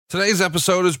Today's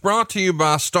episode is brought to you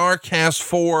by StarCast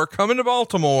 4 coming to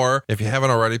Baltimore. If you haven't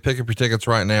already, pick up your tickets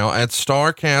right now at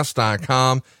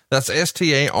starcast.com. That's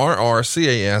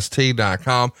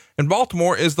StarCast.com. And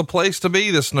Baltimore is the place to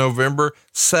be this November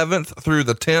 7th through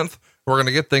the 10th. We're going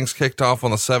to get things kicked off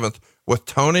on the 7th with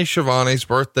Tony Schiavone's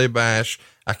birthday bash.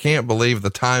 I can't believe the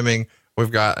timing.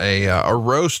 We've got a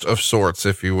roast of sorts,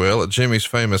 if you will, at Jimmy's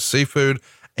Famous Seafood,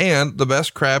 and the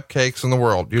best crab cakes in the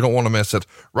world. You don't want to miss it.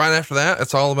 Right after that,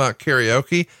 it's all about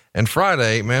karaoke. And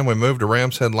Friday, man, we moved to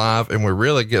Rams Head Live and we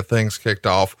really get things kicked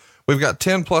off. We've got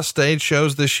 10 plus stage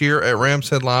shows this year at Rams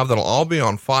Head Live. That'll all be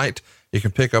on Fight. You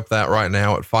can pick up that right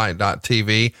now at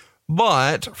fight.tv.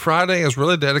 But Friday is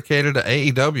really dedicated to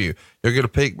AEW. You'll get a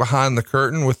peek behind the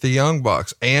curtain with the Young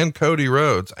Bucks and Cody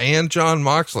Rhodes and Jon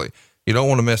Moxley. You don't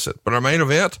want to miss it. But our main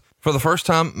event, for the first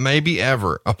time, maybe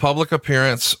ever, a public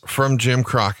appearance from Jim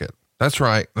Crockett. That's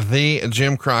right. The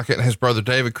Jim Crockett and his brother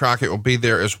David Crockett will be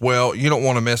there as well. You don't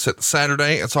want to miss it.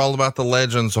 Saturday, it's all about the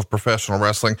legends of professional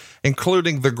wrestling,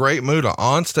 including the Great Muta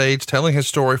on stage telling his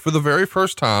story for the very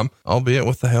first time, albeit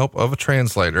with the help of a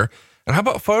translator. And how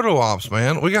about photo ops,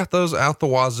 man? We got those out the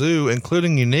wazoo,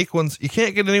 including unique ones you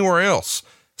can't get anywhere else.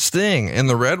 Sting in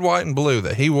the red, white, and blue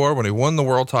that he wore when he won the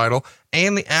world title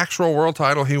and the actual world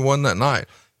title he won that night.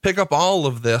 Pick up all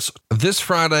of this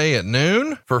Friday at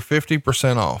noon for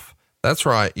 50% off. That's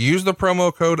right. Use the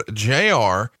promo code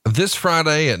JR this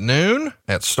Friday at noon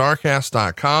at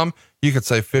starcast.com. You could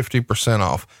save 50%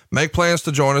 off. Make plans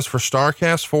to join us for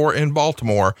StarCast 4 in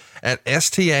Baltimore at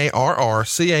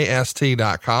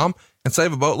starrcast.com and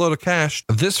save a boatload of cash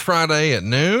this Friday at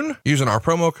noon using our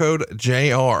promo code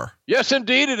JR. Yes,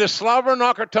 indeed. It is Slobber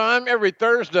Knocker time every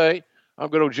Thursday. I'm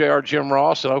good old JR Jim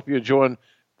Ross, and I hope you join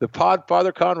the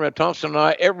Podfather Conrad Thompson and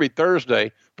I every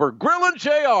Thursday for Grillin'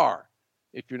 JR.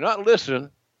 If you're not listening,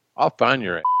 I'll find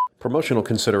your ass. Promotional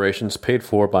considerations paid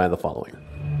for by the following.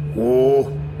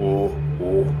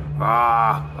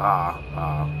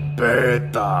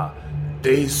 Beta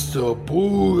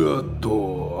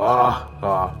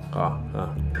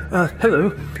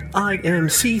Hello, I am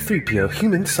C-3PO,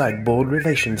 Human Sideboard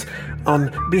Relations.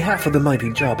 On behalf of the mighty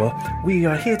Jabba, we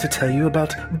are here to tell you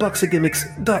about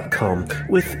BoxOfGimmicks.com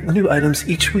with new items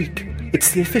each week.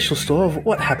 It's the official store of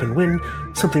What Happened When,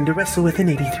 something to wrestle with in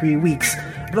 83 weeks.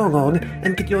 Log on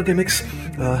and get your gimmicks.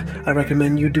 I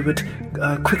recommend you do it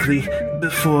quickly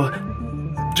before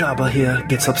Jabba here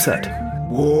gets upset.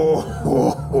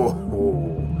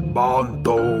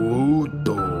 Bando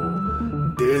Udo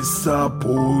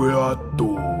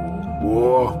Desapoyato.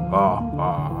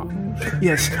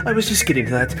 Yes, I was just getting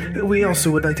to that. We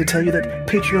also would like to tell you that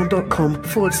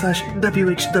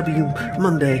patreon.com/WHW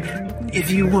Monday. If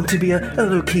you want to be a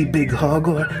low-key big hog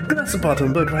or glass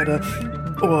bottom bird rider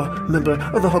or member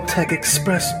of the Hoptech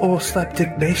Express or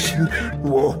Slapdick Nation,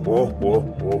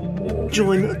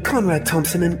 join Conrad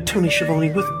Thompson and Tony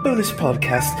Schiavone with bonus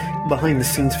podcasts,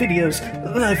 behind-the-scenes videos,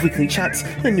 live weekly chats,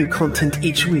 and new content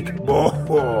each week.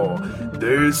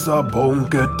 There's a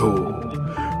bonketo.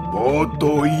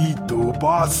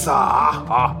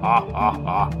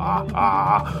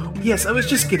 Yes, I was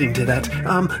just getting to that.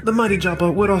 The mighty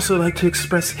Jabba would also like to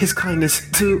express his kindness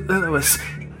to Lois.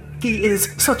 He is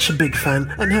such a big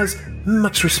fan and has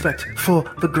much respect for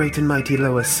the great and mighty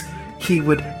Lois. He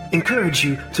would encourage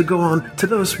you to go on to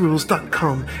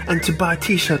loisrules.com and to buy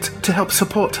t-shirts to help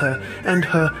support her and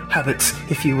her habits,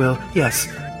 if you will. Yes.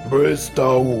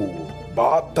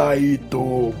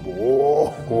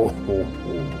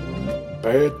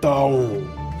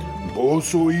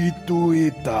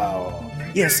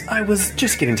 Yes, I was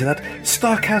just getting to that.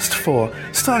 StarCast 4.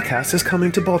 StarCast is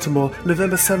coming to Baltimore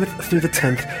November 7th through the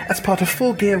 10th as part of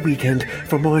Full Gear Weekend.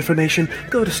 For more information,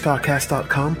 go to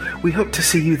starcast.com. We hope to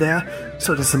see you there.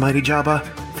 So does the mighty Jabba.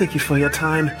 Thank you for your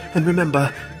time, and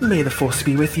remember, may the Force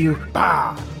be with you.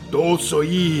 Bah!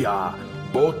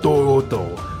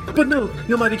 But no,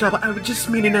 your mighty Jabba, I was just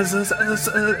meaning as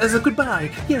a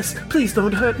goodbye. Yes, please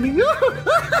don't hurt me.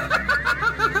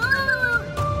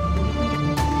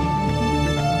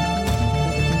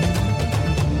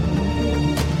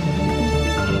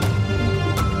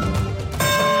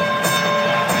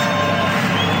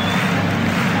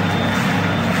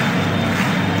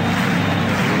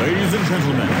 Ladies and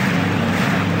gentlemen,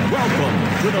 welcome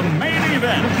to the main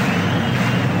event.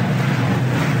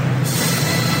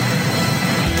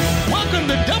 Welcome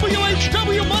to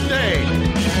WHW Monday.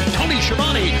 Tony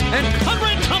Schiavone and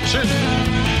Conrad Thompson.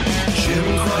 Jim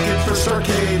Bucket First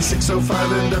Arcade,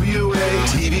 605 NWA.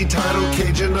 TV title,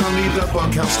 Cajun Omni, the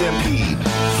Bunkhouse Stampede.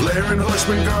 Flair and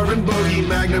Horseman, Garvin, Bogey,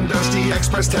 Magnum, Dusty,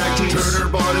 Express Tag Team. Turner,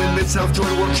 Bond, and Mid-South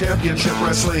Joint World Championship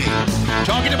Wrestling.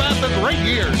 Talking about the great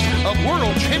years of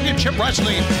World Championship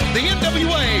Wrestling, the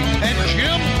NWA, and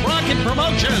Jim Crockett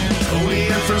Promotions. Tony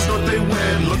and Friends North, they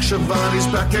win. Look, Shivani's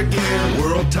back again.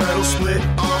 World title split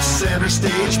off center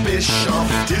stage. Bischoff,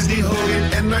 Disney,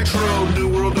 Hogan, and Nitro. New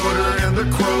World Order and the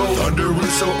Crow. Thunder,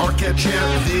 Russo, Arquette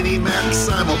Champ, Vinnie Mac,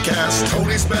 simulcast.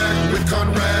 Tony's back with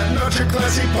Conrad, not your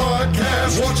classy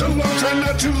podcast. Watch along, try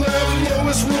not to laugh.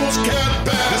 Lowest rules can't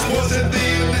pass. This wasn't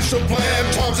the initial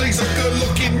plan. Tom Zigg's a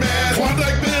good-looking man.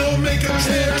 Klondike Bill, make a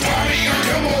chair. Tommy, you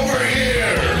come over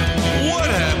here. What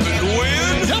happened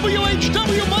when?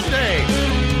 WHW Monday.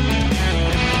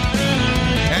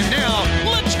 And now,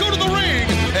 let's go to the ring.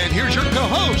 And here's your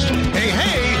co-host.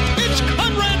 Hey, it's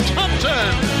Conrad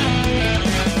Thompson.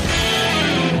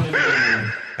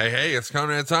 Hey, it's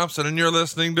Conrad Thompson, and you're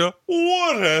listening to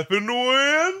What Happened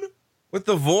When? With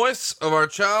the voice of our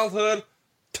childhood,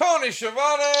 Tony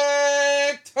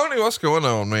Schiavone. Tony, what's going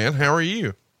on, man? How are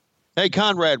you? Hey,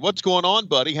 Conrad, what's going on,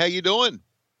 buddy? How you doing?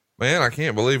 Man, I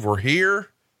can't believe we're here.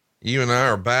 You and I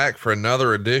are back for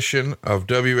another edition of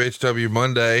WHW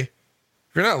Monday.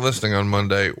 If you're not listening on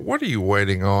Monday, what are you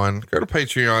waiting on? Go to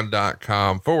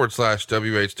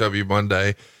patreon.com/WHW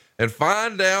Monday and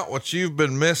find out what you've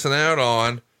been missing out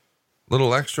on.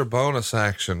 Little extra bonus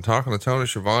action, talking to Tony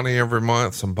Schiavone every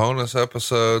month, some bonus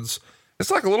episodes.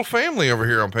 It's like a little family over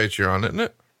here on Patreon, isn't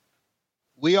it?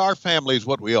 We are family is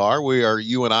what we are.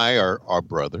 You and I are our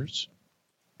brothers.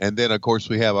 And then, of course,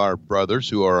 we have our brothers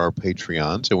who are our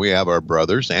Patreons, and we have our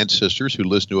brothers and sisters who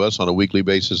listen to us on a weekly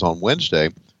basis on Wednesday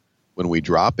when we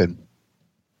drop. And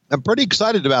I'm pretty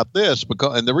excited about this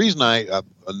and the reason a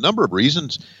number of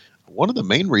reasons. One of the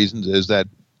main reasons is that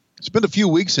it's been a few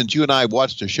weeks since you and I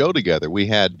watched a show together. We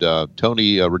had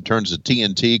Tony returns to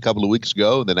TNT a couple of weeks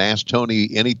ago, then Ask Tony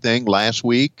Anything last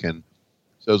week. And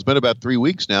so it's been about 3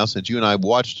 weeks now since you and I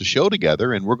watched a show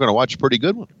together, and we're going to watch a pretty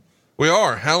good one. We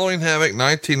are Halloween Havoc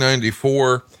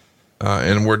 1994,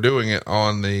 and we're doing it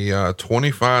on the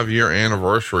 25-year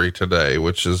anniversary today,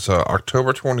 which is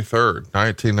October 23rd,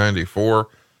 1994.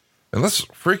 And that's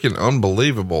freaking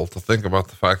unbelievable to think about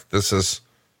the fact that this is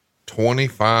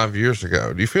 25 years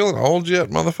ago. Do you feel old yet,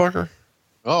 motherfucker?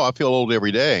 Oh, I feel old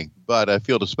every day, but I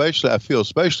feel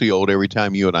especially old every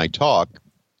time you and I talk,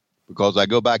 because I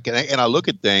go back and I look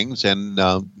at things, and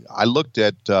I looked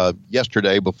at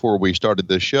yesterday before we started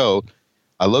this show.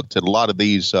 I looked at a lot of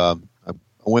these. I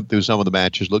went through some of the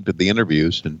matches, looked at the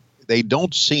interviews, and they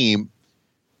don't seem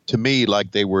to me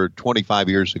like they were 25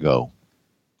 years ago.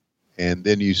 And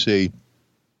then you see,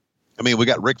 we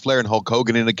got Ric Flair and Hulk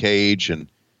Hogan in a cage, and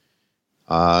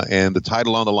the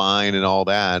title on the line and all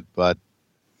that, but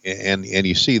and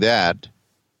you see that,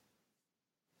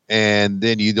 and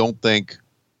then you don't think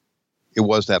it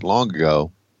was that long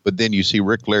ago, but then you see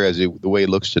Ric Flair the way it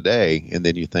looks today, and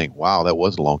then you think, wow, that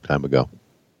was a long time ago.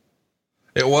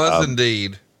 It was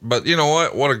indeed. But you know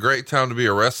what? What a great time to be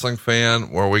a wrestling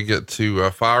fan, where we get to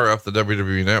fire up the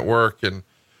WWE Network and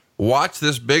watch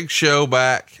this big show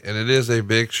back. And it is a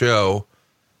big show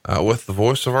with the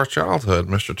voice of our childhood,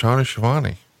 Mr. Tony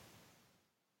Schiavone.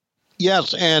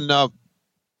 Yes. And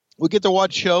we get to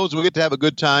watch shows. We get to have a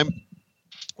good time.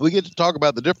 We get to talk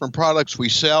about the different products we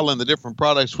sell and the different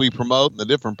products we promote and the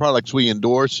different products we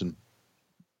endorse. And,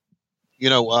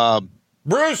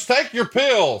 Bruce, take your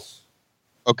pills.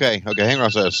 Okay. Hang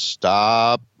on. So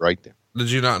stop right there.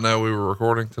 Did you not know we were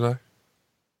recording today?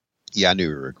 Yeah, I knew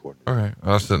we were recording. Okay.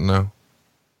 I just didn't know.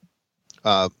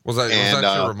 Was that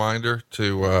your reminder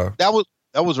to, that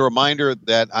was a reminder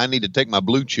that I need to take my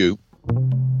Blue Chew.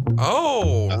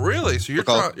 Oh, really? So you're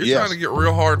trying to get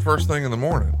real hard first thing in the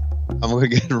morning. I'm going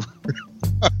to get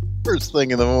first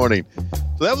thing in the morning.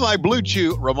 So that was my Blue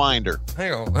Chew reminder.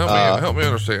 Hang on. Help me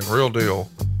understand. Real deal.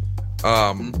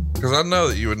 Because I know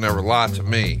that you would never lie to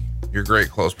me, your great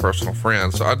close personal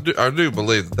friend. So I do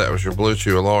believe that was your Blue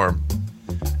Chew alarm.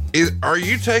 Are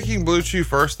you taking Blue Chew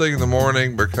first thing in the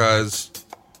morning because,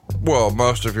 well,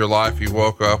 most of your life you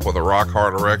woke up with a rock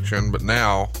hard erection, but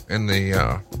now in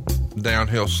the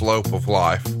downhill slope of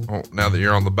life, now that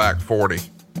you're on the back 40,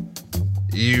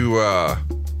 you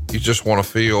just want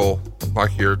to feel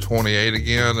like you're 28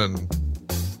 again and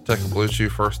take a Blue Chew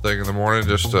first thing in the morning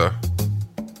just to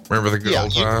remember the good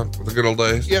the good old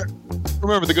days? Yeah.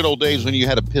 Remember the good old days when you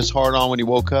had a piss hard on when you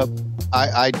woke up?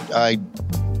 I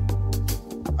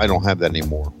don't have that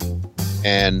anymore.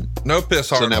 And no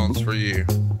piss hard ons for you.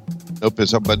 No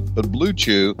piss hard, but Blue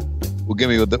Chew will give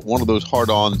me one of those hard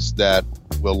ons that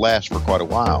will last for quite a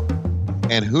while.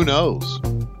 And who knows?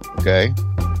 Okay.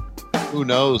 Who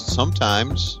knows?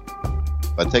 Sometimes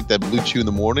if I take that Blue Chew in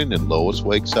the morning and Lois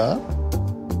wakes up,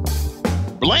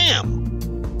 blam!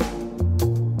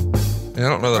 I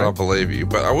don't know that I'll believe you,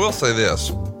 but I will say this.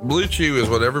 Blue Chew is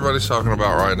what everybody's talking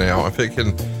about right now. If it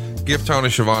can give Tony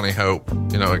Schiavone hope,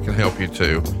 it can help you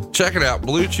too. Check it out,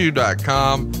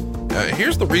 BlueChew.com.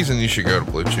 Here's the reason you should go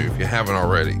to Blue Chew if you haven't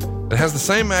already. It has the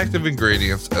same active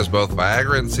ingredients as both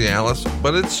Viagra and Cialis,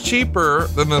 but it's cheaper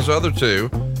than those other two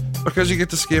because you get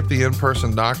to skip the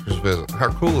in-person doctor's visit. How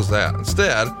cool is that?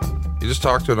 Instead, you just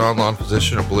talk to an online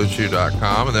physician at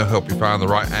BlueChew.com and they'll help you find the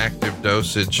right active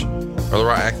dosage or the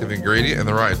right active ingredient and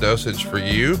the right dosage for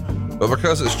you. But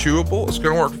because it's chewable, it's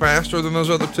going to work faster than those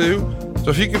other two.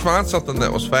 So if you can find something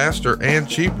that was faster and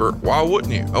cheaper, why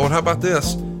wouldn't you? Oh, and how about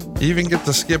this? You even get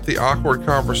to skip the awkward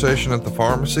conversation at the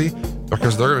pharmacy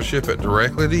because they're going to ship it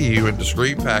directly to you in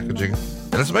discreet packaging.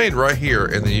 And it's made right here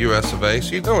in the US of A,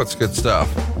 so you know it's good stuff.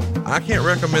 I can't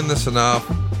recommend this enough.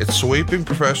 It's sweeping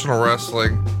professional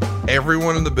wrestling.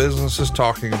 Everyone in the business is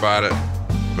talking about it.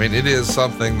 I mean, it is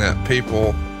something that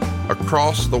people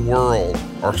across the world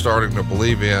are starting to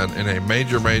believe in a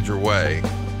major, major way.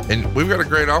 And we've got a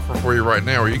great offer for you right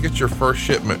now where you get your first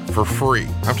shipment for free.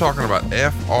 I'm talking about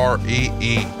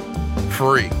FREE,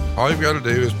 free. All you've got to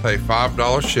do is pay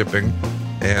 $5 shipping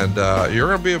and you're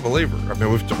going to be a believer. I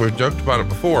mean, we've joked about it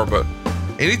before, but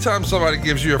anytime somebody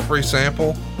gives you a free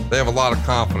sample, they have a lot of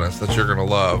confidence that you're going to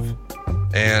love.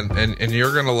 And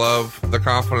you're going to love the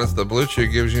confidence that Blue Chew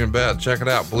gives you in bed. Check it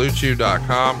out,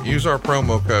 BlueChew.com. Use our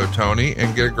promo code, Tony,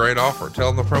 and get a great offer.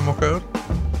 Tell them the promo code.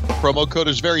 Promo code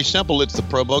is very simple. It's the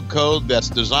promo code that's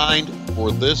designed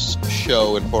for this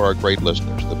show and for our great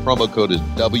listeners. The promo code is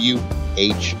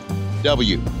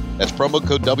WHW. That's promo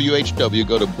code WHW.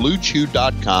 Go to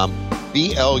BlueChew.com,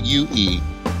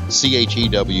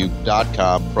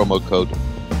 BlueChew.com, promo code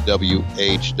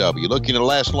WHW. Looking to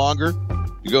last longer?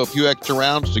 You go a few extra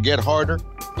rounds to get harder?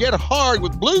 Get hard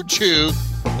with Blue Chew,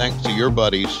 thanks to your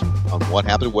buddies on What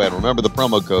Happened When. Remember, the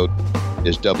promo code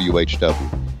is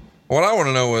WHW. What I want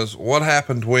to know is what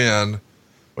happened when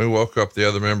we woke up the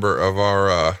other member of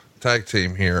our tag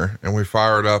team here and we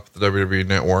fired up the WWE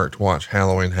Network to watch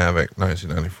Halloween Havoc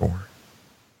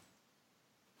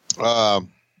 1994.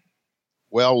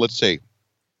 Well, let's see.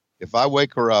 If I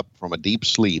wake her up from a deep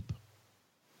sleep,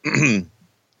 she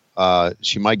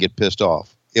might get pissed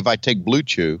off. If I take Blue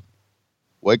Chew,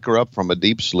 wake her up from a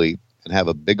deep sleep and have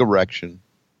a big erection,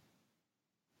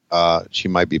 she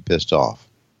might be pissed off.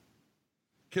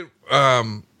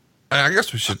 I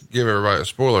guess we should give everybody a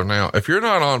spoiler now. If you're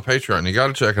not on Patreon, you got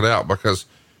to check it out because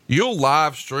you'll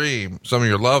live stream some of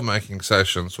your lovemaking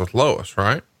sessions with Lois,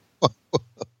 right?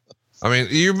 I mean,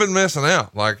 you've been missing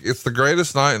out. Like, it's the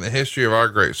greatest night in the history of our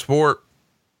great sport.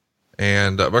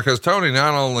 And because Tony,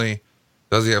 not only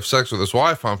does he have sex with his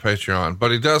wife on Patreon,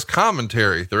 but he does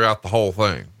commentary throughout the whole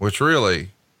thing, which really,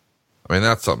 I mean,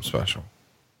 that's something special.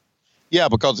 Yeah,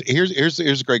 because here's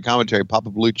a great commentary. Pop a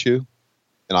Blue Chew,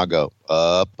 and I'll go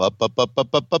up, up, up, up,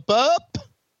 up, up, up, up,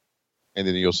 and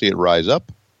then you'll see it rise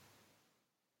up.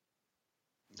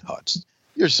 Oh,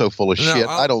 you're so full of shit.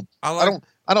 I don't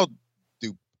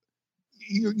do.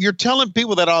 You're telling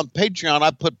people that on Patreon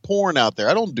I put porn out there.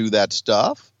 I don't do that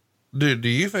stuff. Dude, do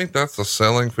you think that's a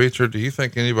selling feature? Do you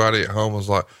think anybody at home was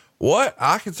like, what?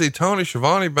 I can see Tony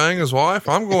Schiavone bang his wife.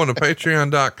 I'm going to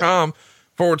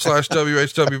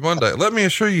patreon.com/WHW Monday. Let me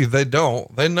assure you, they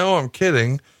don't. They know I'm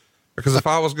kidding, because if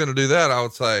I was going to do that, I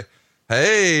would say,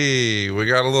 hey, we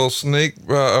got a little sneak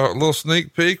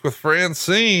peek with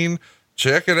Francine.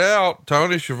 Check it out.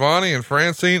 Tony Schiavone and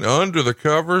Francine under the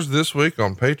covers this week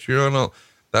on Patreon.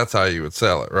 That's how you would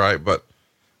sell it, right? But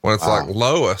when it's like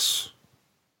Lois,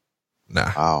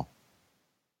 nah. Wow.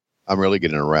 I'm really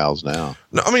getting aroused now.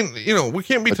 No, I mean, we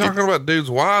can't be talking about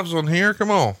dudes' wives on here. Come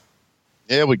on.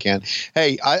 Yeah, we can.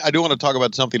 Hey, I do want to talk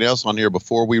about something else on here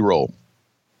before we roll.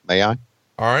 May I?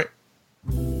 All right.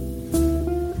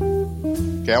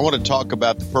 Okay. I want to talk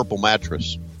about the purple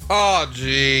mattress. Oh,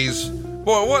 geez.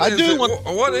 Boy, what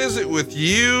is it with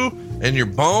you and your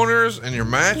boners and your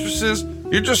mattresses?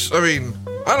 You're just, I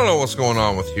don't know what's going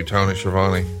on with you, Tony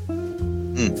Schiavone.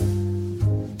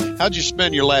 How'd you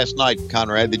spend your last night,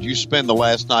 Conrad? Did you spend the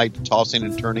last night tossing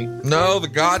and turning? No, the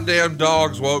goddamn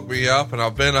dogs woke me up and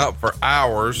I've been up for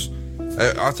hours.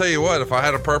 I'll tell you what, if I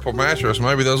had a purple mattress,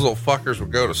 maybe those little fuckers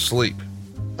would go to sleep.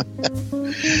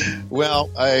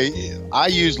 Well, I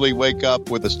usually wake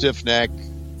up with a stiff neck,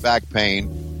 back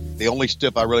pain. The only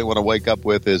stiff I really want to wake up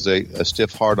with is a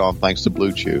stiff hard-on, thanks to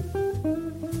Blue Chew.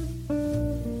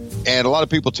 And a lot of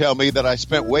people tell me that I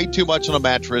spent way too much on a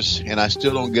mattress and I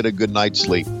still don't get a good night's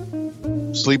sleep.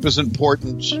 Sleep is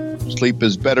important. Sleep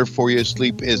is better for you.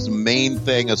 Sleep is the main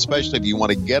thing, especially if you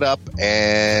want to get up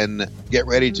and get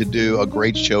ready to do a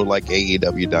great show like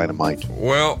AEW Dynamite.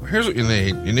 Well, here's what you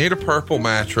need. You need a Purple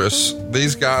mattress.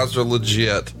 These guys are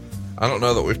legit. I don't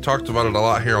know that we've talked about it a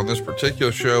lot here on this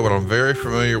particular show, but I'm very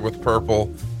familiar with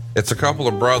Purple. It's a couple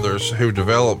of brothers who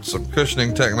developed some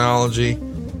cushioning technology,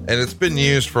 and it's been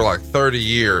used for like 30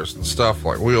 years and stuff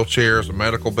like wheelchairs and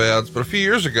medical beds. But a few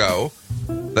years ago,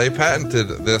 they patented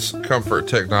this comfort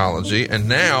technology, and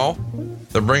now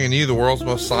they're bringing you the world's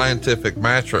most scientific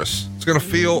mattress. It's going to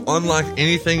feel unlike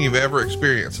anything you've ever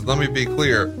experienced. And let me be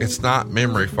clear, it's not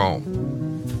memory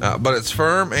foam, but it's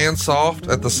firm and soft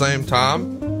at the same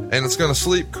time, and it's going to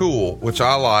sleep cool, which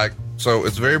I like. So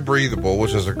it's very breathable,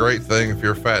 which is a great thing if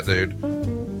you're a fat dude.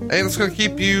 And it's going to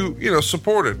keep you,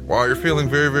 supported while you're feeling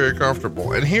very, very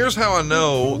comfortable. And here's how I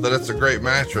know that it's a great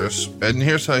mattress. And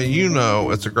here's how you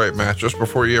know it's a great mattress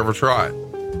before you ever try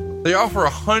it. They offer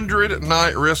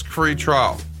 100-night risk-free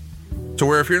trial to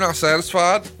where if you're not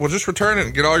satisfied, well, just return it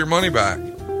and get all your money back.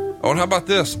 Oh, and how about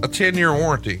this? A 10-year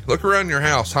warranty. Look around your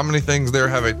house. How many things there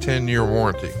have a 10-year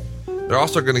warranty? They're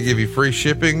also going to give you free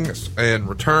shipping and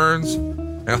returns.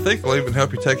 And I think they'll even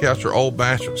help you take out your old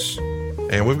mattress.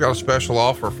 And we've got a special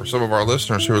offer for some of our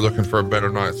listeners who are looking for a better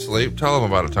night's sleep. Tell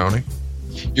them about it, Tony.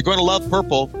 You're going to love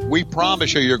Purple. We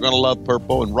promise you're going to love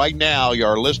Purple. And right now,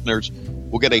 our listeners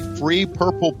will get a free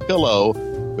Purple pillow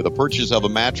with a purchase of a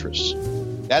mattress.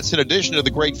 That's in addition to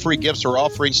the great free gifts they're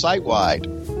offering site-wide.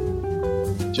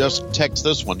 Just text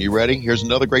this one. You ready? Here's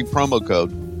another great promo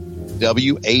code.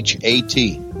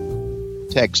 WHAT.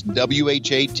 Text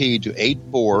WHAT to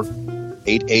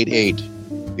 84888.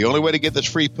 The only way to get this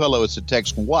free pillow is to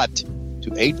text WHAT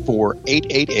to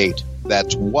 84888.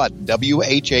 That's WHAT,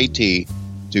 W-H-A-T,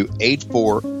 to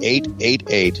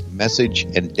 84888. Message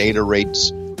and data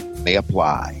rates may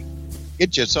apply.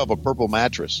 Get yourself a Purple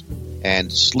mattress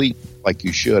and sleep like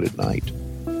you should at night.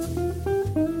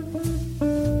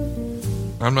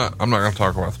 I'm not going to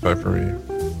talk about the pay-per-view.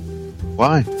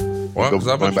 Why? Well, because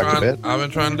I've been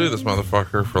trying to do this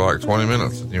motherfucker for like 20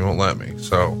 minutes and you won't let me.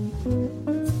 So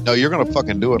no, you're going to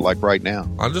fucking do it like right now.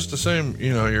 I just assume,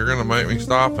 you're going to make me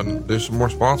stop and do some more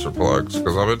sponsor plugs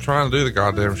because I've been trying to do the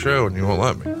goddamn show and you won't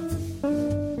let me.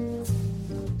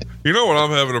 You know what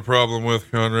I'm having a problem with,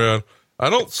 Conrad? I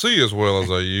don't see as well as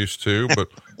I used to, but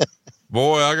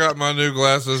boy, I got my new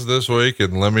glasses this week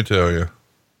and let me tell you.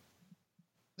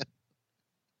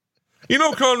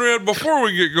 Conrad, before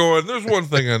we get going, there's one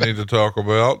thing I need to talk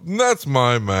about, and that's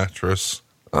my mattress.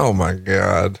 Oh my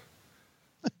God.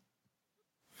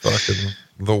 Fucking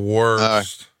the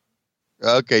worst.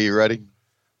 Okay, you ready?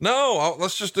 No,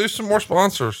 let's just do some more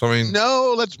sponsors.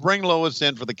 No, let's bring Lois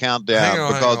in for the countdown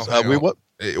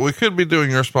we could be doing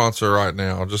your sponsor right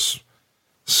now. Just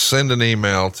send an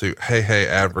email to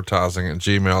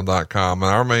heyadvertising@gmail.com,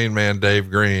 and our main man,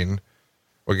 Dave Green,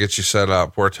 will get you set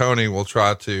up where Tony will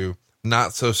try to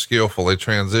not so skillfully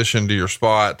transition to your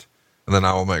spot, and then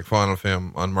I will make fun of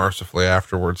him unmercifully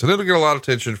afterwards, and it'll get a lot of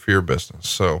attention for your business.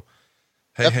 So,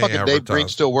 that fucking Dave Green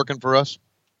still working for us?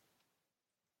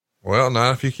 Well,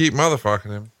 not if you keep motherfucking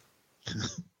him.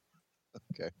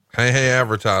 Okay.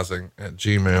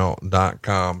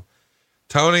 heyadvertising@gmail.com.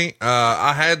 Tony,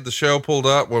 I had the show pulled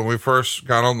up when we first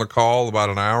got on the call about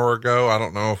an hour ago. I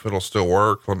don't know if it'll still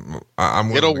work. I'm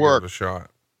willing to give it a shot.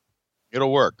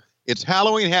 It'll work. It's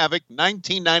Halloween Havoc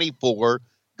 1994.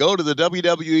 Go to the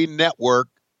WWE Network,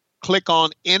 click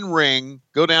on In Ring,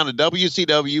 go down to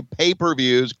WCW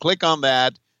pay-per-views, click on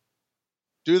that,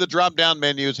 do the drop-down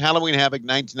menus, Halloween Havoc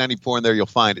 1994, and there you'll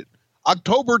find it.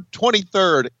 October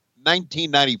 23rd,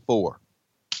 1994.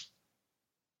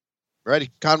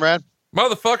 Ready, Conrad?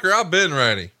 Motherfucker, I've been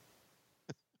ready.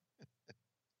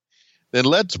 Then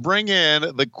let's bring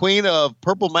in the queen of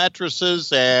Purple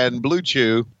mattresses and Blue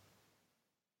Chew.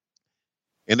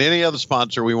 And any other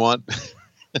sponsor we want.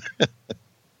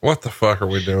 What the fuck are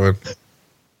we doing?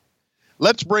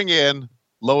 Let's bring in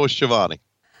Lois Schiavone.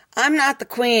 I'm not the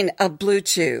queen of Blue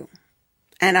Chew,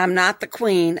 and I'm not the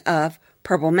queen of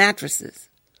Purple mattresses.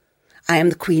 I am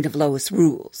the queen of Lois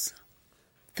Rules.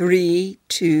 3,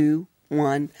 2,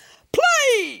 1,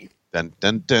 play! Dun,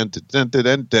 dun, dun, dun, dun,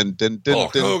 dun, dun, dun,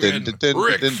 Hulk Hogan,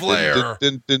 Ric Flair.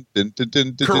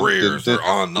 Careers are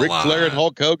on the line. Ric Flair and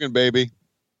Hulk Hogan, baby.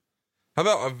 How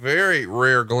about a very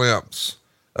rare glimpse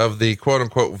of the quote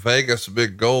unquote Vegas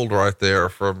big gold right there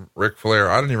from Ric Flair?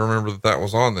 I didn't even remember that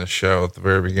was on this show at the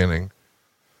very beginning.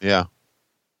 Yeah.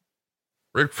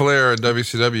 Ric Flair and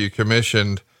WCW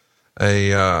commissioned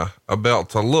a belt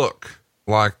to look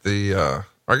like I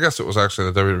guess it was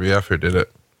actually the WWF who did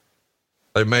it.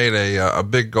 They made a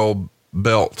big gold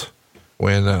belt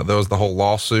when there was the whole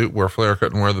lawsuit where Flair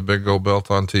couldn't wear the big gold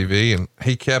belt on TV, and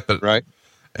he kept it. Right.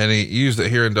 And he used it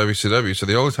here in WCW. So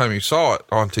the only time you saw it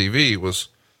on TV was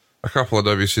a couple of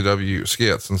WCW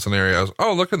skits and scenarios.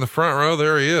 Oh, look in the front row.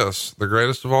 There he is. The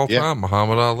greatest of all time,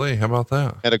 Muhammad Ali. How about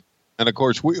that? And of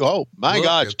course,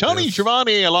 Tony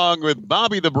Schiavone, along with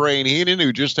Bobby the Brain Heenan,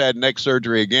 who just had neck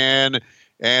surgery again.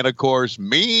 And of course,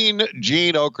 Mean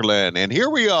Gene Okerlund. And here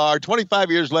we are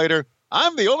 25 years later.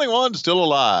 I'm the only one still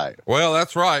alive. Well,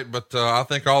 that's right. But I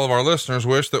think all of our listeners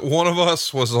wish that one of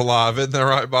us was alive. Isn't that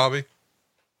right, Bobby?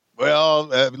 Well,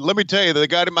 let me tell you, the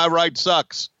guy to my right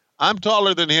sucks. I'm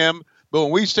taller than him, but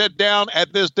when we sit down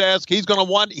at this desk, he's going to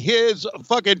want his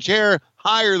fucking chair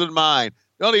higher than mine.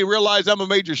 Don't he realize I'm a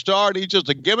major star and he's just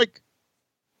a gimmick?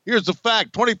 Here's the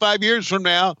fact. 25 years from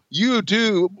now,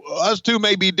 us two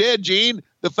may be dead, Gene.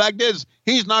 The fact is,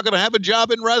 he's not going to have a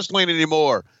job in wrestling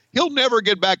anymore. He'll never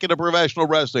get back into professional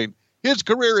wrestling. His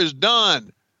career is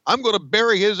done. I'm going to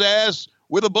bury his ass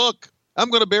with a book. I'm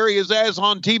going to bury his ass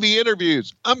on TV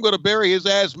interviews. I'm going to bury his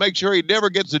ass, make sure he never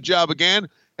gets a job again,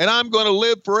 and I'm going to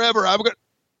live forever. Well,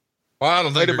 I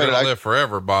don't think you're going to live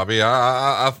forever, Bobby.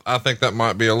 I think that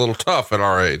might be a little tough at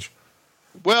our age.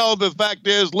 Well, the fact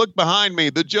is, look behind me,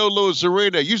 the Joe Louis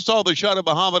Arena. You saw the shot of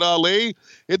Muhammad Ali.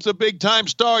 It's a big-time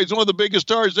star. He's one of the biggest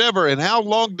stars ever. And how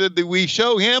long did we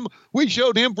show him? We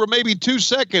showed him for maybe 2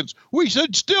 seconds. We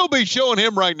should still be showing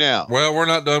him right now. Well, we're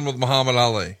not done with Muhammad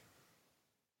Ali.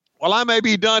 Well, I may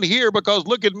be done here because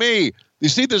look at me. You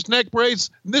see this neck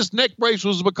brace? This neck brace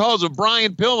was because of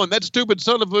Brian Pillman, that stupid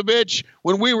son of a bitch.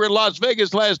 When we were in Las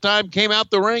Vegas last time, came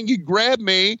out the ring, he grabbed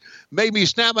me, made me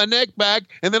snap my neck back,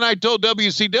 and then I told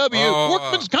WCW,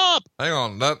 workman's comp. Hang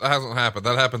on, that hasn't happened.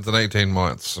 That happens in 18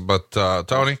 months. But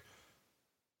Tony?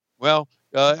 Well,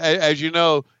 as you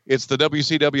know, it's the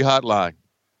WCW hotline.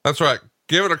 That's right.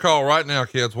 Give it a call right now,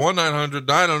 kids.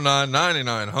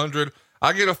 1-900-909-9900.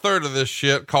 I get a third of this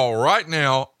shit. Call right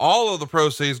now. All of the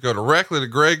proceeds go directly to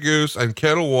Grey Goose and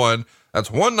Kettle One. That's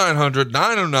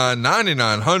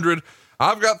 1-900-909-9900.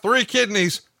 I've got 3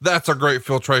 kidneys. That's a great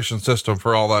filtration system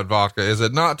for all that vodka. Is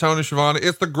it not, Tony Schiavone?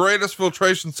 It's the greatest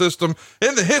filtration system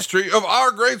in the history of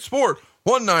our great sport.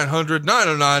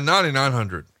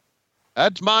 1-900-909-9900.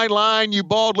 That's my line, you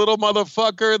bald little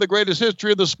motherfucker. The greatest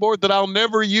history of the sport that I'll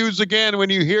never use again when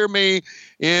you hear me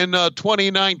in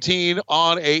 2019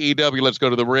 on AEW. Let's go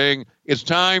to the ring. It's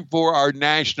time for our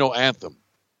national anthem.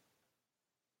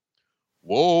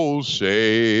 Whoa,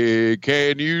 say,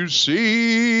 can you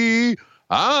see?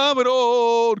 I'm an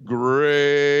old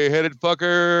gray-headed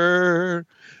fucker,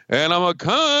 and I'm a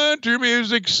country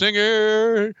music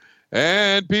singer.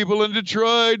 And people in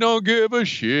Detroit don't give a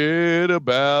shit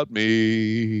about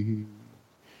me.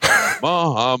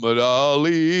 Muhammad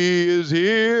Ali is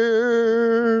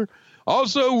here.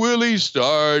 Also Willie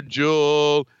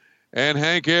Stargell and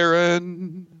Hank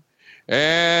Aaron.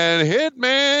 And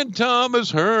Hitman Thomas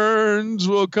Hearns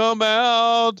will come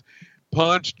out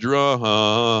punch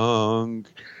drunk.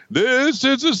 This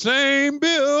is the same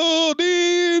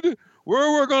building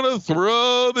where we're going to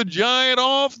throw the giant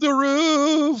off the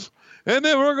roof. And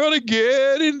then we're going to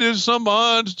get into some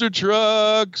monster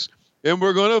trucks and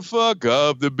we're going to fuck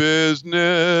up the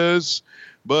business.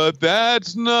 But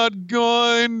that's not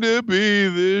going to be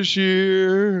this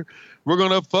year. We're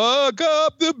going to fuck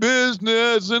up the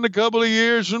business in a couple of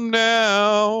years from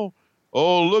now.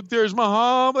 Oh, look, there's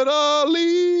Muhammad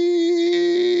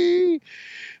Ali.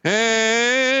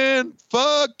 And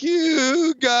fuck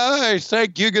you guys.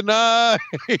 Thank you. Good night.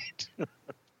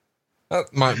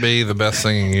 That might be the best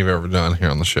singing you've ever done here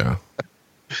on the show.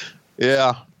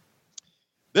 Yeah.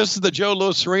 This is the Joe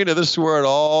Louis Arena. This is where it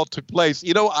all took place.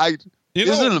 Isn't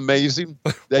it amazing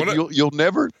that you'll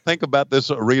never think about this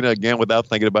arena again without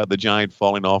thinking about the giant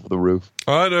falling off of the roof?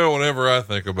 I know whenever I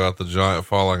think about the giant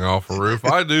falling off a roof,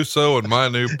 I do so in my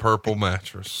new purple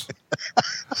mattress.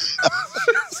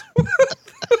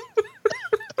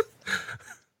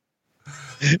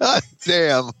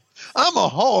 Damn. I'm a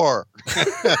whore.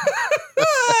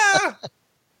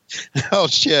 Oh,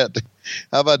 shit.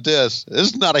 How about this? This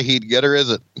is not a heat getter, is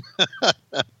it?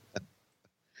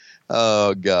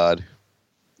 Oh, God.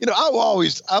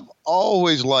 I've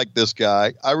always liked this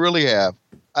guy. I really have.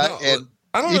 I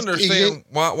don't understand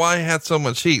why he had so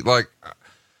much heat. Like,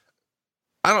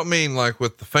 I don't mean like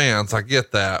with the fans. I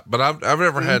get that, but I've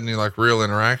never had any like real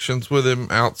interactions with him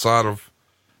outside of,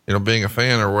 being a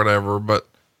fan or whatever. But,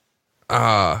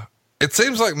 it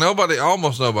seems like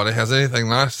almost nobody has anything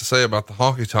nice to say about the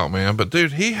Honky Tonk Man, but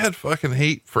dude, he had fucking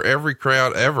heat for every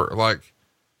crowd ever. Like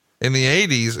in the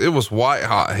 80s, it was white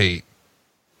hot heat.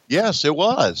 Yes, it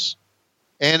was.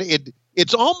 And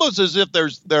It's almost as if there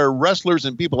are wrestlers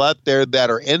and people out there that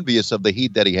are envious of the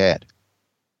heat that he had.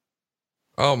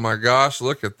 Oh my gosh,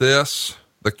 look at this.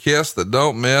 The kiss that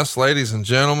don't miss, ladies and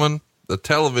gentlemen, the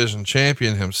television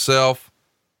champion himself,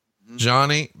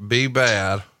 Johnny B.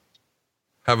 Bad.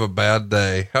 Have a bad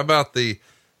day. How about the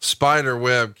spider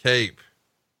web cape?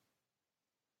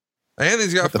 And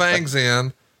he's got fangs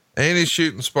in, and he's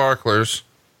shooting sparklers.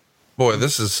 Boy,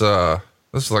 this is like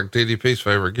DDP's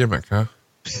favorite gimmick, huh?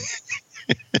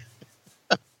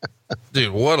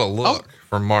 Dude, what a look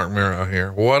from Mark Miro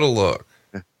here. What a look.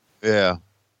 Yeah.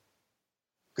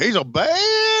 He's a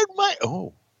bad man.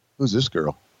 Oh, who's this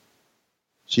girl?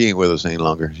 She ain't with us any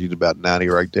longer. She's about 90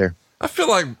 right there. I feel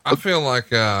like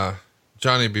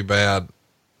Johnny B. Bad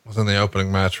was in the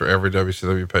opening match for every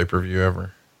WCW pay-per-view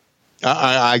ever.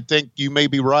 I think you may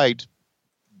be right.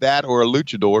 That or a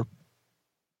luchador.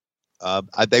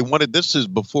 They wanted, this is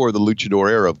before the luchador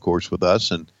era, of course, with us.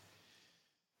 And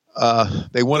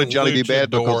they wanted Johnny B.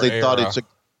 Bad because they thought it's a,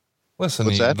 listen,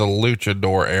 the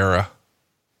luchador era.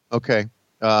 Okay.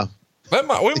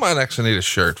 We might actually need a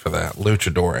shirt for that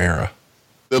luchador era.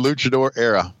 The luchador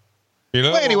era. You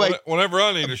know, well, anyway, whenever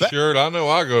I need a shirt, I know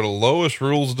I go to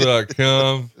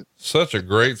lowestrules.com. Such a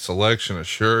great selection of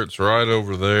shirts right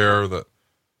over there that,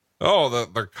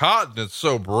 the cotton is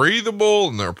so breathable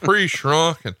and they're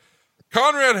pre-shrunk. And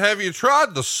Conrad, have you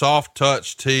tried the soft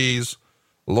touch tees?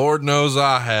 Lord knows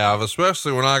I have,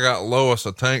 especially when I got Lois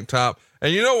a tank top.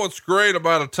 And you know what's great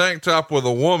about a tank top with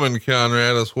a woman,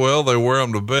 Conrad, as well? They wear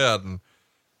them to bed. And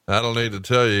I don't need to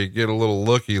tell you, you get a little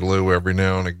looky-loo every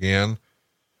now and again.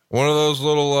 One of those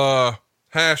little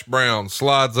hash browns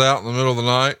slides out in the middle of the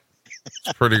night.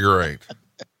 It's pretty great.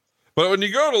 But when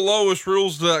you go to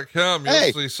lowestrules.com,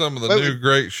 you'll see some of the new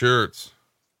great shirts.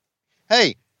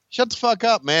 Hey, shut the fuck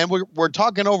up, man. We're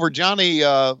talking over Johnny,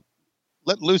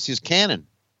 let loose his cannon.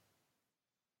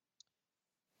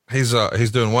 He's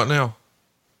doing what now?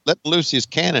 Let loose his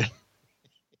cannon.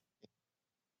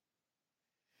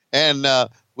 And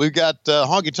we've got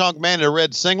Honky Tonk Man in a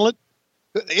red singlet.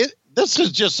 This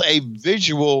is just a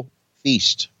visual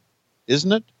feast,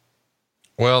 isn't it?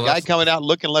 Well, guy coming out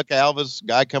looking like Elvis,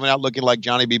 guy coming out looking like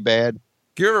Johnny B. Bad.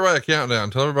 Give everybody a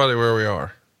countdown. Tell everybody where we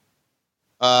are.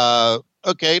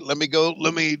 Okay, let me go.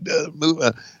 Let me move.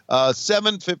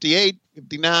 7:58,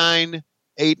 59,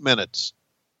 8 minutes.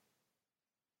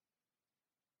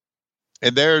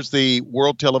 And there's the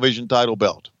World Television title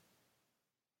belt.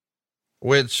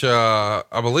 Which, I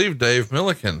believe Dave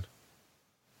Milliken,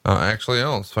 actually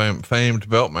owns, famed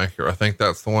belt maker. I think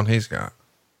that's the one he's got.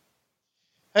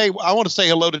 Hey, I want to say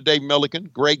hello to Dave Milliken.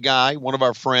 Great guy. One of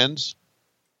our friends.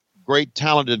 Great,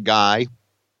 talented guy.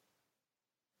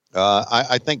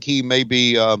 I think he may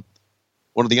be,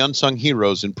 one of the unsung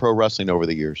heroes in pro wrestling over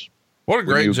the years. What a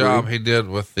great job he did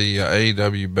with the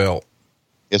AEW belt.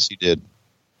 Yes, he did.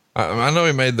 I know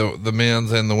he made the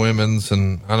men's and the women's,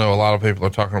 and I know a lot of people are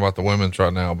talking about the women's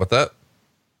right now, but that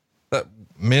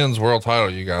men's world title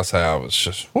you guys have is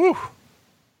just, whew,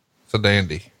 it's a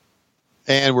dandy.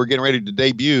 And we're getting ready to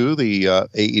debut the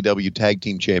AEW Tag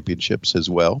Team Championships as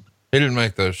well. He didn't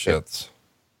make those shits.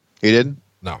 He didn't?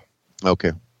 No.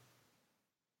 Okay.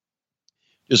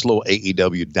 Just a little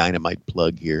AEW Dynamite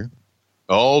plug here.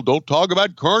 Oh, don't talk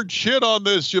about current shit on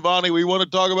this, Giovanni. We want to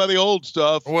talk about the old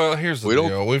stuff. Well, here's the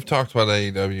deal. We've talked about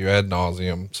AEW ad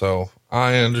nauseum, so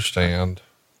I understand.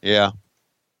 Yeah.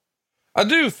 I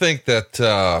do think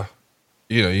that,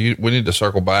 we need to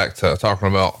circle back to talking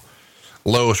about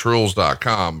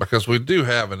lowestrules.com, because we do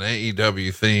have an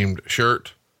AEW themed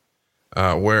shirt,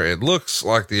 where it looks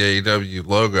like the AEW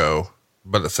logo,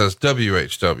 but it says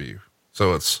WHW.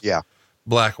 So it's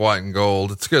black, white, and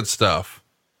gold. It's good stuff.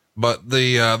 But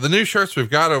the new shirts we've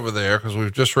got over there, cause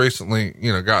we've just recently,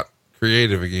 got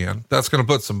creative again. That's going to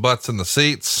put some butts in the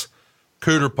seats.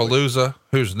 Cooter Palooza,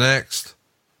 Who's Next?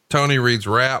 Tony Reed's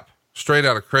Rap, Straight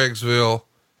Out of Craigsville,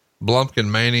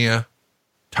 Blumpkin Mania,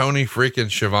 Tony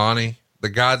freaking Schiavone, the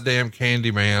goddamn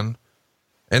Candyman.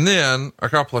 And then a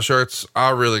couple of shirts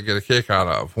I really get a kick out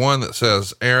of. One that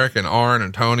says Eric and Arn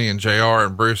and Tony and JR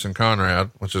and Bruce and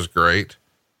Conrad, which is great.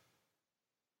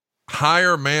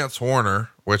 Hire Mance Warner,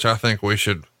 which I think we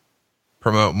should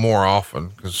promote more often,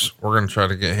 because we're going to try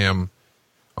to get him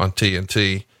on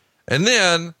TNT. And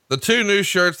then the two new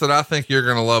shirts that I think you're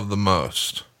going to love the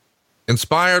most,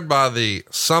 inspired by the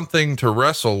Something to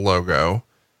Wrestle logo,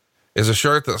 is a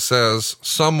shirt that says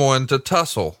Someone to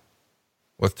Tussle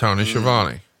with Tony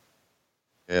Schiavone.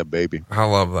 Yeah, baby. I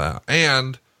love that.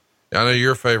 And I know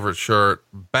your favorite shirt,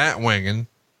 Batwinging.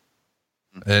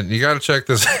 And you got to check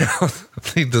this out.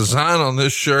 The design on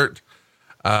this shirt,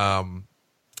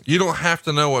 You don't have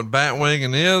to know what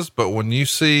Batwinging is, but when you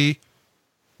see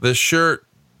this shirt,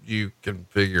 you can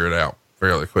figure it out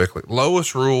fairly quickly.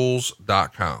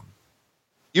 LoisRules.com.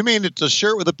 You mean it's a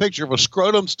shirt with a picture of a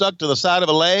scrotum stuck to the side of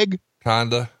a leg?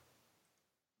 Kinda.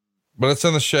 But it's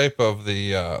in the shape of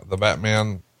the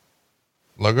Batman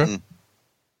logo. Mm.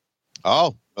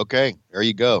 Oh, okay. There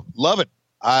you go. Love it.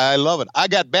 I love it. I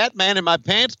got Batman in my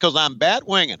pants because I'm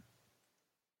Batwinging.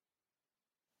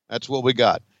 That's what we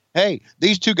got. Hey,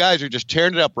 these two guys are just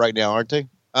tearing it up right now, aren't they?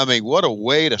 I mean, what a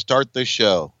way to start this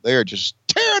show. They are just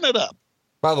tearing it up.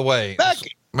 By the way, this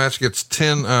match gets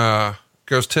 10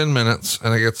 minutes,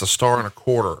 and it gets a 1.25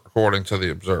 stars, according to the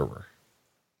Observer.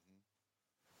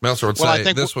 Meltzer would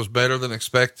say this was better than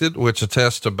expected, which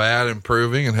attests to Bat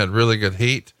improving and had really good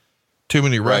heat. Too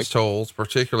many rest holes,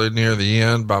 particularly near the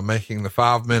end. By making the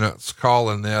 5 minutes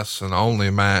calling this an only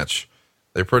match,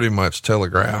 they pretty much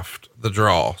telegraphed the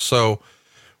draw. So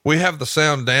we have the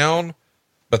sound down,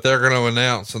 but they're going to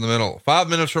announce in the middle, 5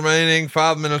 minutes remaining,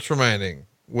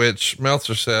 which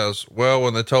Meltzer says, well,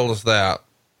 when they told us that,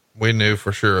 we knew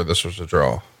for sure this was a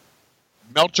draw.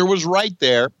 Meltzer was right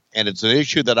there, and it's an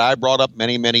issue that I brought up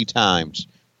many, many times.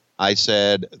 I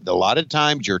said, a lot of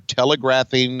times you're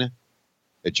telegraphing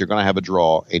that you're going to have a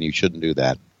draw, and you shouldn't do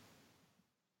that.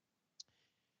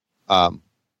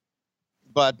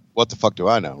 But what the fuck do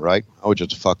I know, right? Oh, it's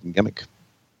just a fucking gimmick.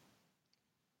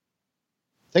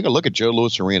 Take a look at Joe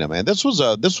Louis Arena, man. This was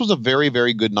a very,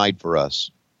 very good night for us.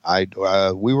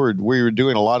 We were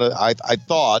doing a lot of. I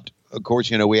thought, of course,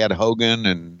 we had Hogan,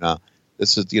 and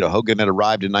this is Hogan had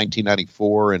arrived in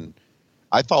 1994, and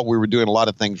I thought we were doing a lot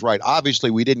of things right.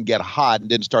 Obviously, we didn't get hot and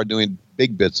didn't start doing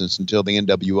big business until the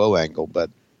NWO angle, but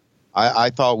I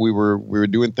thought we were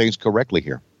doing things correctly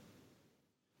here.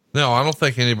 No, I don't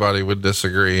think anybody would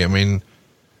disagree. I mean,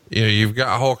 you've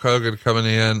got Hulk Hogan coming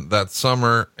in that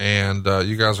summer, and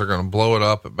you guys are going to blow it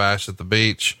up at Bash at the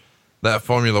Beach. That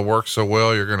formula works so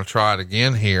well, you're going to try it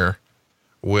again here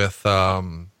with a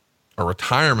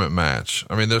retirement match.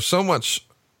 I mean, there's so much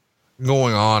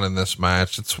going on in this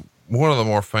match. It's one of the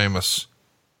more famous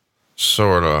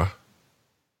sort of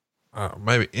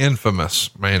maybe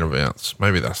infamous main events.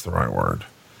 Maybe that's the right word.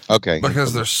 Okay.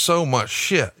 Because there's so much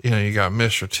shit. You got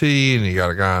Mr. T, and you got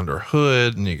a guy under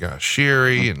Hood, and you got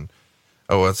Sherry, and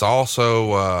it's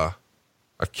also a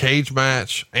cage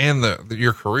match, and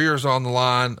your career's on the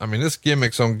line. I mean, it's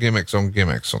gimmicks on gimmicks on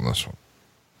gimmicks on this one.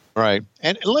 Right.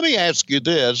 And let me ask you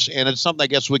this, and it's something I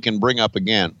guess we can bring up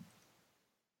again.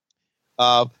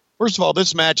 First of all,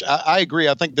 this match, I agree.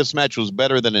 I think this match was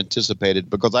better than anticipated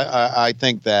because I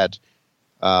think that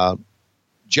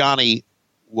Johnny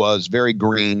was very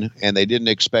green, and they didn't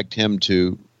expect him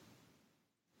to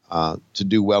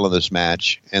do well in this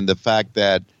match. And the fact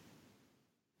that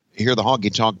here the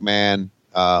Honky Tonk Man,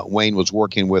 Wayne was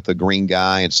working with a green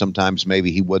guy, and sometimes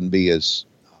maybe he wouldn't be as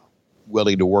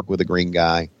willing to work with a green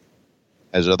guy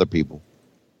as other people.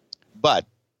 But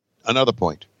another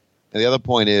point, and the other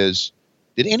point is,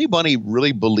 did anybody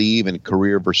really believe in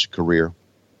career versus career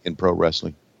in pro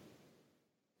wrestling?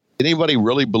 Did anybody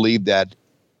really believe that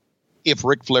if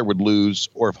Ric Flair would lose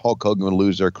or if Hulk Hogan would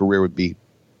lose, their career would be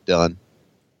done?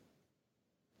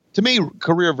 To me,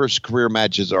 career versus career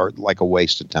matches are like a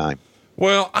waste of time.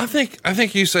 Well, I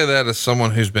think you say that as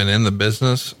someone who's been in the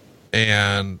business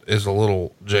and is a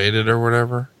little jaded or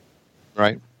whatever.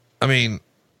 Right. I mean,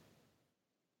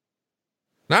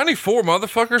 94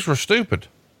 motherfuckers were stupid.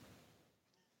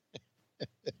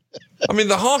 I mean,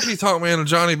 the Honky Tonk Man and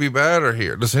Johnny B. Bad are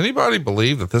here. Does anybody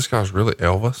believe that this guy's really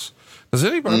Elvis? Does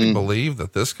anybody believe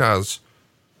that this guy's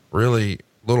really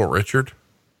Little Richard?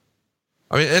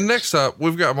 I mean, and next up,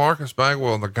 we've got Marcus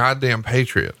Bagwell and the goddamn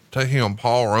Patriot taking on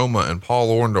Paul Roma and Paul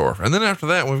Orndorff. And then after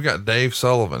that, we've got Dave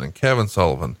Sullivan and Kevin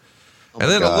Sullivan. And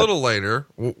then a little later,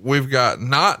 we've got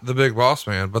not the Big Boss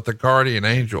Man, but the Guardian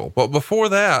Angel. But before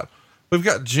that, we've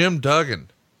got Jim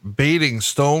Duggan beating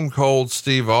Stone Cold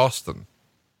Steve Austin.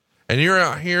 And you're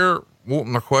out here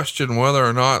wanting to question whether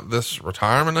or not this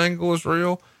retirement angle is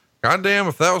real. Goddamn,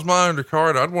 if that was my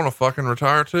undercard, I'd want to fucking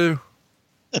retire too.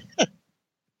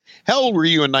 How old were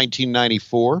you in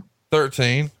 1994?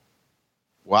 13.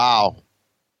 Wow.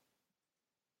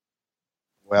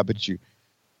 Well,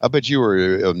 I bet you were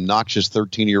an obnoxious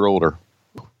 13-year-older.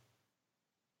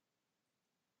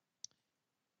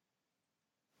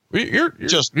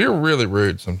 You're really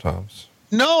rude sometimes.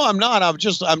 No, I'm not. I'm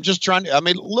just trying to, I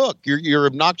mean, look, you're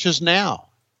obnoxious now.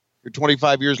 You're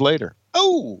 25 years later.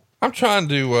 Oh, I'm trying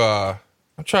to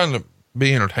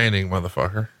be entertaining,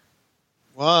 motherfucker.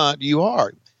 What? You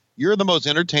are. You're the most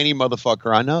entertaining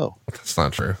motherfucker I know. That's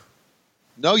not true.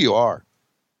 No, you are.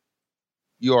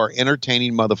 You are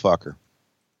entertaining motherfucker.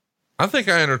 I think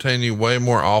I entertain you way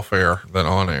more off air than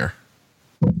on air.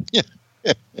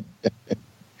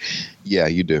 Yeah,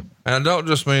 you do. And I don't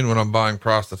just mean when I'm buying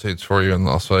prostitutes for you in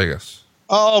Las Vegas.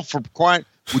 Oh, for quiet.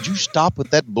 Would you stop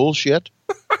with that bullshit?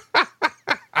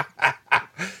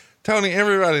 Tony,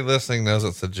 everybody listening knows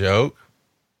it's a joke.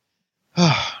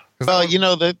 Well, you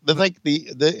know,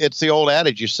 it's the old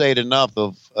adage, you say it enough,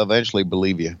 they'll eventually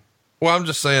believe you. Well, I'm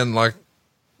just saying, like,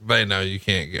 they know you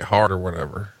can't get hard or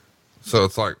whatever. So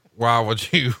it's like, why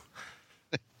would you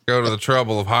go to the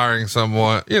trouble of hiring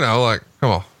someone, you know, like, come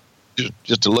on.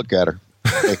 Just to look at her.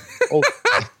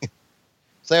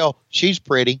 Say, oh, she's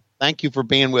pretty. Thank you for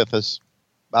being with us.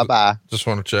 Bye-bye. Just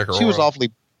want to check her. She was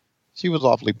awfully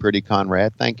pretty,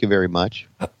 Conrad. Thank you very much.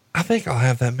 I think I'll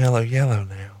have that mellow yellow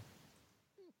now.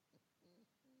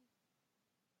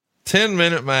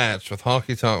 10-minute match with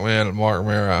Honky Tonk Man and Mark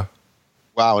Mero.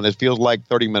 Wow, and it feels like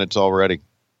 30 minutes already.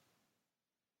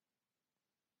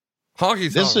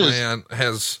 Honky Tonk Man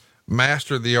has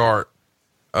mastered the art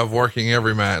of working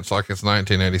every match like it's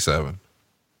 1987.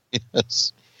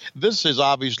 Yes. This is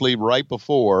obviously right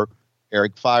before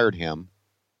Eric fired him.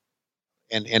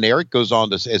 And Eric goes on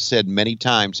to has said many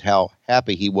times how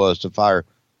happy he was to fire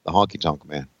the Honky Tonk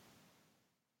Man.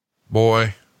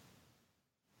 Boy,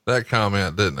 that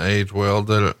comment didn't age well,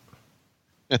 did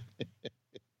it?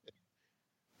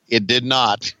 It did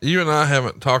not. You and I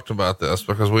haven't talked about this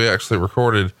because we actually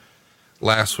recorded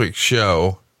last week's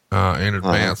show in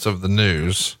advance of the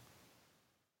news.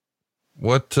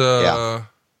 What, how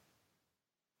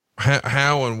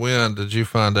and when did you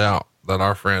find out that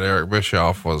our friend Eric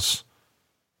Bischoff was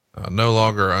no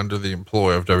longer under the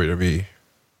employ of WWE?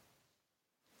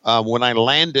 When I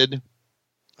landed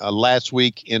last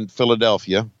week in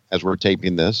Philadelphia, as we're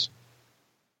taping this,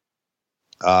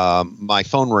 my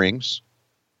phone rings.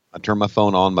 I turn my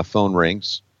phone on, my phone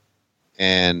rings,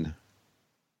 and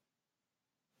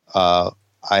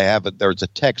there's a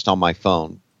text on my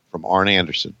phone from Arn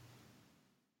Anderson.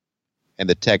 And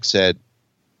the text said,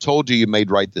 "Told you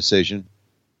made right decision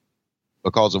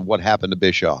because of what happened to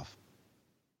Bischoff."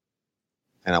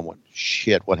 And I went,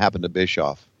 shit, what happened to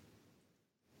Bischoff?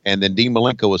 And then Dean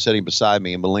Malenko was sitting beside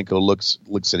me, and Malenko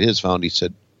looks at his phone. He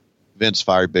said, "Vince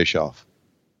fired Bischoff."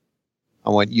 I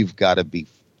went, "You've got to be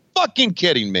fucking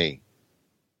kidding me."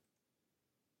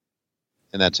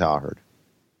 And that's how I heard.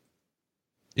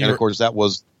 Of course, that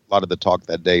was a lot of the talk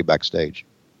that day backstage.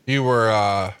 You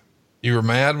were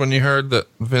mad when you heard that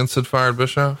Vince had fired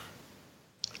Bischoff?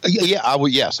 Yeah, I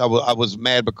was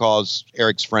mad because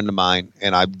Eric's a friend of mine,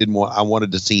 and I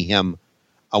wanted to see him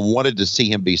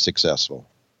be successful.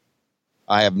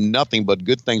 I have nothing but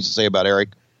good things to say about Eric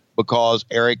because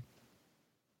Eric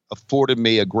afforded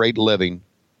me a great living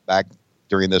back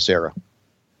during this era.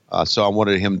 So I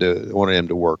wanted him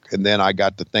to work. And then I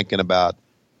got to thinking about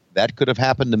that could have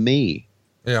happened to me.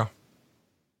 Yeah.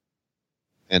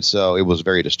 And so it was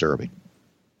very disturbing.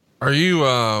 Are you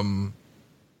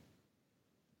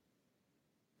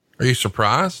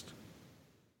surprised?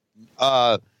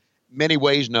 Many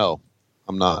ways, no,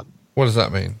 I'm not. What does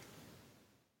that mean?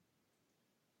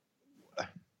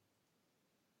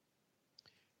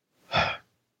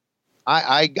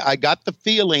 I got the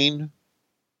feeling.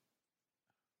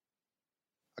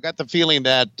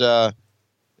 That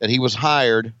he was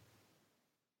hired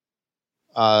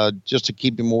just to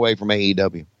keep him away from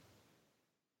AEW.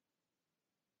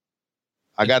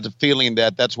 I got the feeling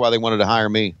that that's why they wanted to hire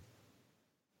me.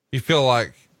 You feel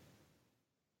like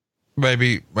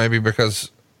maybe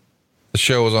because the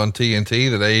show was on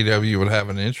TNT that AEW would have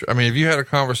an interest. I mean, have you had a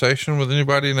conversation with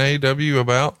anybody in AEW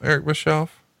about Eric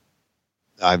Bischoff?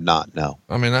 I've not, no.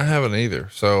 I mean, I haven't either.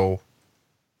 So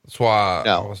that's why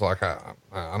I was like, I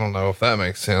don't know if that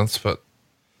makes sense, but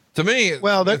to me,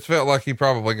 it felt like he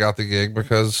probably got the gig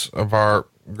because of our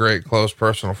great close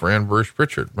personal friend, Bruce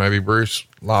Pritchard. Maybe Bruce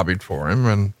lobbied for him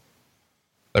and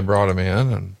they brought him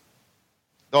in. And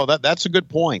that's a good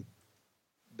point.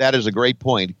 That is a great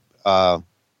point. I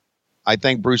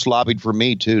think Bruce lobbied for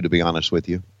me too, to be honest with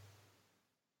you.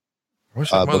 I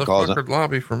wish that motherfucker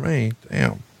lobby for me.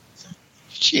 Damn.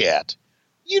 Shit.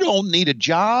 You don't need a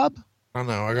job. I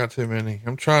know. I got too many.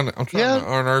 I'm trying to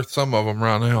unearth some of them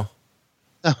right now.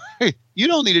 You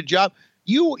don't need a job.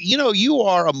 You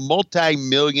are a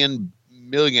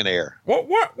multi-millionaire. What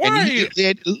are you?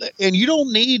 And you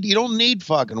don't need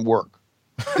fucking work.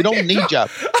 You don't need job.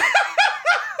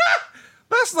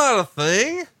 That's not a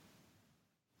thing.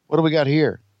 What do we got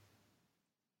here?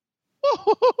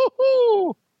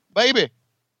 Baby.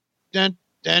 Dun,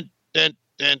 dun, dun,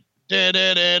 dun, dun,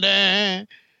 dun, dun, dun,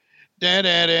 dun,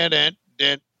 dun, dun,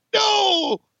 dun.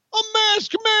 No, a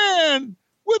masked man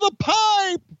with a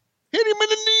pipe Hit him in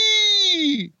the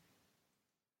knee.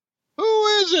 Who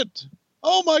is it?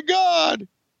 Oh my God.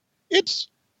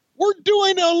 We're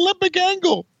doing an Olympic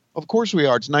angle. Of course we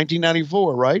are. It's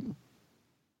 1994, right?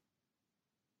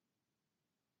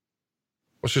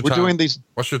 What's your We're time? doing these.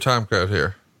 What's your time code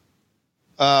here?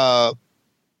 Are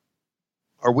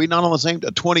we not on the same?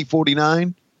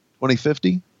 2049,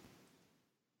 2050,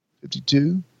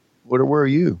 52? Where are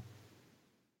you?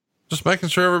 Just making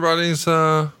sure everybody's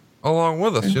along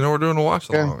with us. You know, we're doing a watch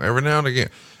along every now and again.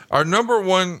 Our number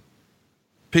one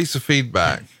piece of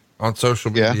feedback on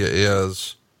social media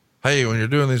is, hey, when you're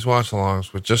doing these watch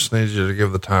alongs, we just need you to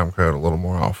give the time code a little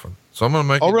more often. So I'm going to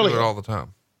make you do it all the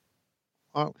time.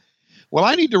 Well,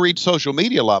 I need to read social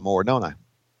media a lot more, don't I?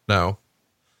 No.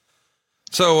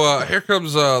 So here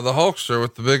comes the Hulkster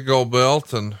with the big gold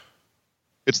belt, and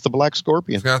it's the Black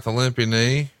Scorpion. He's got the limpy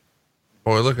knee.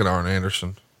 Boy, look at Arn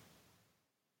Anderson.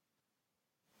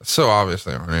 It's so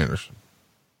obviously Arn Anderson.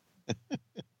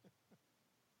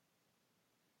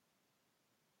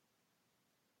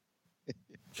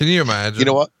 Can you imagine? You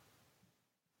know what?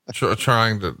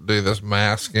 Trying to do this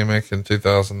mask gimmick in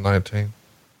 2019.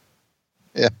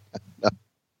 Yeah. No.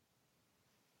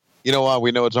 You know why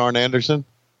we know it's Arn Anderson?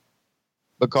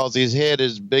 Because his head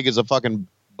is big as a fucking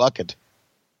bucket.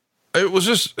 It was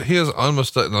just his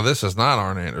unmistakable. No, this is not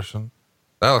Arn Anderson.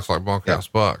 That looks like Bunkhouse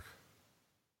Buck.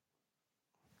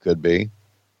 Could be.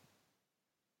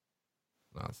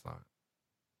 No, it's not.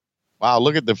 Wow,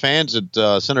 look at the fans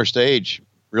at Center Stage.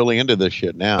 Really into this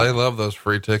shit now. They love those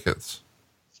free tickets.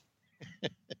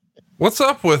 What's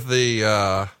up with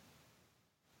the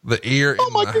ear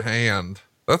in the hand?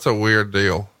 That's a weird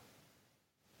deal.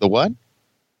 The what?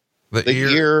 The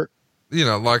ear, you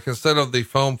know, like instead of the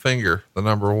foam finger, the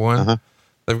number one,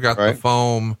 they've got the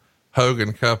foam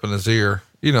Hogan cup in his ear,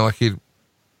 you know, like he'd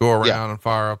go around and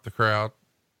fire up the crowd.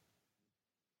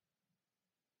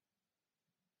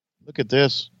 Look at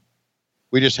this.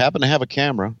 We just happen to have a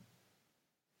camera,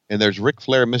 and there's Ric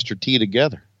Flair and Mr. T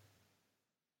together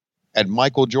at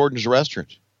Michael Jordan's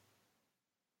restaurant.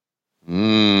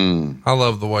 I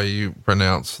love the way you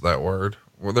pronounce that word.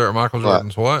 Were there at Michael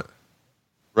Jordan's what?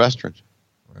 Restaurant.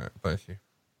 All right, thank you.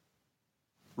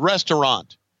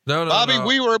 Restaurant. No, Bobby, no.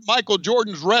 we were at Michael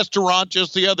Jordan's restaurant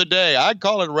just the other day. I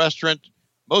call it restaurant.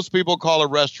 Most people call it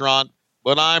restaurant,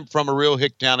 but I'm from a real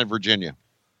hick town in Virginia.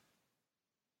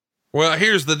 Well,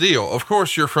 here's the deal. Of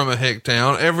course you're from a hick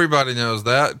town. Everybody knows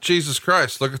that. Jesus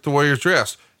Christ, look at the way you're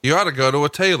dressed. You ought to go to a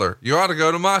tailor. You ought to go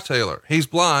to my tailor. He's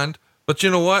blind, but you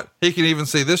know what? He can even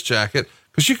see this jacket,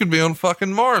 because you could be on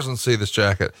fucking Mars and see this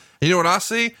jacket. You know what I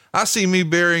see? I see me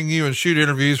burying you in shoot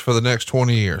interviews for the next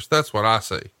 20 years. That's what I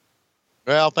see.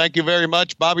 Well, thank you very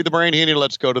much, Bobby the Brain Heaney.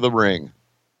 Let's go to the ring.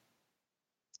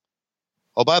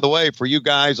 Oh, by the way, for you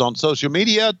guys on social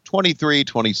media, 23,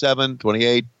 27,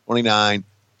 28, 29,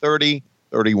 30,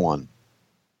 31.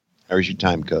 There's your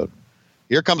time code.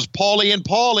 Here comes Paulie and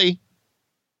Paulie.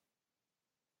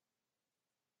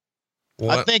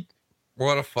 I think.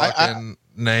 What a fucking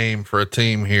name for a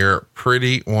team here.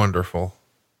 Pretty wonderful.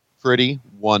 Pretty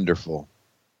wonderful.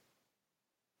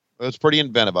 It was pretty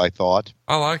inventive, I thought.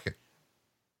 I like it.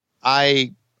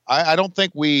 I don't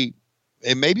think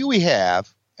and maybe we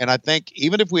have, and I think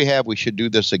even if we have, we should do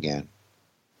this again.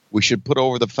 We should put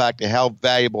over the fact of how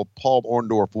valuable Paul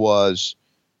Orndorff was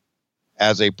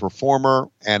as a performer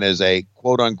and as a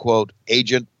quote unquote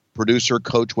agent, producer,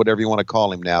 coach, whatever you want to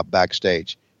call him now,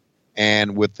 backstage.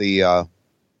 And with the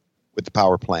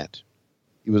power plant,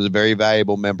 he was a very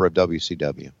valuable member of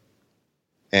WCW.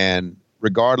 And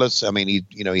regardless, I mean,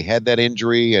 he had that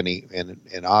injury,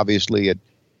 and obviously it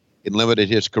limited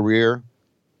his career.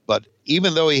 But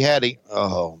even though he had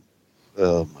oh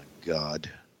my God.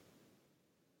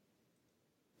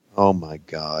 Oh my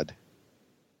God.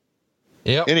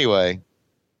 Yep. Anyway,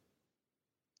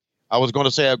 I was going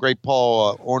to say how great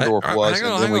Paul Orndorff was.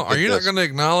 Hang on. Are you not going to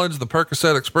acknowledge the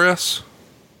Percocet Express?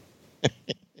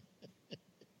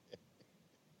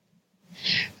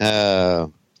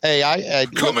 Hey, I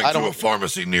coming to a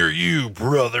pharmacy near you,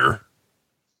 brother.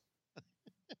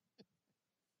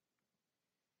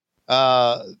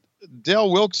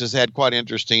 Dale Wilkes has had quite an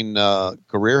interesting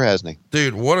career, hasn't he?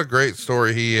 Dude, what a great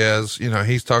story he has. You know,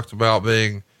 he's talked about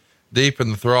being deep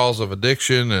in the thralls of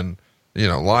addiction and, you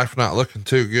know, life not looking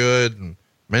too good. And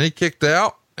man, he kicked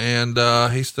out, and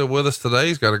he's still with us today.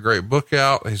 He's got a great book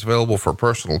out. He's available for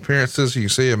personal appearances. You can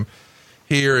see him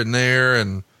here and there.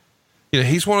 And, you know,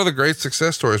 he's one of the great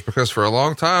success stories, because for a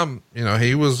long time, you know,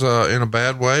 he was in a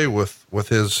bad way with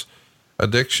his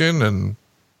addiction, and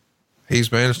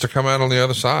he's managed to come out on the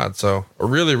other side. So a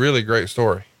really, really great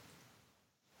story.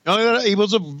 No, he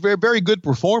was a very, very good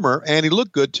performer, and he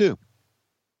looked good too.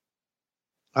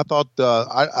 I thought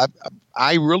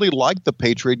I really liked the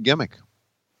Patriot gimmick.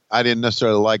 I didn't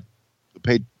necessarily like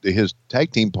his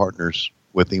tag team partners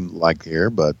with him like here,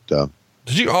 but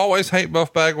did you always hate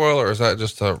Buff Bagwell, or is that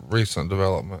just a recent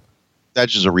development?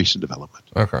 That's just a recent development.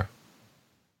 Okay.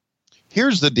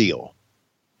 Here's the deal.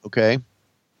 Okay.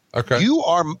 You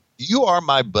are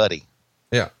my buddy.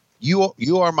 Yeah.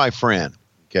 You are my friend.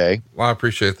 Okay. Well, I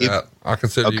appreciate that. I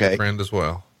consider you a friend as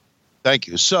well. Thank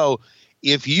you. So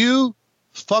if you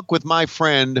fuck with my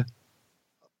friend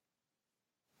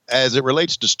as it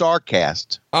relates to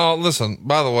StarCast. Oh, listen,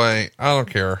 by the way, I don't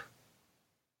care.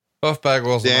 Buff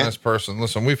Bagwell's a nice person.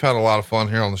 Listen, we've had a lot of fun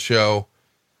here on the show.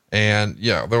 And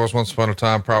yeah, there was once upon a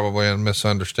time probably a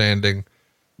misunderstanding.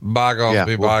 Bygones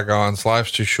be bygones.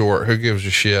 Life's too short. Who gives a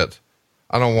shit?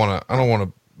 I don't want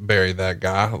to bury that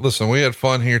guy. Listen, we had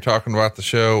fun here talking about the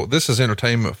show. This is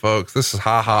entertainment, folks. This is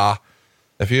ha.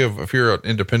 If you're an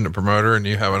independent promoter and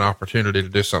you have an opportunity to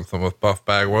do something with Buff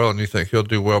Bagwell and you think he'll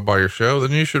do well by your show,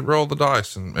 then you should roll the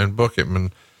dice and book him.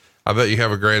 And I bet you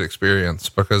have a great experience,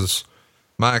 because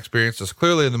my experience is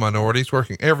clearly in the minorities,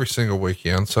 working every single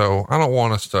weekend. So I don't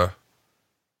want us to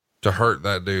hurt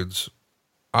that dude's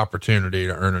opportunity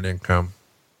to earn an income.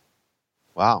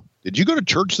 Wow. Did you go to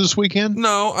church this weekend?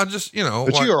 No, I just,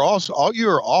 but you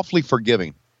are awfully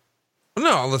forgiving.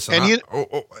 No, listen,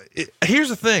 here's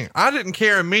the thing. I didn't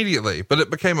care immediately, but it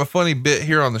became a funny bit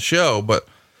here on the show. But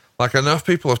like, enough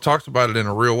people have talked about it in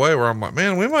a real way where I'm like,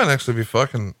 man, we might actually be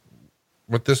fucking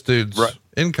with this dude's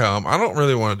income. I don't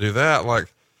really want to do that.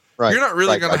 Like, you're not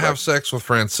really going to have sex with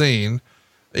Francine.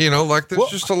 Like there's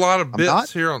just a lot of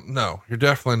bits here. No, you're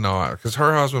definitely not. 'Cause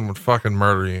her husband would fucking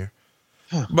murder you.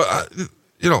 But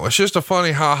it's just a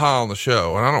funny ha on the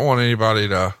show. And I don't want anybody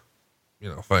to,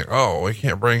 think, oh, we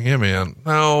can't bring him in.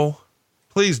 No,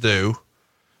 please do.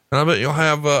 And I bet you'll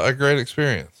have a great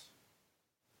experience.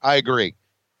 I agree.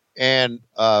 And,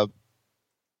 but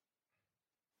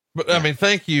I mean,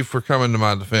 thank you for coming to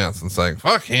my defense and saying,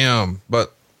 fuck him,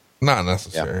 but not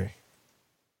necessary. Yeah.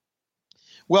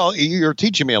 Well, you're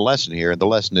teaching me a lesson here. And the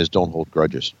lesson is don't hold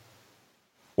grudges.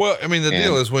 Well, I mean, the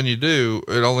deal is when you do,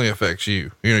 it only affects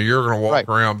you. You're going to walk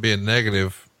around being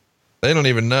negative. They don't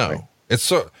even know. Right. It's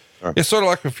sort of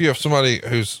like if you have somebody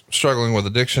who's struggling with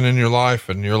addiction in your life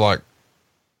and you're like,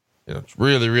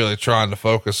 really, really trying to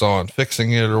focus on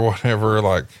fixing it or whatever,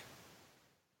 like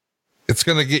it's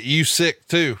going to get you sick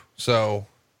too. So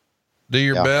do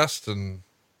your best and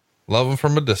love them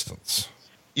from a distance.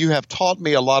 You have taught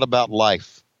me a lot about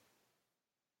life.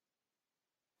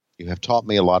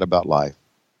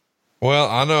 Well,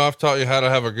 I know I've taught you how to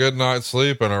have a good night's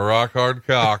sleep and a rock hard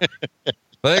cock.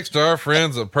 Thanks to our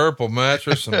friends at Purple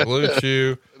Mattress and Blue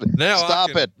Chew. Now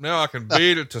I can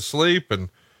beat it to sleep and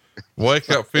wake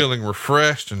up feeling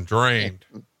refreshed and drained.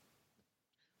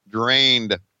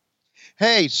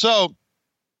 Hey, so,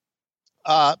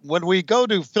 when we go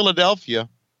to Philadelphia,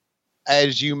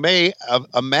 as you may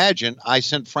imagine, I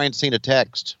sent Francine a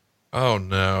text. Oh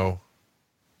no.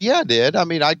 Yeah, I did. I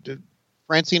mean,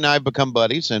 Francine and I have become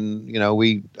buddies, and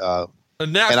we.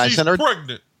 And now she's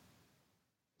pregnant.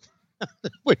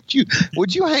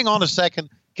 Would you hang on a second?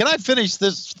 Can I finish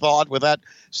this thought with that?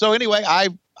 So anyway, I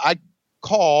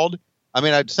called.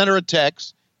 I sent her a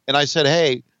text, and I said,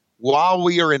 "Hey, while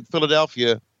we are in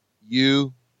Philadelphia,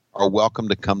 you are welcome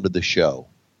to come to the show."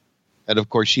 And of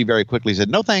course, she very quickly said,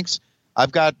 "No, thanks.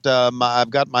 I've got my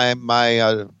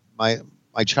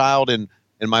child and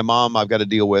my mom I've got to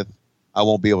deal with. I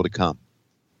won't be able to come."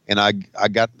 And I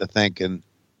got to thinking,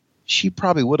 she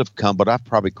probably would have come, but I've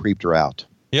probably creeped her out.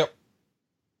 Yep.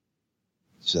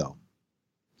 So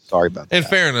sorry about that. In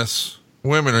fairness,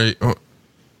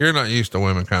 you're not used to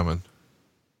women coming.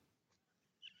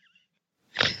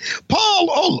 Paul,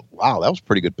 oh wow, that was a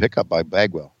pretty good pickup by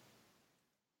Bagwell.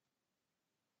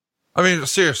 I mean,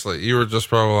 seriously, you were just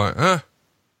probably like,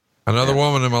 another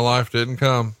woman in my life didn't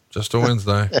come, just a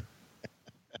Wednesday.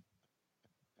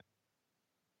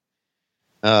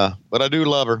 But I do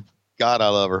love her. God, I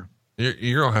love her.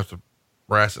 You're going to have to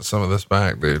ratchet some of this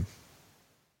back, dude.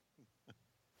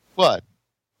 What?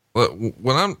 Look,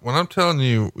 when I'm telling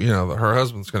you, that her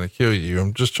husband's going to kill you,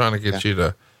 I'm just trying to get you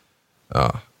to,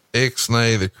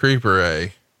 ixnay the creeper,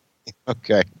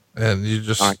 Okay. And you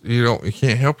just, you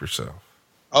can't help yourself.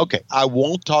 Okay. I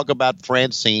won't talk about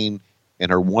Francine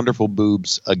and her wonderful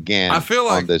boobs again. I feel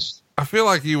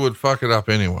like you would fuck it up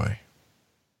anyway.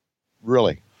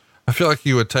 Really? I feel like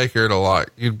you would take her to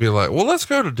you'd be like, well, let's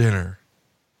go to dinner.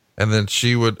 And then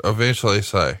she would eventually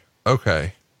say,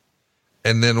 okay.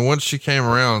 And then once she came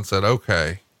around and said,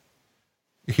 okay,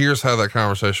 here's how that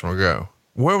conversation would go.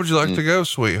 where would you like to go,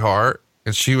 sweetheart?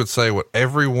 And she would say what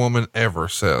every woman ever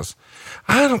says.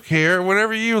 I don't care.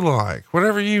 Whatever you like,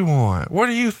 whatever you want. What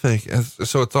do you think? And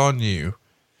so it's on you.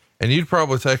 And you'd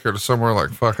probably take her to somewhere like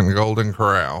fucking Golden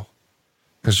Corral.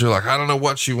 Cause you're like, I don't know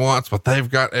what she wants, but they've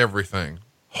got everything.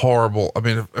 Horrible. I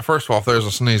mean, first of all, if there's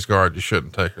a sneeze guard, you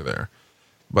shouldn't take her there,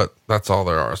 but that's all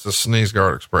there are. It's the Sneeze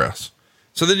Guard Express.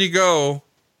 So then you go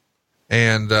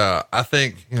and, I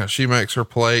think, you know, she makes her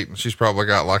plate and she's probably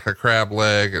got like a crab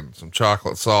leg and some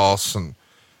chocolate sauce and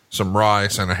some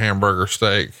rice and a hamburger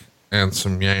steak and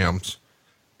some yams.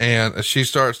 And she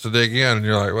starts to dig in and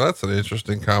you're like, well, that's an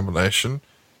interesting combination.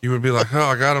 You would be like, oh,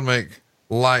 I got to make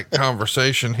light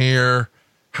conversation here.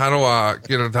 How do I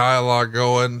get a dialogue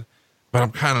going? But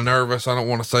I'm kind of nervous. I don't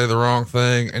want to say the wrong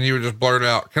thing. And you would just blurt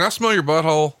out, can I smell your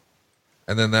butthole?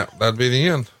 And then that'd be the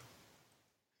end.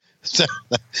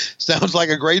 Sounds like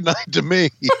a great night to me.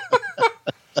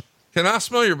 Can I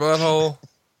smell your butthole?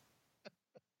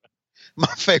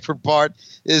 My favorite part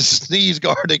is Sneeze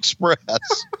Guard Express.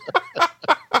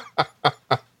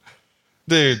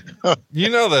 Dude, you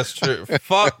know that's true.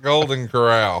 Fuck Golden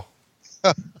Corral.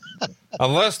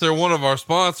 Unless they're one of our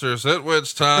sponsors, at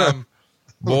which time,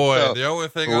 boy, the only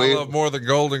thing I love more than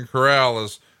Golden Corral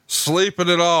is sleeping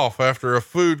it off after a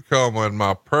food coma in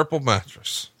my purple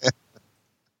mattress.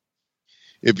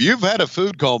 If you've had a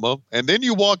food coma and then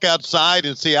you walk outside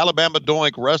and see Alabama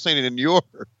Doink wrestling in your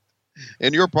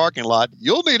parking lot,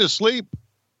 you'll need a sleep.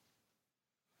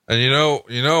 And you know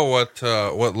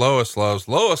what Lois loves?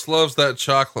 Lois loves that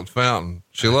chocolate fountain.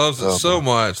 She loves it so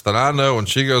much that I know when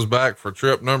she goes back for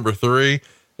trip number 3,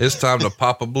 it's time to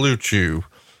pop a Blue Chew,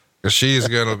 because she's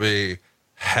going to be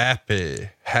happy.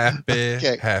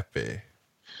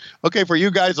 Okay. For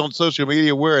you guys on social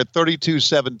media, we're at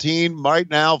 3217 right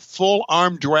now, full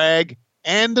arm drag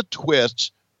and a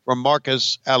twist from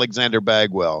Marcus Alexander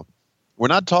Bagwell. We're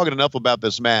not talking enough about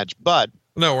this match, but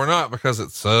no, we're not, because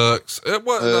it sucks. It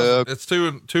was, it's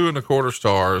 2 2.25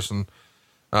 stars, and,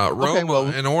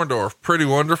 Roma and Orndorff, pretty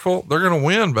wonderful. They're going to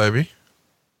win, baby.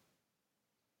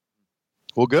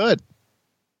 Well, good.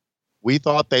 We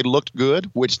thought they looked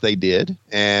good, which they did.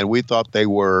 And we thought they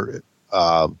were,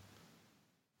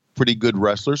 pretty good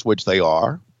wrestlers, which they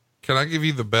are. Can I give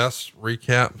you the best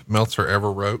recap Meltzer ever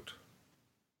wrote?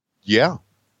 Yeah.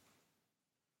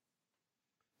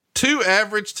 2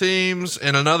 average teams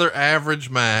in another average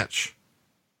match.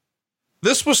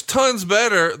 This was tons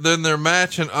better than their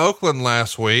match in Oakland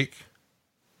last week,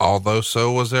 although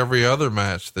so was every other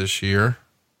match this year.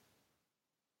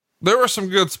 There were some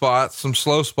good spots, some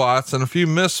slow spots, and a few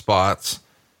missed spots.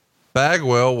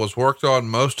 Bagwell was worked on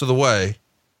most of the way.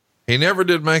 He never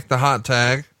did make the hot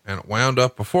tag, and it wound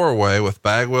up a 4-way with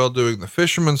Bagwell doing the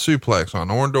fisherman suplex on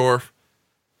Orndorff.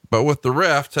 But with the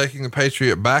ref taking the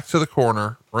Patriot back to the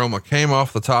corner, Roma came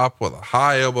off the top with a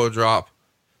high elbow drop,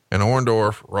 and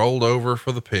Orndorff rolled over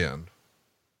for the pin.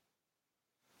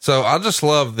 So I just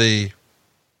love it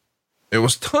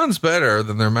was tons better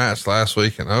than their match last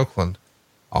week in Oakland,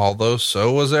 although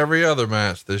so was every other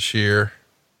match this year.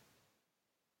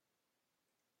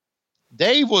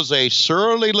 Dave was a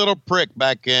surly little prick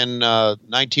back in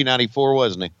 1994,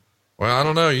 wasn't he? Well, I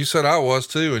don't know. You said I was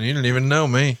too, and you didn't even know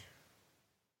me.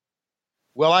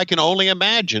 Well, I can only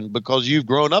imagine, because you've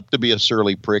grown up to be a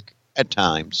surly prick at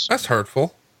times. That's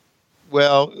hurtful.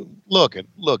 Well, look at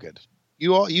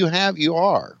you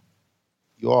are,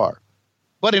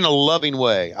 but in a loving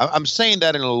way. I'm saying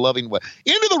that in a loving way.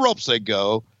 Into the ropes they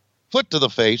go, foot to the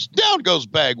face, down goes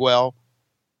Bagwell.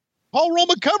 Paul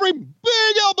Roma cover him,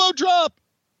 big elbow drop,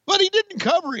 but he didn't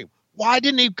cover him. Why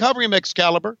didn't he cover him,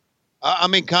 Excalibur?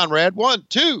 Conrad. 1,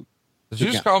 2. Did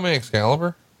you just call me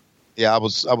Excalibur? Yeah, I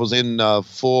was in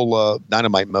full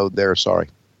Dynamite mode there. Sorry.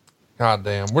 God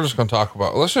damn. We're just going to talk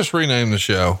about, let's just rename the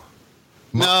show.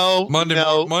 Monday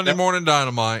Morning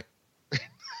Dynamite.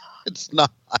 It's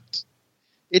not.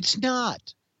 It's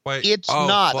not. Wait. It's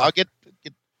not. Fuck. I'll get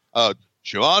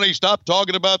Shivani, stop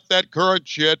talking about that current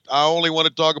shit. I only want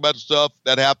to talk about stuff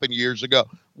that happened years ago.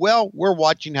 Well, we're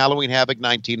watching Halloween Havoc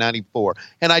 1994,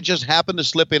 and I just happened to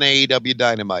slip in AEW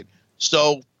Dynamite.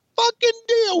 So fucking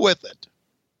deal with it.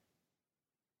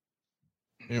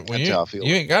 That's how I feel.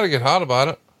 You ain't got to get hot about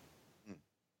it.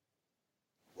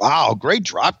 Wow, great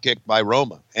drop kick by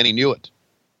Roma, and he knew it.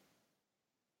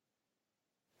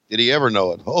 Did he ever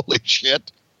know it? Holy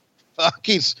shit. Fuck,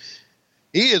 he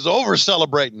is over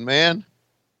celebrating, man.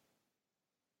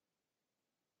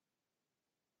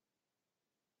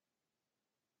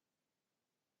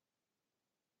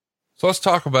 So let's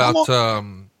talk about,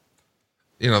 the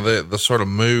sort of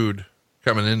mood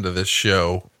coming into this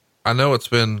show. I know it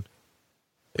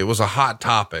was a hot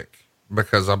topic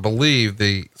because I believe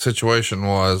the situation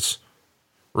was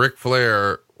Ric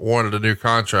Flair wanted a new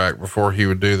contract before he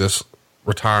would do this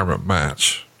retirement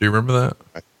match. Do you remember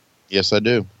that? Yes, I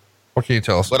do. What can you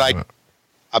tell us? But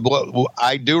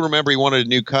I do remember he wanted a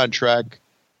new contract.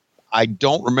 I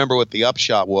don't remember what the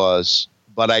upshot was,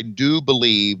 but I do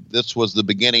believe this was the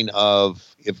beginning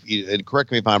of, and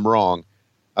correct me if I'm wrong,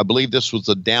 I believe this was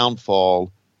the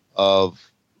downfall of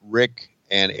Rick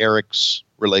and Eric's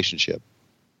relationship.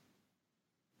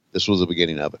 This was the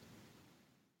beginning of it.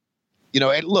 You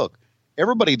know, and look,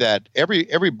 everybody that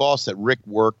every boss that Rick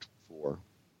worked for,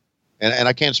 and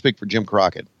I can't speak for Jim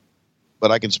Crockett,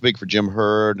 but I can speak for Jim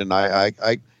Hurd, and I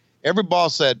every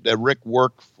boss that Rick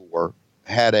worked for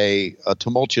had a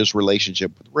tumultuous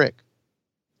relationship with Rick.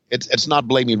 It's not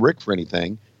blaming Rick for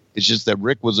anything. It's just that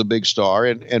Rick was a big star,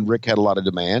 and Rick had a lot of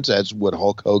demands, as would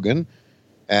Hulk Hogan,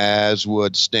 as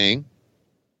would Sting.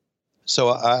 So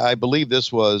I believe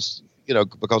this was, you know,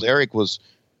 because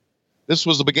this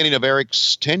was the beginning of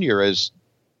Eric's tenure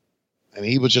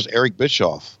he was just Eric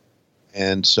Bischoff.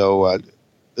 And so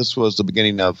this was the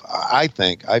beginning of, I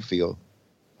feel,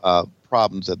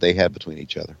 problems that they had between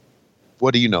each other.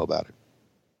 What do you know about it?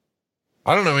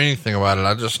 I don't know anything about it.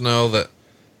 I just know that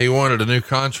he wanted a new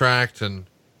contract, and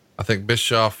I think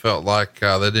Bischoff felt like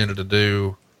they needed to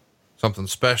do something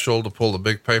special to pull the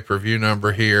big pay-per-view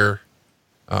number here.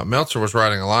 Meltzer was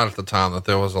writing a lot at the time that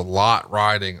there was a lot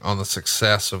riding on the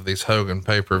success of these Hogan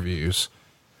pay-per-views,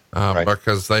 right,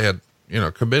 because they had,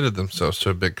 committed themselves to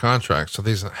a big contract. So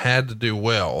these had to do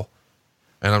well.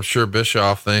 And I'm sure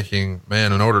Bischoff thinking,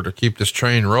 man, in order to keep this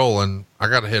train rolling, I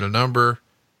got to hit a number.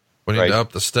 We need to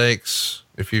up the stakes.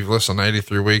 If you've listened to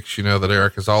 83 Weeks, you know that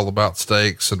Eric is all about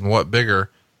stakes, and what bigger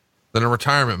than a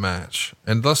retirement match.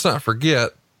 And let's not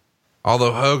forget,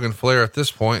 although Hogan Flair at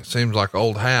this point seems like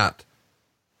old hat,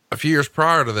 a few years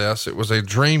prior to this, it was a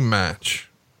dream match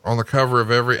on the cover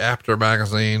of every Apter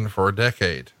magazine for a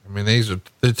decade. I mean, these are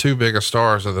the two biggest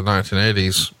stars of the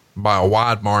 1980s by a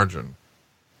wide margin.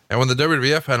 And when the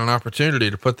WWF had an opportunity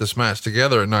to put this match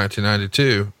together in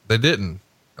 1992, they didn't,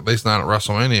 at least not at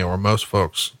WrestleMania, where most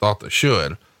folks thought they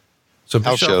should. So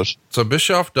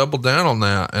Bischoff doubled down on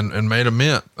that and made a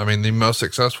mint. I mean, the most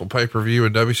successful pay-per-view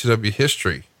in WCW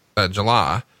history that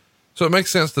July. So it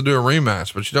makes sense to do a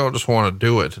rematch, but you don't just want to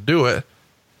do it to do it.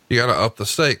 You got to up the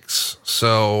stakes.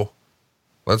 So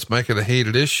let's make it a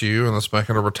heated issue, and let's make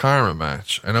it a retirement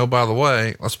match. And oh, by the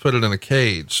way, let's put it in a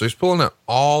cage. So he's pulling at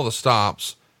all the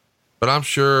stops, but I'm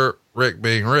sure Rick,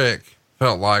 being Rick,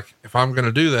 felt like, if I'm going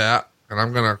to do that and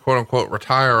I'm going to quote unquote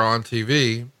retire on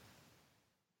TV,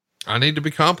 I need to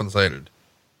be compensated.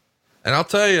 And I'll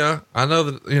tell you, I know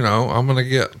that, I'm going to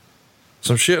get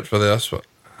some shit for this, but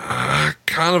I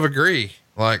kind of agree.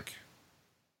 Like,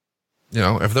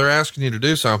 if they're asking you to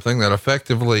do something that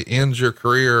effectively ends your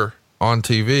career on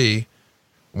TV,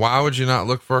 why would you not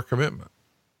look for a commitment?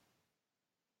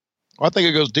 Well, I think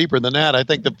it goes deeper than that. I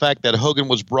think the fact that Hogan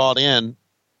was brought in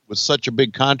with such a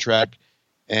big contract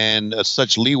and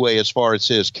such leeway as far as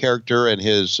his character and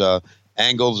his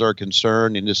angles are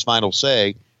concerned in his final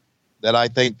say, that I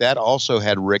think that also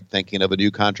had Rick thinking of a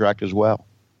new contract as well.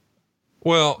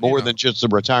 Well, more than just a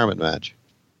retirement match.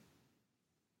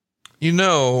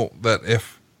 That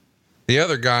if the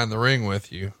other guy in the ring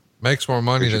with you makes more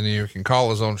money than you, can call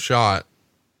his own shot,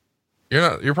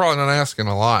 you're probably not asking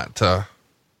a lot to,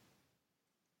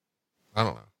 I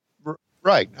don't know.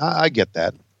 Right. I get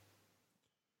that.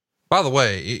 By the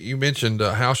way, you mentioned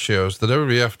house shows. The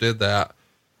WWF did that,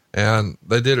 and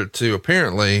they did it to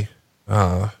apparently,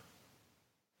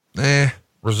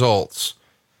 results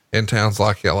in towns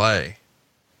like LA,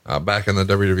 back in the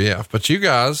WWF. But you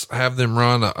guys have them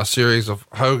run a series of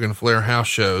Hogan Flair house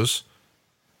shows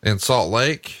in Salt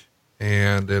Lake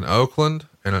and in Oakland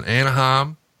and in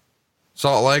Anaheim.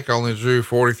 Salt Lake only drew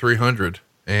 4,300,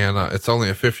 and it's only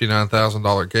a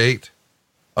 $59,000 gate.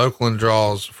 Oakland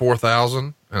draws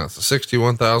 4,000, and it's a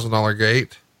 $61,000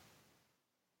 gate.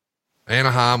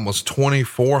 Anaheim was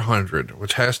 2,400,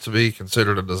 which has to be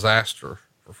considered a disaster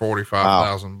for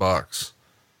 45,000 bucks.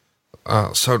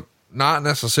 So not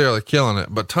necessarily killing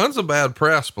it, but tons of bad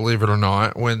press, believe it or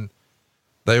not, when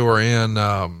they were in,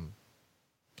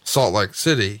 Salt Lake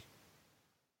City,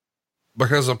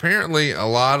 because apparently a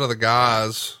lot of the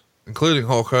guys, including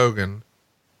Hulk Hogan,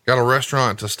 got a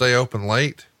restaurant to stay open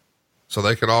late so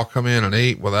they could all come in and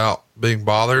eat without being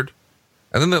bothered.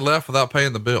 And then they left without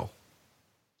paying the bill.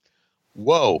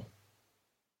 Whoa.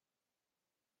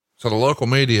 So the local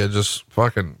media just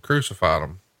fucking crucified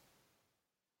them.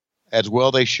 As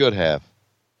well they should have.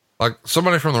 Like,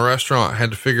 somebody from the restaurant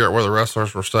had to figure out where the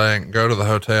wrestlers were staying, go to the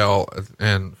hotel,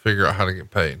 and figure out how to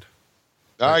get paid.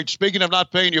 All right. Speaking of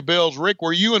not paying your bills, Rick,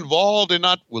 were you involved in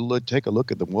not? Well, take a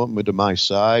look at the woman to my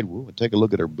side. We'll take a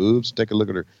look at her boobs. Take a look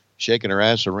at her shaking her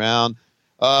ass around.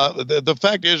 The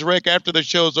fact is, Rick, after the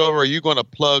show's over, are you going to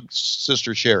plug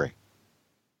Sister Sherry?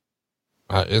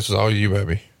 This is all you,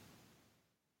 baby.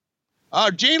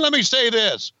 Gene, let me say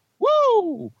this.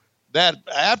 Woo! That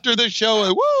after this show,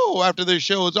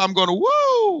 I'm going to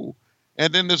woo.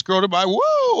 And then this girl to my woo,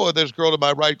 or this girl to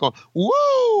my right going,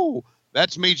 woo.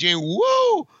 That's me, Gene.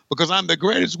 Woo! Because I'm the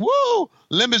greatest. Woo!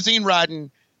 Limousine riding,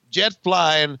 jet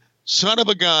flying, son of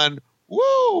a gun.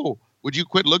 Woo! Would you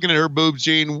quit looking at her boobs,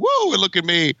 Gene? Woo! And look at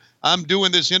me. I'm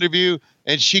doing this interview,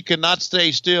 and she cannot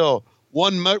stay still.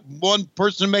 One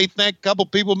person may think, a couple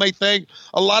people may think,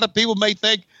 a lot of people may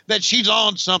think that she's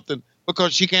on something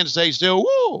because she can't stay still.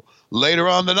 Woo! Later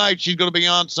on tonight, she's going to be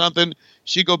on something.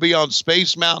 She's going to be on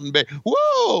Space Mountain.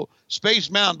 Woo!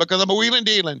 Space Mountain, because I'm a wheeling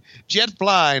dealing, jet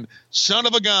flying, son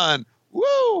of a gun.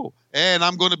 Woo! And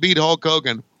I'm going to beat Hulk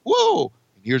Hogan. Woo!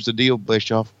 And here's the deal,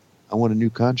 Bischoff. I want a new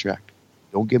contract.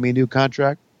 Don't give me a new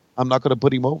contract. I'm not going to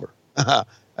put him over.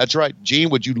 That's right. Gene,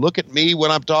 would you look at me when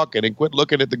I'm talking and quit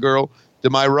looking at the girl to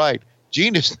my right?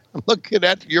 Gene is looking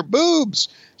at your boobs.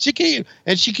 She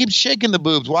keeps shaking the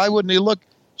boobs. Why wouldn't he look?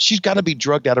 She's got to be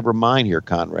drugged out of her mind here,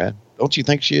 Conrad. Don't you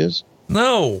think she is?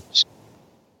 No.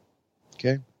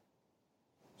 Okay.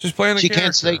 She's playing a She character.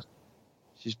 can't stay.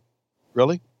 She's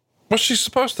really? Well, she's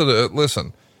supposed to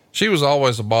listen. She was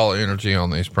always a ball of energy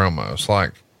on these promos.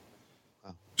 Like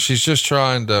she's just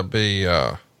trying to be,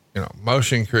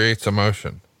 motion creates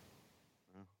emotion.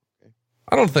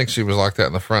 I don't think she was like that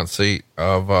in the front seat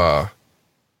of,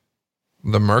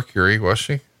 the Mercury, was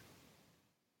she?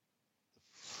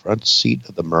 Front seat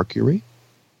of the Mercury?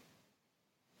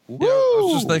 Yeah, I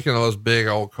was just thinking of those big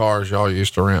old cars y'all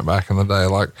used to rent back in the day.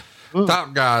 Like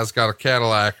Top Guy's got a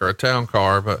Cadillac or a town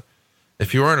car, but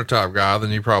if you weren't a Top Guy,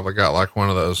 then you probably got like one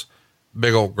of those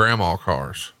big old grandma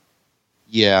cars.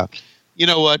 Yeah. You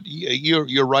know what?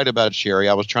 You're right about Sherry.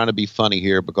 I was trying to be funny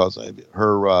here because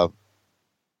her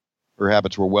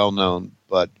habits were well known,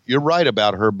 but you're right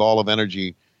about her ball of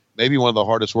energy. Maybe one of the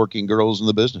hardest working girls in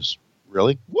the business.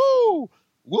 Really? Woo!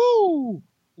 Woo!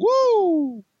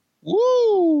 Woo!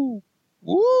 Woo!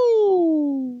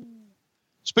 Woo!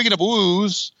 Speaking of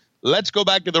woos, let's go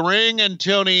back to the ring and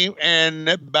Tony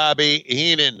and Bobby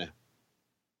Heenan.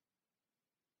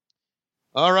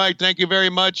 All right. Thank you very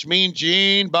much. Mean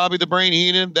Gene, Bobby the Brain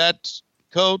Heenan. That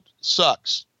coat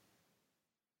sucks.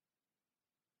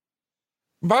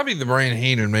 Bobby the Brain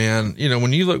Heenan, man,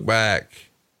 when you look back,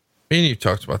 and you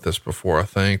talked about this before, I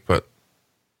think, but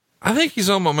I think he's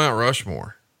on my Mount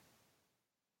Rushmore.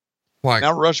 Like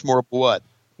Mount Rushmore of what?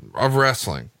 Of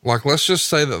wrestling. Like, let's just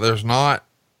say that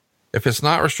if it's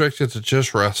not restricted to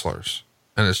just wrestlers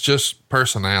and it's just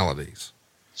personalities.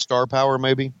 Star power,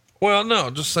 maybe? Well, no,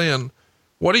 just saying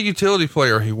what a utility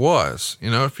player he was.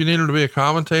 If you need him to be a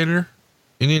commentator,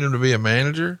 you need him to be a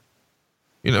manager,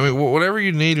 whatever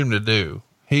you need him to do,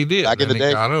 he did. Back in the day,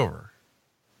 he got over.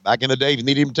 Back in the day, you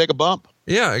needed him to take a bump.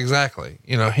 Yeah, exactly.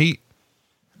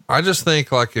 I just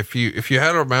think like if you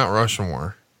had a Mount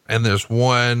Rushmore and there's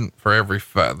one for every,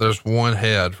 there's one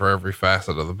head for every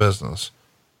facet of the business.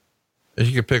 If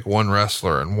you could pick one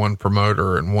wrestler and one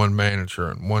promoter and one manager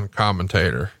and one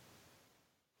commentator,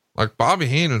 like Bobby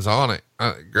Heenan's on it.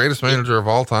 Greatest manager of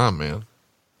all time, man.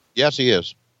 Yes, he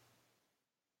is.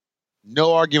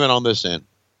 No argument on this end.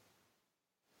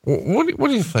 What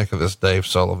do you think of this Dave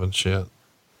Sullivan shit?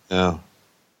 Yeah.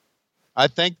 I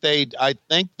think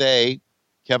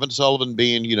Kevin Sullivan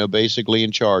being, basically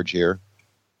in charge here,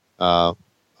 of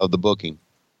the booking.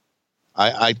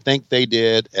 I think they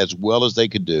did as well as they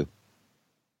could do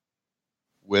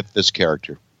with this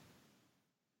character.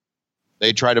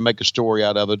 They tried to make a story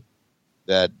out of it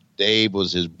that Dave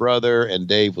was his brother and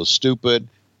Dave was stupid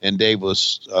and Dave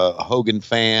was a Hogan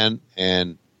fan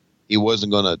and he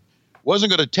wasn't going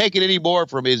to take it anymore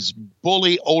from his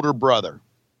bully older brother.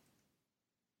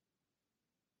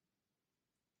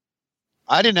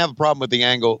 I didn't have a problem with the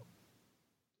angle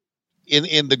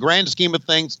in the grand scheme of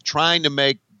things, trying to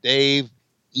make Dave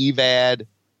Evad,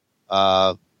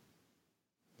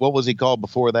 what was he called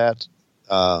before that?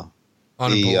 The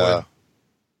Eliminator,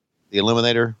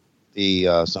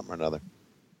 the something or another.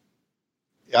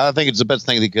 I think it's the best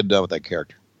thing they could have done with that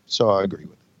character. So I agree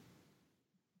with it.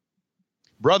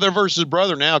 Brother versus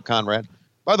brother now, Conrad.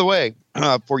 By the way,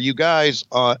 for you guys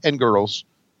and girls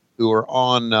who are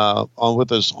on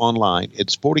with us online,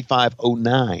 it's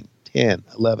 4509 10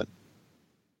 11.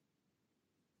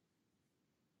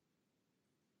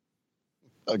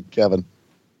 Kevin.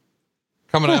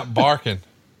 Coming out barking.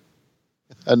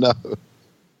 I know.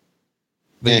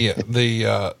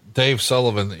 The Dave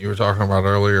Sullivan that you were talking about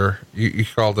earlier, you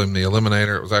called him the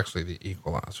Eliminator. It was actually the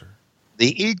Equalizer.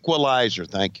 The Equalizer.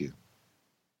 Thank you.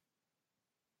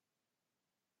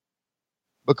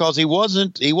 Because he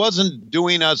wasn't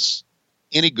doing us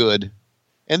any good.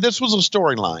 And this was a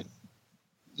storyline.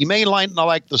 You may not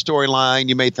like the storyline.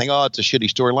 You may think, oh, it's a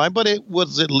shitty storyline, but it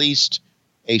was at least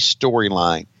a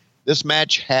storyline. This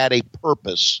match had a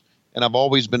purpose, and I've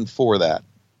always been for that.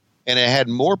 And it had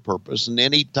more purpose than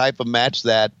any type of match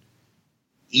that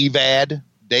Evad,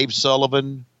 Dave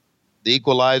Sullivan, the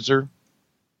Equalizer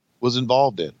was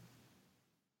involved in.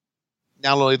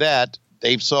 Not only that,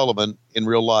 Dave Sullivan in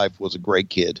real life was a great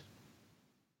kid.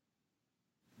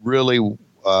 Really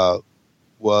loved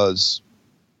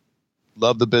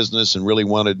the business and really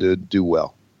wanted to do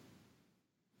well.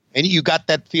 And you got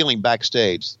that feeling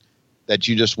backstage that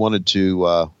you just wanted to,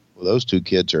 well, those two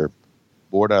kids are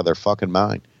bored out of their fucking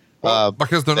mind. Well,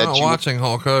 because they're not watching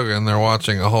Hulk Hogan. They're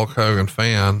watching a Hulk Hogan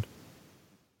fan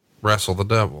wrestle the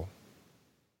devil.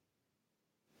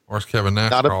 Or as Kevin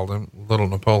Nash called him, Little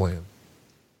Napoleon.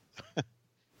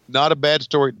 Not a bad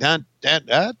story.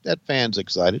 That fan's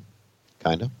excited.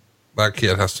 Kind of. That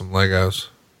kid has some Legos.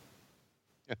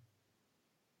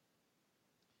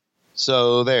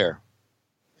 So there.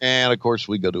 And of course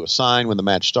we go to a sign when the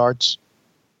match starts.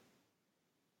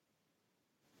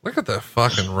 Look at that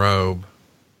fucking robe.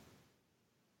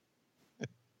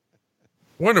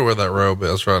 Wonder where that robe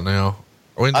is right now.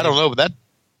 I don't know, but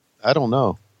I don't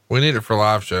know. We need it for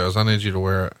live shows. I need you to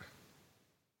wear it.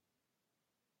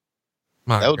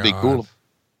 That would be cool.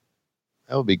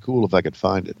 That would be cool if I could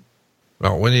find it.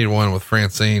 Well, we need one with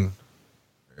Francine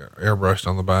airbrushed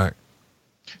on the back.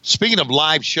 Speaking of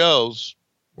live shows,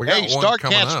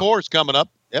 StarCast 4 is coming up.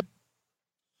 Yep.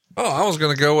 Oh, I was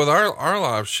going to go with our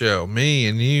live show. Me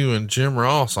and you and Jim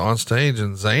Ross on stage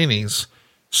in Zany's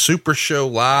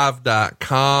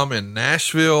supershowlive.com in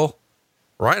Nashville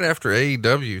right after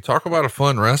AEW. Talk about a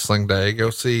fun wrestling day. Go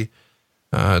see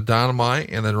Dynamite,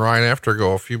 and then right after,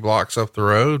 go a few blocks up the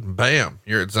road, and bam,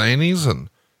 you're at Zany's, and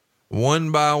one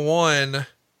by one,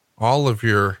 all of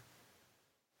your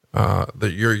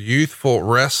youthful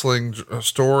wrestling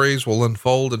stories will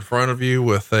unfold in front of you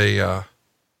with a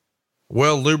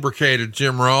well lubricated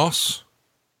Jim Ross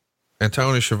and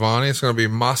Tony Schiavone. It's going to be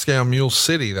Moscow Mule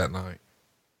City that night.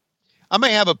 I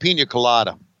may have a pina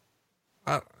colada.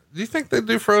 Do you think they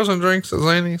do frozen drinks at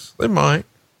Zany's? They might.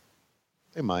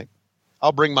 They might.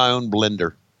 I'll bring my own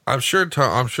blender. I'm sure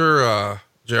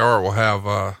JR will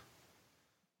have,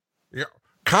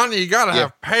 Kanye, you got to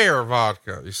have pear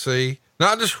vodka, you see,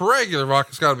 not just regular vodka.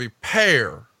 It's got to be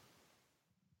pear.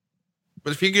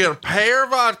 But if you get a pear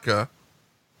vodka,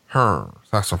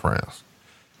 sassafras,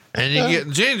 and you get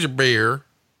ginger beer,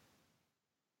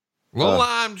 a little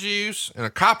lime juice, and a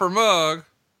copper mug,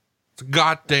 it's a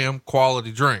goddamn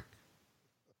quality drink.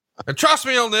 And trust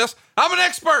me on this, I'm an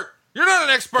expert. You're not an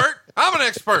expert. I'm an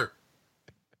expert.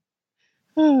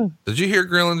 Did you hear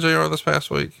Grilling JR this past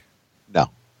week? No.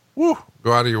 Woo.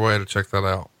 Go out of your way to check that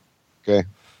out. Okay.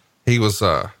 He was,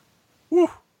 woo.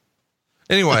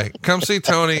 Anyway, come see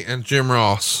Tony and Jim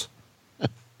Ross.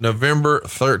 November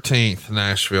 13th,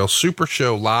 Nashville.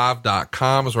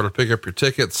 Supershowlive.com is where to pick up your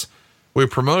tickets. We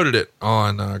promoted it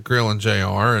on Grilling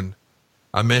JR, and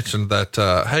I mentioned that,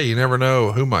 hey, you never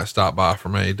know who might stop by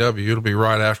from AEW. It'll be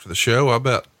right after the show. I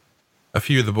bet a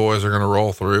few of the boys are going to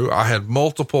roll through. I had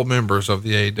multiple members of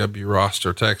the AEW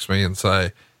roster text me and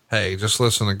say, hey, just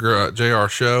listen to JR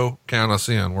show. Count us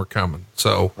in. We're coming.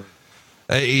 So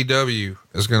AEW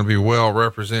is going to be well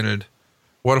represented.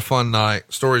 What a fun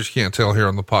night. Stories you can't tell here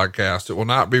on the podcast. It will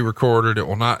not be recorded. It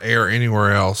will not air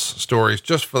anywhere else. Stories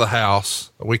just for the house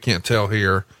that we can't tell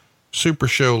here.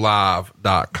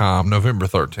 Supershowlive.com, November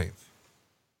 13th.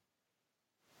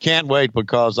 Can't wait,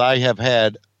 because I have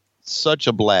had such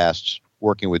a blast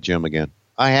working with Jim again.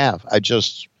 I have. I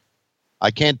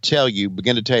can't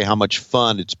begin to tell you how much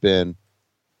fun it's been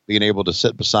being able to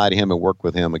sit beside him and work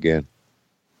with him again.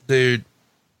 Dude,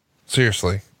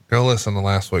 seriously, go listen to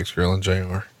last week's Grilling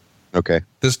JR. Okay.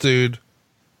 This dude,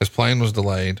 his plane was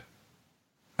delayed,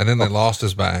 and then they lost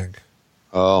his bag.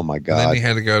 Oh my God. And then he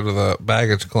had to go to the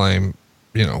baggage claim,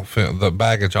 the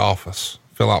baggage office,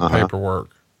 fill out paperwork.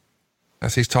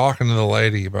 As he's talking to the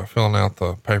lady about filling out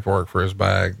the paperwork for his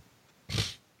bag,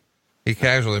 he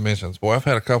casually mentions, boy, I've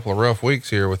had a couple of rough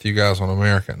weeks here with you guys on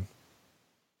American.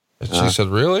 And she said,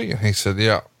 really? And he said,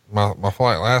 yeah, my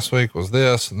flight last week was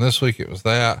this, and this week it was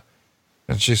that.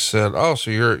 And she said, oh, so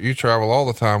you travel all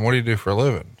the time. What do you do for a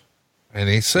living? And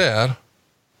he said,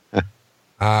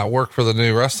 I work for the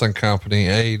new wrestling company,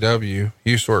 AEW.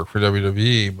 Used to work for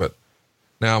WWE, but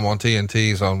now I'm on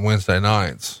TNT's on Wednesday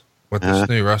nights with this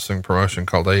new wrestling promotion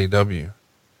called AEW.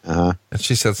 And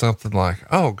she said something like,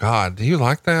 "Oh God, do you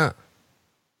like that?"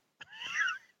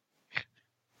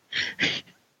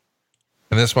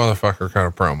 And this motherfucker cut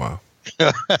a promo.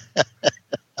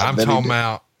 I'm talking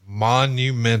about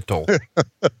monumental.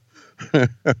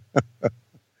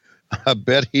 I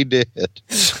bet he did.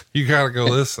 You got to go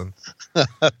listen.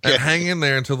 And hang in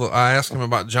there until I asked him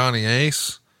about Johnny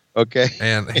Ace. Okay.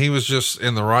 And he was just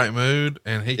in the right mood,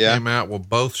 and he came out with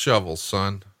both shovels,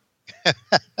 son.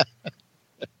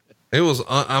 It was,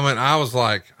 I was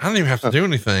like, I didn't even have to do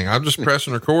anything. I'm just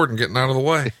pressing record and getting out of the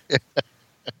way.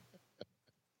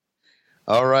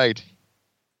 All right.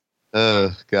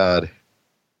 Oh God.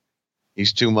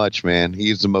 He's too much, man.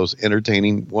 He's the most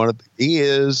entertaining he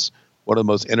is one of the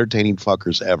most entertaining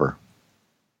fuckers ever.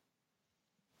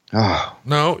 Oh.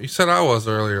 No, you said I was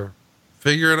earlier.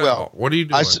 Figure it out. What are you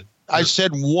doing? I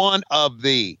said one of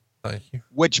the. Thank you.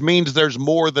 Which means there's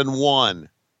more than one.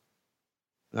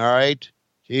 All right.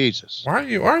 Jesus.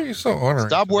 Why are you so honoring?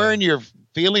 Stop wearing your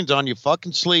feelings on your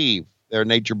fucking sleeve there,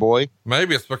 Nature Boy.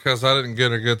 Maybe it's because I didn't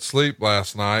get a good sleep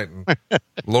last night, and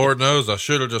Lord knows I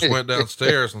should have just went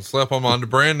downstairs and slept on my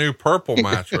brand new purple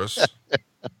mattress.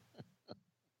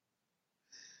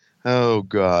 Oh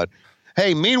God.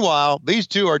 Hey, meanwhile, these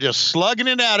two are just slugging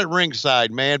it out at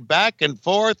ringside, man, back and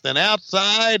forth and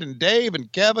outside, and Dave and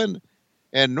Kevin.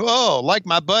 And like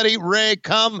my buddy Ray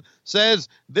says,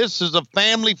 this is a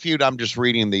family feud. I'm just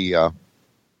reading the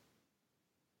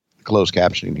closed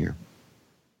captioning here.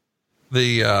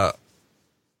 I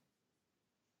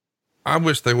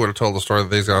wish they would have told the story that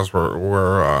these guys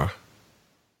were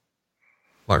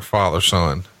like father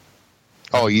son.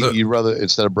 Oh, you'd rather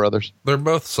instead of brothers? They're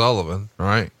both Sullivan,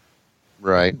 right?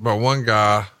 Right. But one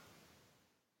guy,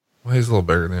 well, he's a little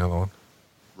bigger than the other one.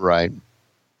 Right.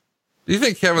 Do you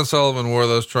think Kevin Sullivan wore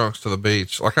those trunks to the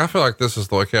beach? Like, I feel like this is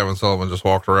the way Kevin Sullivan just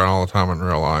walked around all the time in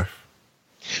real life.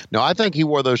 No, I think he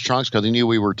wore those trunks because he knew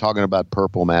we were talking about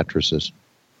purple mattresses.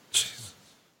 Jesus.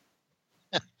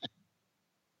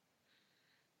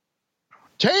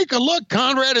 Take a look,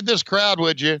 Conrad, at this crowd,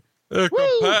 would you? A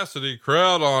capacity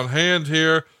crowd on hand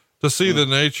here to see the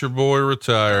Nature Boy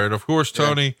retire. And of course,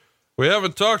 Tony, we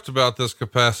haven't talked about this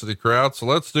capacity crowd, so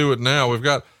let's do it now. We've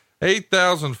got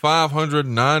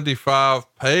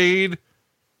 8,595 paid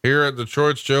here at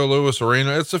Detroit's Joe Louis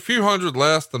Arena. It's a few hundred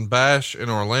less than Bash in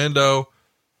Orlando,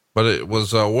 but it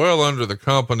was well under the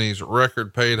company's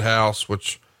record paid house,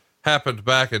 which happened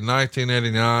back in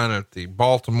 1989 at the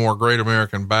Baltimore Great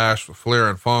American Bash with Flair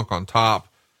and Funk on top.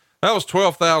 That was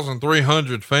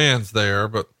 12,300 fans there,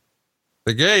 but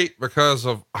the gate, because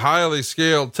of highly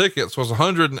scaled tickets, was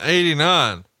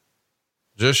 189,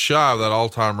 just shy of that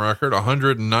all-time record,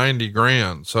 190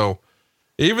 grand. So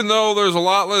even though there's a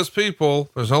lot less people,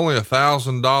 there's only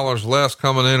 $1,000 less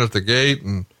coming in at the gate,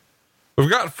 and we've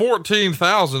got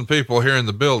 14,000 people here in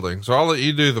the building. So I'll let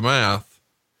you do the math.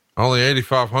 Only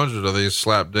 8,500 of these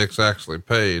slapdicks actually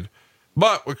paid,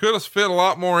 but we could have fit a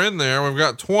lot more in there. We've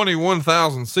got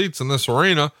 21,000 seats in this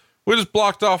arena. We just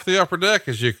blocked off the upper deck,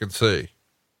 as you can see.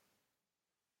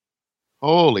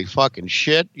 Holy fucking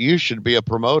shit. You should be a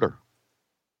promoter.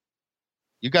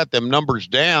 You got them numbers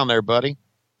down there, buddy.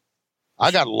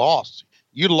 I got lost.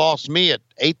 You lost me at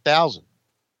 8,000.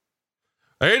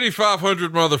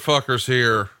 8,500 motherfuckers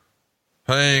here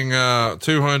paying,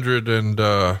 200 and,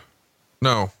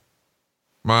 no,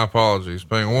 my apologies,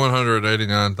 paying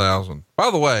 189,000.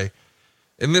 By the way,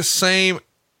 in this same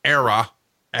era,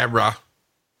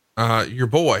 your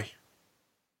boy,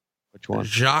 which one?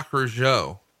 Jacques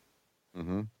Rougeau,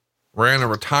 ran a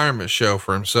retirement show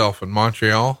for himself in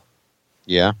Montreal.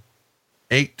 Yeah.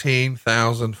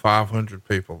 18,500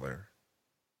 people there.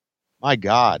 My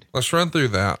God. Let's run through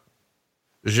that.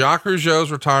 Jacques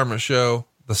Rougeau's retirement show,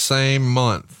 the same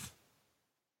month,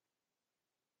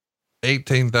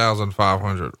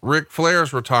 18,500. Ric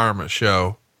Flair's retirement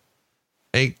show,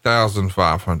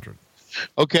 8,500.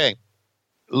 Okay.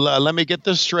 Let me get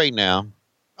this straight now.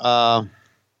 What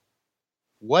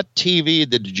TV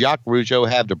did Jacques Rougeau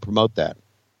have to promote that?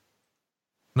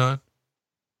 None.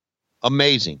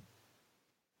 Amazing.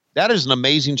 That is an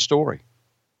amazing story.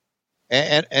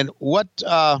 And what,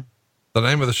 the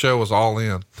name of the show was All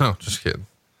In. No, just kidding.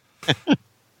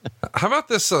 How about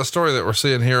this story that we're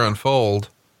seeing here unfold?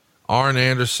 Arn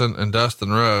Anderson and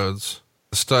Dustin Rhodes,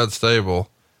 the stud stable.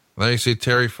 There you see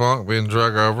Terry Funk being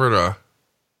drug over to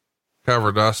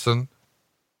cover Dustin.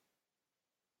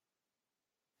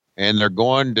 And they're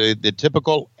going to the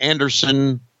typical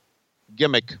Anderson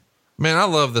gimmick. Man, I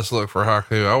love this look for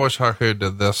Haku. I wish Haku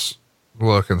did this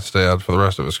look instead for the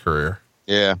rest of his career.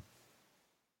 Yeah.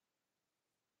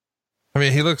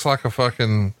 mean, he looks like a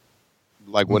fucking,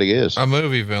 like what he is. a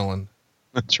movie villain.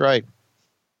 That's right.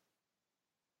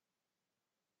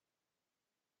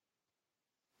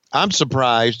 I'm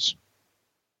surprised.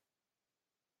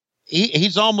 He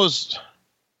almost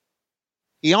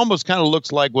kind of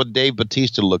looks like what Dave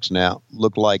Bautista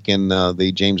looked like in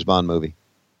the James Bond movie.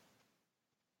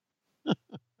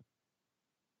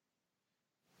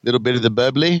 Little bit of the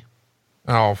bubbly.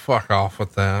 Oh, fuck off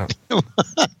with that.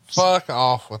 Fuck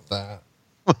off with that.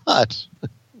 What?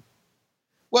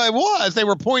 Well, it was. They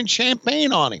were pouring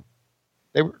champagne on him.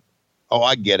 They were. Oh,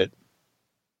 I get it.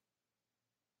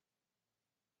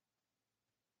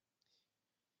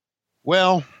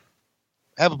 Well,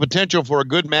 have a potential for a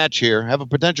good match here. Have a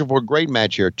potential for a great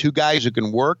match here. Two guys who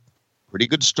can work. Pretty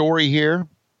good story here.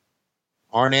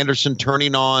 Arn Anderson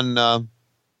turning on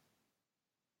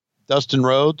Dustin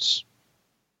Rhodes.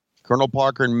 Colonel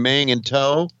Parker and Ming in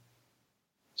tow.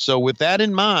 So with that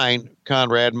in mind,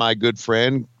 Conrad, my good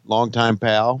friend, longtime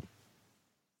pal,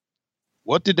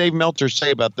 what did Dave Meltzer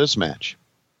say about this match?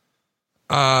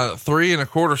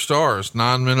 3.25 stars,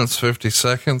 9 minutes, 50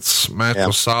 seconds. Match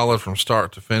was solid from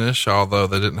start to finish, although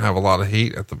they didn't have a lot of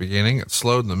heat at the beginning. It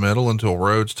slowed in the middle until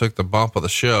Rhodes took the bump of the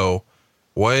show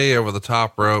way over the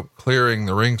top rope, clearing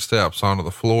the ring steps onto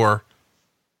the floor.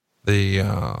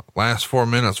 The last 4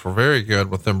 minutes were very good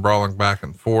with them brawling back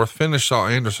and forth. Finish saw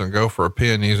Anderson go for a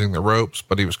pin using the ropes,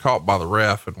 but he was caught by the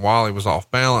ref, and while he was off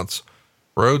balance,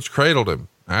 Rhodes cradled him.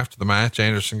 After the match,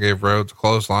 Anderson gave Rhodes a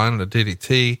clothesline and a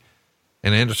DDT,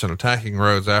 and Anderson, attacking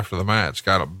Rhodes after the match,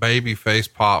 got a baby face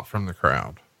pop from the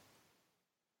crowd.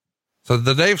 So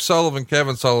the Dave Sullivan,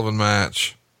 Kevin Sullivan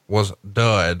match was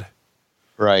dud.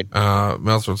 Right.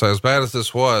 Meltzer would say, as bad as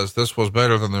this was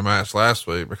better than their match last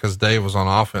week because Dave was on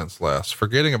offense less.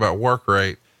 Forgetting about work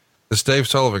rate, this Dave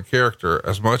Sullivan character,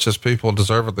 as much as people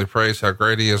deservedly praise how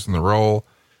great he is in the role,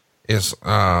 is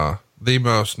the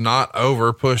most not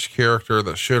over pushed character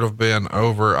that should have been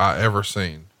over I ever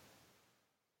seen.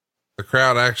 The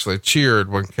crowd actually cheered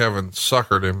when Kevin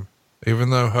suckered him. Even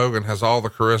though Hogan has all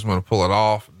the charisma to pull it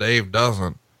off, Dave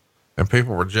doesn't, and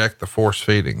people reject the force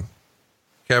feeding.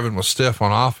 Kevin was stiff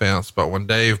on offense, but when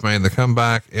Dave made the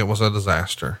comeback, it was a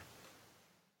disaster.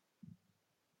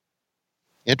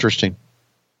 Interesting.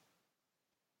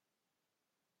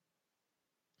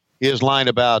 His line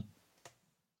about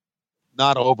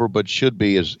not over but should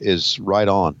be is right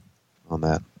on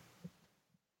that.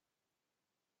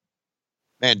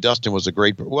 Man, Dustin was a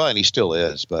great, well, and he still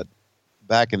is, but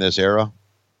back in this era,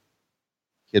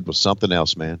 kid was something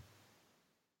else, man.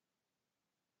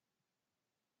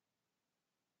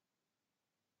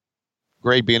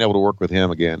 Great being able to work with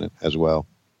him again as well.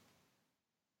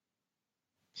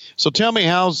 So tell me,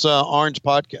 how's Arn's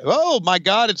podcast? Oh my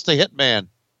God, it's the Hitman,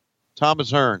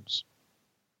 Thomas Hearns.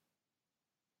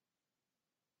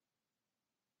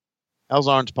 How's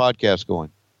Arn's podcast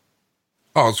going?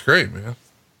 Oh, it's great, man.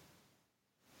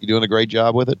 You doing a great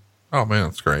job with it? Oh man,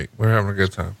 it's great. We're having a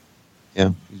good time.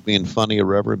 Yeah. He's being funny,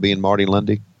 irreverent, being Marty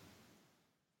Lundy.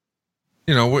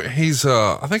 You know, he's,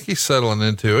 I think he's settling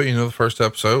into it. You know, the first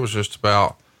episode was just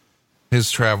about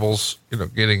his travels, you know,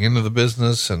 getting into the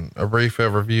business and a brief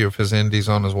overview of his indies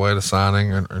on his way to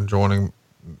signing and joining,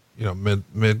 you know,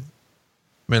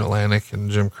 Mid-Atlantic and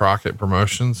Jim Crockett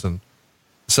Promotions. And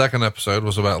the second episode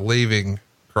was about leaving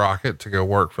Crockett to go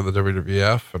work for the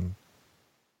WWF. And,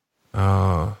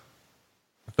 the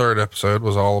third episode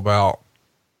was all about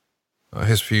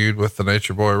his feud with the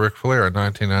Nature Boy Ric Flair in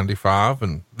 1995.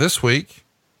 And this week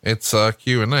it's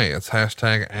Q&A. It's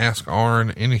hashtag Ask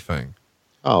Arn Anything.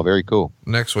 Oh, very cool.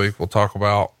 Next week we'll talk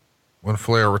about when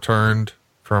Flair returned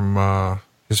from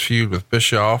his feud with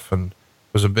Bischoff, and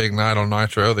it was a big night on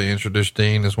Nitro. They introduced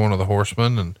Dean as one of the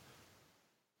Horsemen, and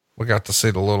we got to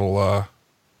see the little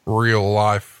real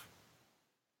life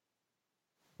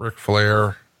Ric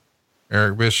Flair,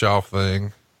 Eric Bischoff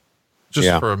thing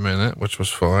just for a minute, which was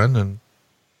fun. And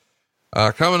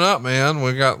coming up, man,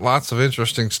 we got lots of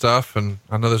interesting stuff. And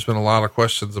I know there's been a lot of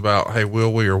questions about, hey,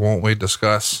 will we or won't we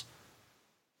discuss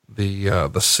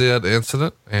the Sid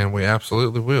incident? And we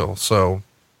absolutely will. So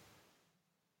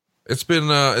it's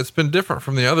been different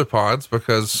from the other pods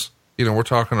because, you know, we're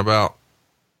talking about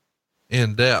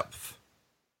in depth,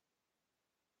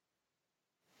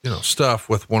 you know, stuff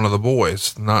with one of the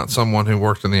boys, not someone who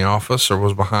worked in the office or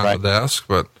was behind the desk,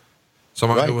 but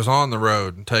someone who was on the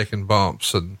road and taking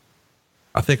bumps. And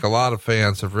I think a lot of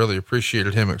fans have really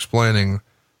appreciated him explaining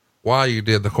why you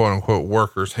did the quote unquote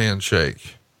workers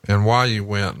handshake and why you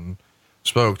went and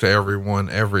spoke to everyone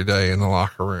every day in the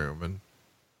locker room, and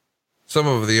some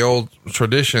of the old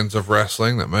traditions of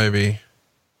wrestling that maybe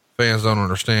fans don't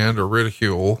understand or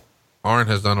ridicule. Arn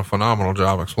has done a phenomenal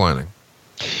job explaining.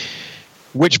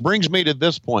 Which brings me to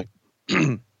this point.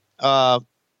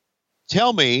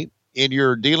 Tell me, in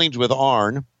your dealings with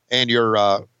Arn and your,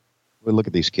 well, look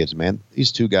at these kids, man.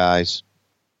 These two guys.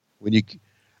 When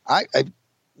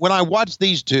I watch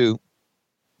these two,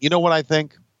 you know what I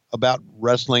think about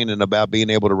wrestling and about being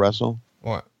able to wrestle?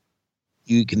 What?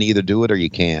 You can either do it or you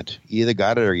can't. You either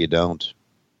got it or you don't.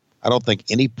 I don't think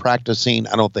any practicing.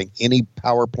 I don't think any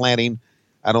power planning.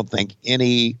 I don't think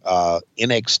any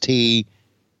NXT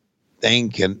thing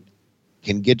can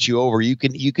get you over. You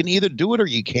can either do it or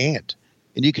you can't.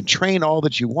 And you can train all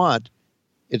that you want.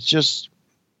 It's just,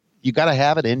 you got to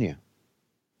have it in you.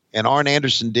 And Arn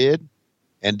Anderson did,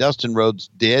 and Dustin Rhodes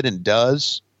did and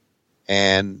does.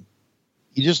 And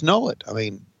you just know it. I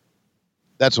mean,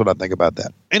 that's what I think about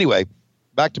that. Anyway,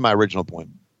 back to my original point.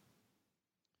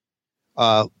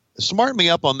 Smart me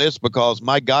up on this, because,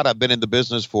 my God, I've been in the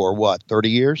business for, 30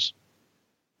 years?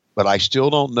 But I still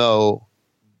don't know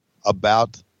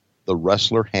about the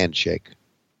wrestler handshake,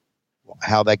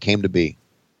 how that came to be.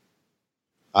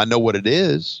 I know what it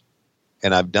is,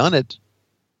 and I've done it,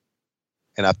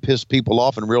 and I've pissed people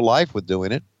off in real life with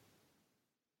doing it.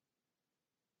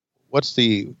 What's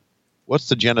the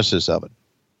genesis of it?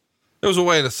 It was a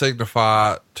way to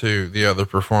signify to the other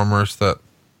performers that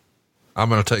I'm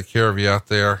going to take care of you out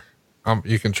there.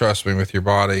 You can trust me with your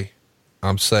body.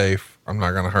 I'm safe. I'm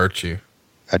not going to hurt you.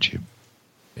 Got you.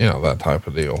 You know, that type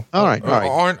of deal. All right.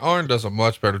 Arn does a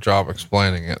much better job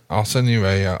explaining it. I'll send you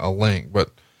a link, but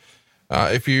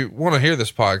if you want to hear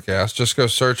this podcast, just go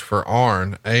search for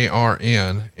Arn,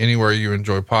 ARN, anywhere you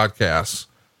enjoy podcasts,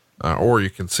 or you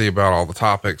can see about all the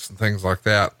topics and things like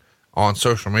that on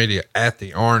social media at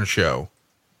The Arn Show.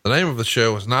 The name of the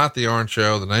show is not The Arn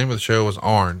Show. The name of the show is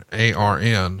Arn,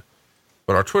 ARN,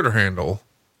 but our Twitter handle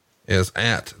is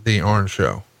at The Arn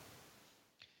Show.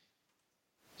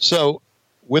 So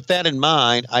with that in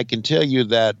mind, I can tell you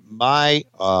that my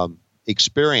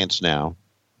experience now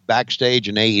backstage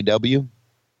in AEW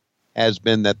has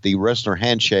been that the wrestler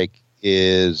handshake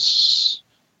is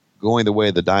going the way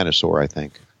of the dinosaur, I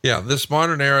think. Yeah, this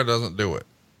modern era doesn't do it.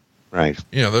 Right.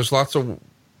 You know, there's lots of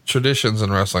traditions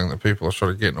in wrestling that people are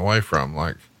sort of getting away from.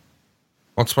 Like,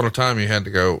 once upon a time, you had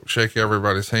to go shake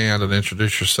everybody's hand and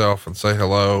introduce yourself and say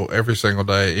hello every single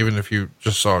day, even if you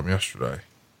just saw them yesterday.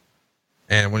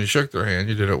 And when you shook their hand,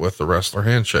 you did it with the wrestler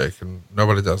handshake, and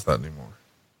nobody does that anymore.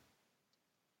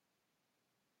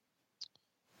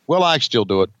 Well, I still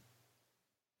do it.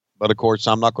 But of course,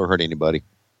 I'm not going to hurt anybody.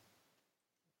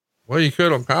 Well, you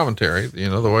could on commentary, you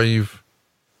know, the way you've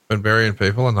been burying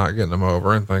people and not getting them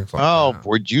over and things like that. Oh,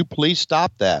 would you please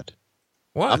stop that?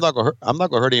 What? I'm not going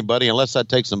to hurt anybody unless I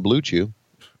take some Blue Chew.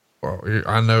 Well,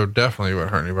 I know definitely you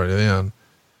wouldn't hurt anybody then.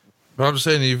 But I'm just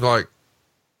saying you've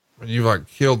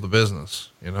killed the business,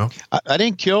 you know? I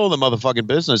didn't kill the motherfucking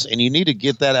business, and you need to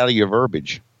get that out of your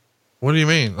verbiage. What do you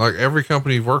mean? Like, every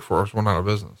company you've worked for has went out of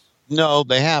business. No,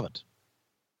 they haven't.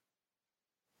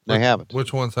 They haven't.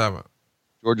 Which ones haven't?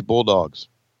 Georgia Bulldogs.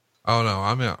 Oh no,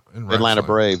 I'm out in wrestling. Atlanta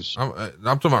Braves. I'm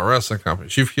talking about wrestling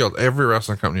companies. You've killed every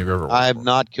wrestling company you've ever worked I have for.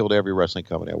 not killed every wrestling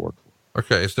company I worked for.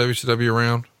 Okay. Is WCW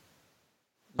around?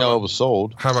 No, it was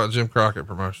sold. How about Jim Crockett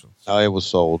Promotions? It was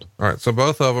sold. All right. So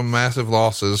both of them, massive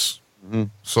losses,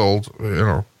 sold, you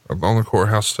know, on the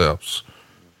courthouse steps.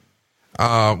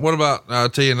 What about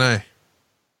TNA?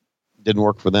 Didn't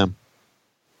work for them.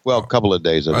 Well, a couple of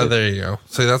days. There you go.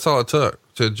 See, that's all it took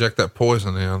to inject that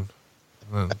poison in.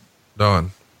 And then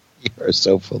done. You are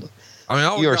so full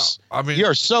of. You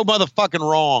are so motherfucking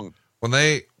wrong.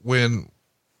 When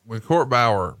Court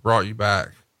Bauer brought you back,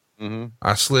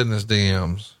 I slid in his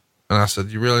DMs and I said,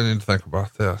 "You really need to think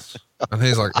about this." And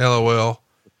he's like, "LOL."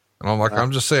 And I'm like,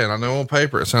 "I'm just saying. I know on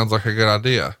paper it sounds like a good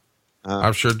idea.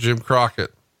 I'm sure Jim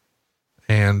Crockett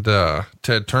and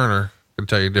Ted Turner can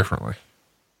tell you differently."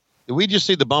 Did we just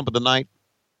see the bump of the night?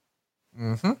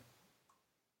 Mm-hmm.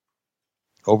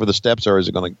 Over the steps, or is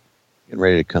it going to get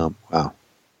ready to come? Wow.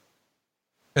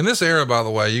 In this era, by the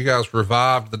way, you guys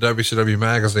revived the WCW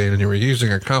magazine and you were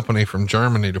using a company from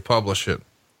Germany to publish it.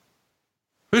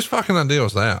 Whose fucking idea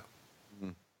was that?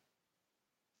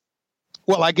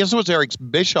 Well, I guess it was Eric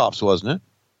Bischoff's, wasn't it?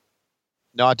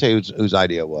 No, I'll tell you whose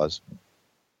idea it was. It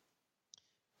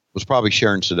was probably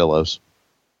Sharon Cedillo's.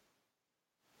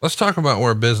 Let's talk about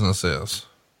where business is.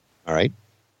 All right.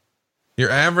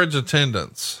 Your average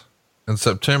attendance in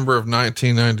September of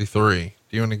 1993.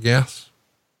 Do you want to guess?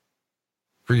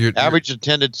 For your average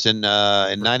attendance in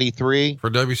 93 for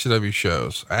WCW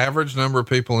shows, average number of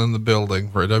people in the building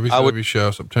for a WCW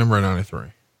show, September of 93.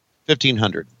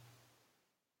 1,500.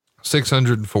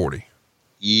 640.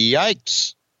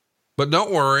 Yikes. But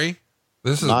don't worry.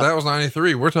 That was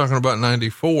 93. We're talking about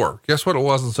 94. Guess what it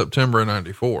was in September of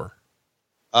 94?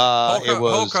 It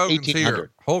was Hulk Hogan's 1800. here.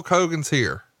 Hulk Hogan's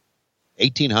here.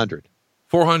 1800.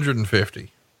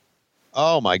 450.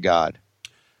 Oh my God.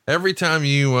 Every time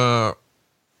you,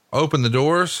 opened the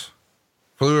doors,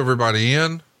 flew everybody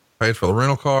in, paid for the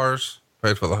rental cars,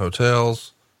 paid for the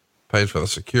hotels, paid for the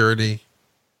security,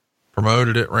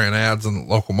 promoted it, ran ads in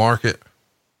the local market.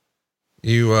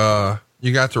 You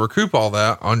got to recoup all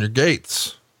that on your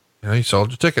gates. You sold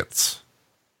your tickets.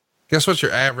 Guess what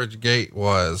your average gate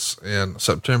was in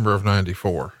September of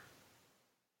 94?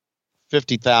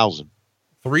 50,000.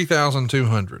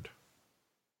 3,200.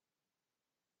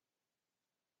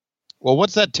 Well,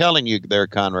 what's that telling you there,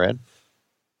 Conrad?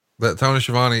 That Tony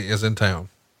Schiavone is in town.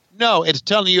 No, it's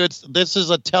telling you this is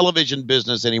a television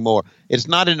business anymore. It's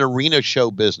not an arena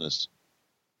show business.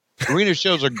 Arena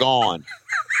shows are gone.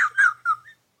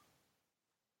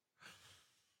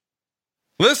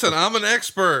 Listen, I'm an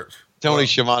expert. Tony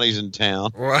Schiavone's in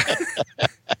town. Right.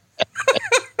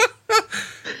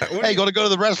 Hey, going to go to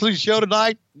the wrestling show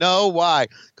tonight? No, why?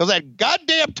 Because that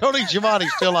goddamn Tony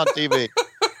Schiavone's still on TV.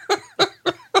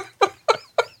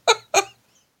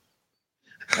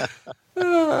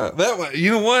 That way,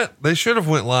 you know what? They should have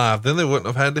went live. Then they wouldn't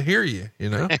have had to hear you,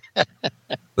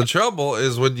 The trouble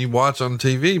is when you watch on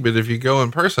TV, but if you go in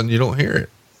person, you don't hear it.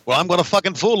 Well, I'm going to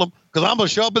fucking fool them because I'm going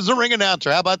to show up as a ring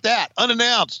announcer. How about that?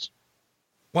 Unannounced.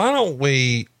 Why don't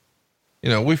we,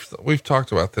 we've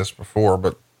talked about this before,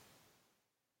 but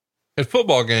at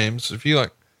football games, if you're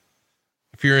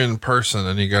in person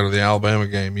and you go to the Alabama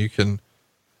game, you can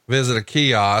visit a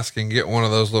kiosk and get one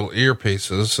of those little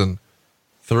earpieces and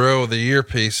throw the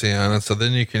earpiece in. And so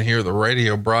then you can hear the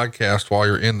radio broadcast while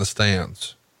you're in the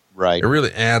stands. Right. It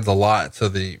really adds a lot to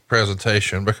the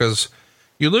presentation because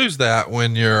you lose that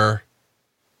when you're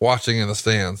watching in the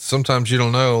stands. Sometimes you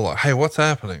don't know, like, hey, what's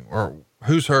happening or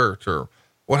who's hurt or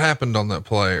what happened on that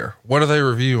play or what are they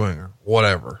reviewing or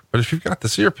whatever. But if you've got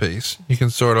this earpiece, you can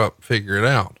sort of figure it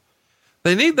out.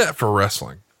 They need that for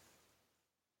wrestling.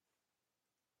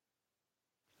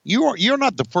 You're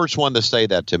not the first one to say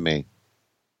that to me.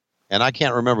 And I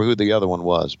can't remember who the other one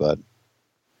was, but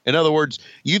in other words,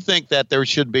 you think that there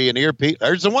should be an earpiece.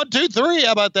 There's a 1, 2, 3.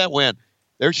 How about that win?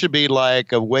 There should be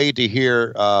like a way to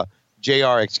hear,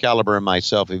 JR Excalibur and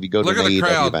myself. If you go to the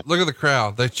crowd, event. look at the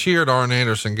crowd. They cheered Arn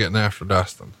Anderson getting after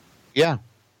Dustin. Yeah.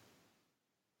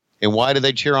 And why did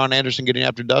they cheer on Anderson getting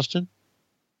after Dustin?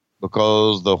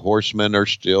 Because the Horsemen are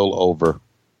still over.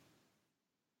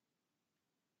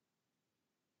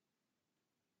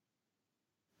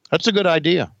 That's a good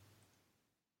idea.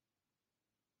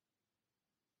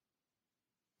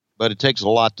 But it takes a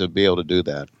lot to be able to do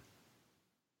that.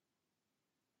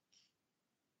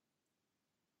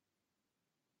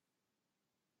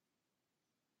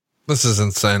 This is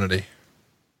insanity.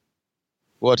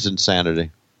 What's insanity?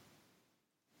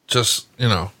 Just,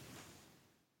 Colonel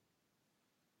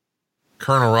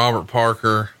Robert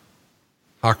Parker,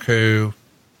 Haku.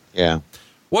 Yeah.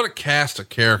 What a cast of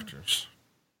characters.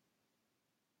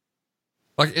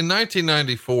 Like in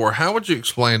 1994, how would you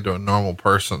explain to a normal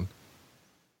person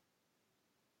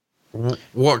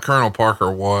what Colonel Parker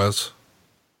was?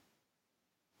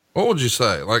 What would you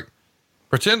say? Like,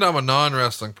 pretend I'm a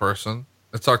non-wrestling person.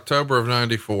 It's October of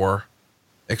 94.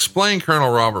 Explain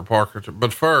Colonel Robert Parker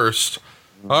but first,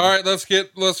 all right, let's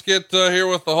get here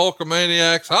with the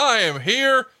Hulkamaniacs. I am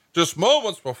here just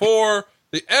moments before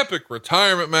the epic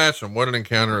retirement match, and what an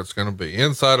encounter it's going to be.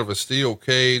 Inside of a steel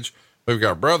cage, we've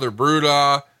got Brother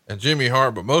Brudi and Jimmy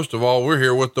Hart, but most of all, we're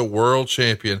here with the world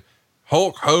champion,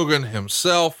 Hulk Hogan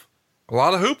himself. A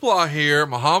lot of hoopla here,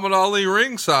 Muhammad Ali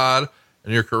ringside,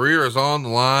 and your career is on the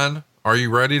line. Are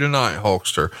you ready tonight,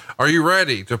 Hulkster? Are you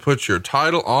ready to put your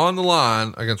title on the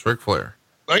line against Ric Flair?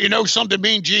 Well, you know something,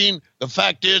 Mean Gene? The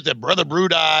fact is that Brother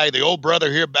Brudi, the old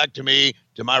brother here back to me,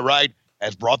 to my right,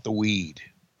 has brought the weed.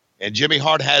 And Jimmy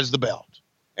Hart has the belt.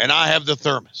 And I have the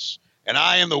thermos. And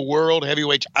I am the world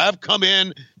heavyweight. I've come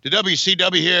in to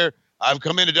WCW here. I've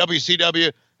come into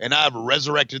WCW, and I've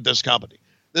resurrected this company.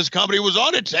 This company was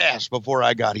on its ass before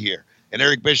I got here. And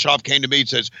Eric Bischoff came to me and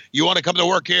says, you want to come to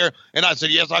work here? And I said,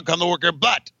 yes, I'll come to work here.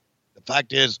 But the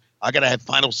fact is, I got to have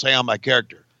final say on my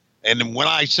character. And when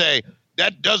I say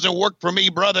that doesn't work for me,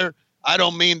 brother, I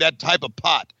don't mean that type of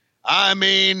pot. I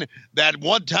mean that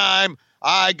one time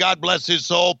I, God bless his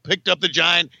soul, picked up the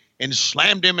Giant and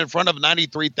slammed him in front of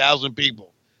 93,000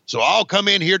 people. So I'll come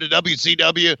in here to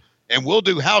WCW and we'll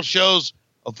do house shows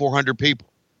of 400 people.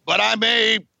 But I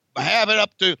may have it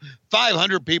up to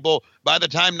 500 people by the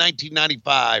time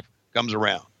 1995 comes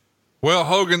around. Well,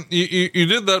 Hogan, you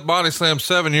did that body slam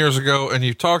 7 years ago and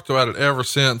you've talked about it ever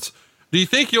since. Do you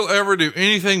think you'll ever do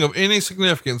anything of any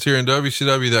significance here in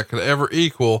WCW that could ever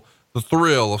equal the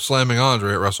thrill of slamming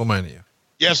Andre at WrestleMania?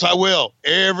 Yes, I will.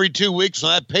 Every 2 weeks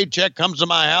when that paycheck comes to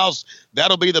my house,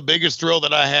 that'll be the biggest thrill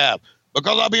that I have,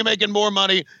 because I'll be making more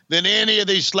money than any of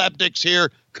these slapdicks here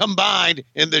combined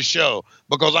in this show,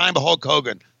 because I'm Hulk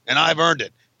Hogan, and I've earned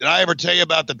it. Did I ever tell you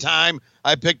about the time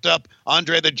I picked up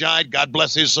Andre the Giant, God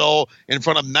bless his soul, in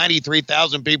front of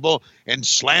 93,000 people and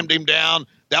slammed him down?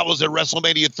 That was at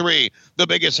WrestleMania 3, the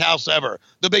biggest house ever.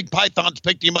 The big pythons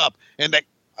picked him up, and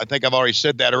I think I've already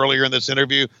said that earlier in this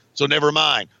interview, so never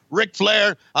mind. Ric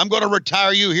Flair, I'm going to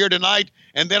retire you here tonight,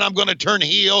 and then I'm going to turn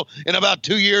heel in about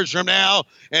 2 years from now,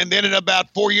 and then in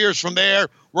about 4 years from there,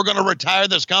 we're going to retire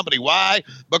this company. Why?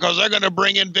 Because they're going to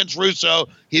bring in Vince Russo.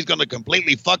 He's going to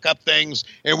completely fuck up things,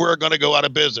 and we're going to go out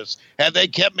of business. Had they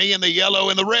kept me in the yellow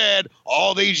and the red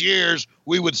all these years,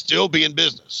 we would still be in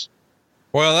business.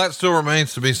 Well, that still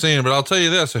remains to be seen, but I'll tell you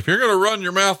this, if you're going to run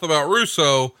your mouth about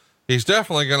Russo, he's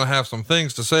definitely going to have some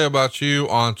things to say about you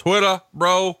on Twitter,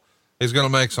 bro. He's going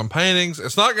to make some paintings.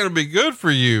 It's not going to be good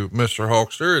for you, Mr.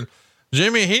 Hulkster. And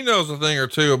Jimmy, he knows a thing or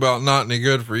two about not any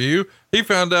good for you. He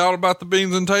found out about the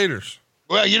beans and taters.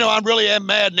 Well, you know, I really am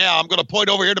mad now. I'm going to point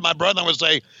over here to my brother and I'm going to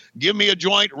say, give me a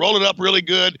joint, roll it up really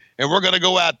good, and we're going to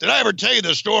go out. Did I ever tell you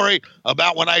the story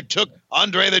about when I took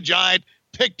Andre the Giant,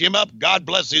 picked him up, God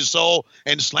bless his soul,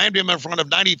 and slammed him in front of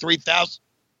 93,000?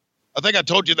 I think I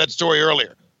told you that story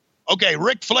earlier. Okay,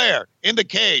 Ric Flair in the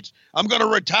cage. I'm going to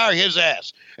retire his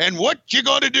ass. And what you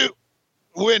going to do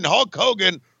when Hulk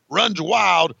Hogan runs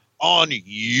wild on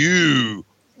you?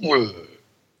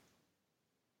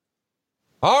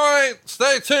 All right,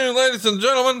 stay tuned, ladies and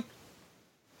gentlemen,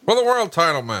 for the world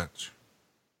title match.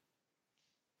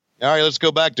 All right, let's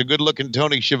go back to good-looking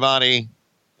Tony Schiavone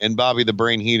and Bobby the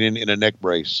Brain Heenan in a neck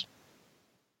brace.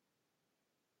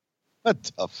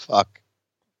 What the fuck?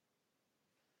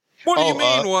 What do you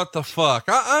mean, what the fuck?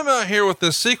 I'm out here with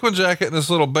this sequin jacket and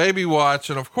this little baby watch,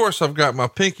 and of course I've got my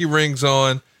pinky rings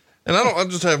on, and I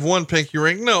just have one pinky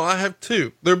ring. No, I have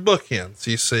two. They're bookends,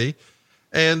 you see.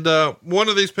 And one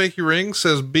of these pinky rings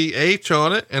says BH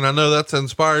on it, and I know that's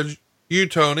inspired you,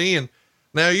 Tony. And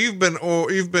now you've been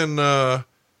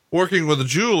working with a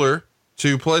jeweler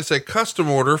to place a custom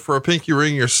order for a pinky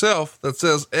ring yourself that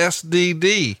says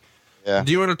SDD. Yeah.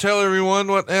 Do you want to tell everyone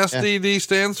what SDD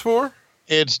stands for?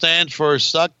 It stands for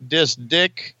suck dis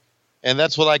dick, and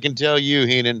that's what I can tell you,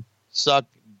 Heenan. Suck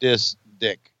dis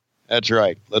dick. That's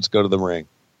right. Let's go to the ring.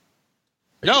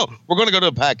 No, we're going to go to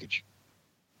a package.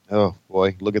 Oh,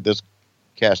 boy. Look at this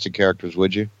cast of characters,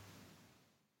 would you?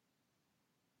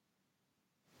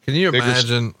 Can you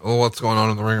imagine what's going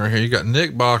on in the ring right here? You got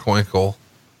Nick Bockwinkel,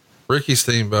 Ricky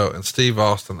Steamboat, and Steve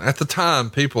Austin. At the time,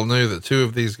 people knew that two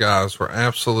of these guys were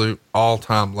absolute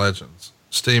all-time legends,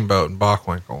 Steamboat and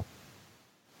Bockwinkel.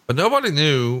 But nobody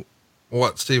knew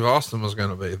what Steve Austin was going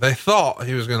to be. They thought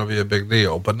he was going to be a big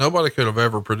deal, but nobody could have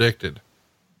ever predicted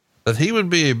that he would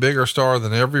be a bigger star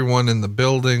than everyone in the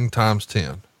building times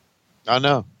 10. I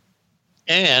know.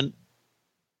 And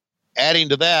adding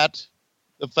to that,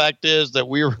 the fact is that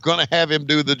we were going to have him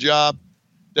do the job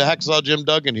to Hacksaw Jim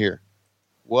Duggan here.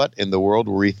 What in the world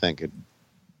were we thinking?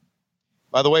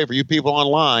 By the way, for you people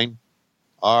online,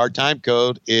 our time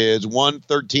code is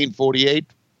 1-1348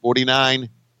 49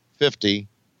 50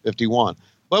 51.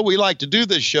 But we like to do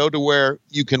this show to where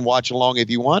you can watch along if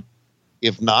you want.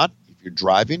 If not, if you're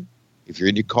driving, if you're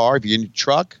in your car, if you're in your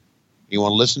truck, you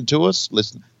want to listen to us,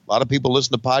 listen. A lot of people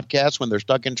listen to podcasts when they're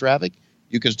stuck in traffic.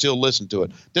 You can still listen to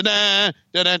it.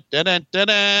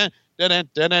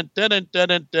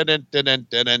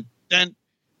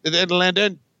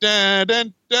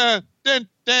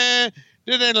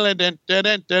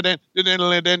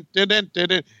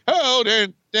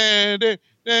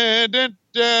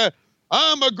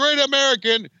 I'm a great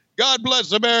American. God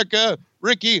bless America.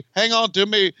 Ricky, hang on to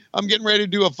me. I'm getting ready to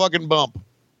do a fucking bump.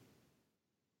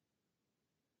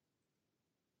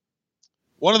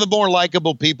 One of the more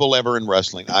likable people ever in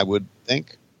wrestling, I would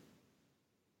think.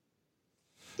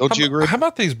 Don't you agree? How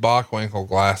about these Bockwinkel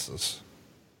glasses?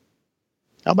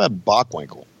 How about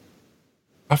Bockwinkel?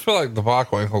 I feel like the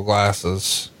Bockwinkel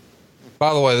glasses.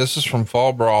 By the way, this is from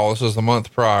Fall Brawl. This is the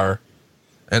month prior.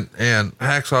 And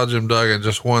Hacksaw Jim Duggan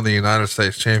just won the United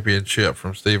States Championship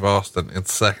from Steve Austin in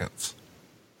seconds.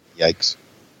 Yikes.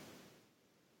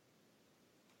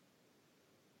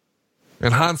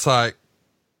 In hindsight,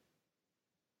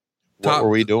 what were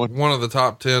we doing? One of the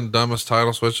top 10 dumbest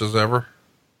title switches ever.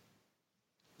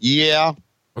 Yeah.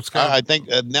 I think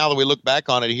now that we look back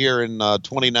on it here in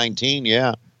 2019,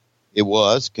 yeah, it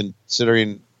was,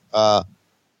 considering how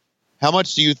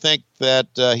much do you think that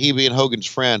he being Hogan's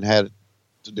friend had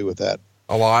to do with that.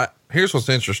 A lot. Here's what's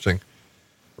interesting.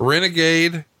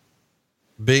 Renegade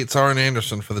beats Arn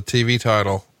Anderson for the TV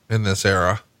title in this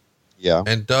era. Yeah.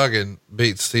 And Duggan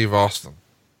beats Steve Austin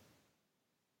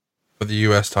for the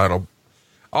U.S. title.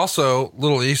 Also,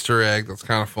 little Easter egg that's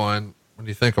kind of fun when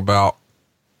you think about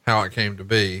how it came to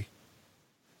be.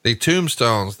 The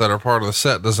tombstones that are part of the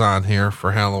set design here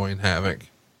for Halloween Havoc,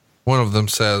 one of them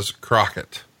says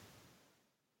Crockett.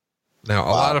 Now, a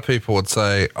lot of people would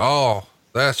say, oh,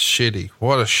 that's shitty.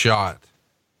 What a shot.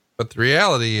 But the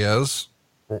reality is,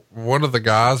 one of the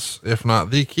guys, if not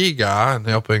the key guy in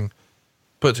helping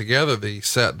put together the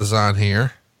set design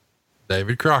here,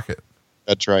 David Crockett.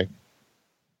 That's right.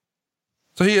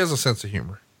 So he has a sense of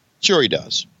humor. Sure he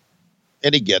does.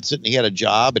 And he gets it, and he had a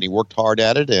job, and he worked hard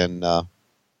at it, and how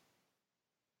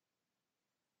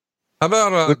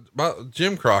about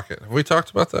Jim Crockett? Have we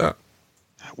talked about that?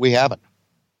 We haven't.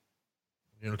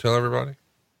 You know, tell everybody.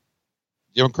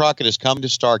 Jim Crockett has come to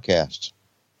StarCast.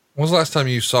 When was the last time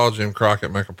you saw Jim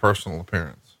Crockett make a personal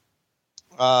appearance?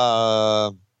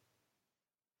 Probably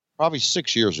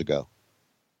 6 years ago.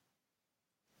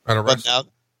 At a But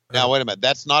now, wait a minute.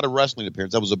 That's not a wrestling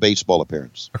appearance. That was a baseball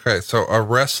appearance. Okay, so a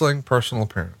wrestling personal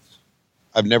appearance.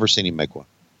 I've never seen him make one.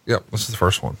 Yep, this is the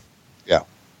first one. Yeah.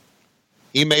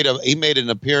 He made an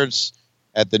appearance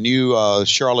at the new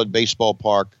Charlotte baseball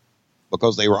park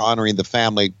because they were honoring the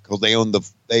family because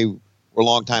they were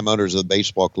longtime owners of the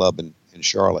baseball club in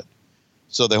Charlotte.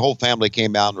 So the whole family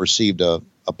came out and received a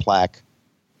plaque,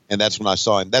 and that's when I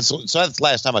saw him. That's the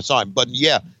last time I saw him. But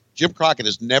yeah, Jim Crockett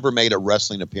has never made a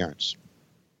wrestling appearance,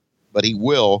 but he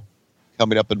will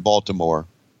coming up in Baltimore,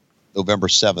 November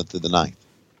 7th to the 9th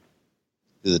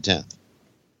to the 10th.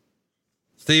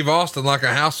 Steve Austin, like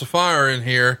a house of fire in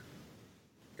here.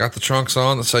 Got the trunks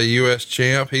on that say U.S.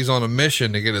 champ. He's on a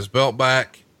mission to get his belt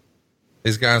back.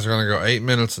 These guys are going to go 8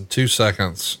 minutes and 2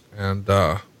 seconds. And,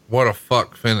 what a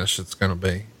fuck finish it's going to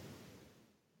be.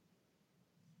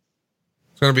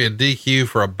 It's going to be a DQ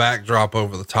for a backdrop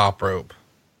over the top rope.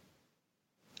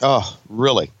 Oh,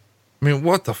 really? I mean,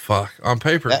 what the fuck on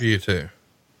pay-per-view too?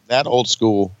 That old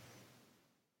school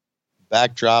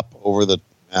backdrop over the,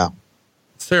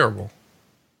 it's terrible.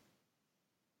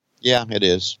 Yeah, it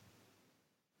is.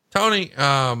 Tony,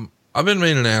 I've been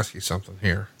meaning to ask you something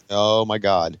here. Oh my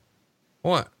God.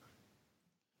 What?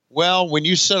 Well, when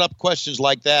you set up questions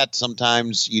like that,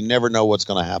 sometimes you never know what's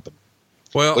going to happen.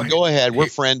 Well, but go ahead. We're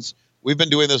friends. We've been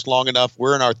doing this long enough.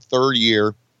 We're in our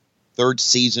third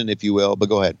season, if you will, but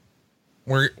go ahead.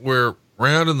 We're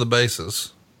rounding the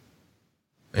bases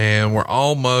and we're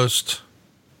almost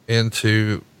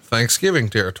into Thanksgiving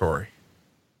territory.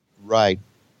 Right.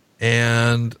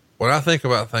 And when I think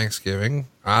about Thanksgiving,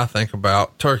 I think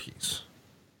about turkeys.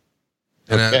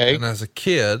 And, okay. And as a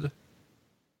kid,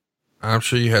 I'm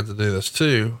sure you had to do this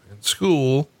too in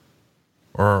school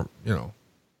or, you know,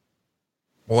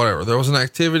 whatever. There was an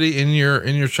activity in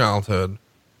your childhood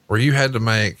where you had to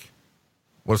make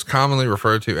what's commonly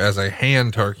referred to as a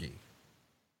hand turkey.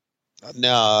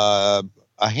 No,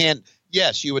 a hand.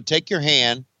 Yes. You would take your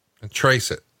hand and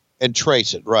trace it.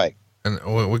 Right.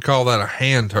 And we call that a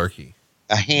hand turkey.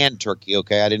 A hand turkey.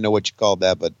 Okay. I didn't know what you called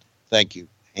that, but thank you.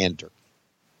 Hand turkey.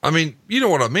 I mean, you know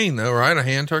what I mean though, right? A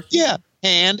hand turkey. Yeah.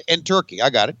 Hand and turkey.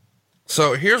 I got it.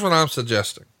 So here's what I'm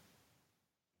suggesting.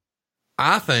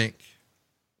 I think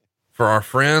for our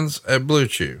friends at Blue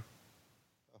Chew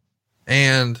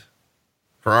and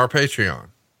for our Patreon.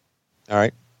 All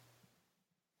right.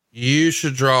 You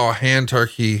should draw a hand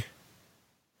turkey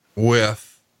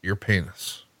with your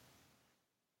penis.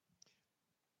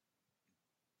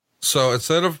 So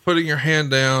instead of putting your hand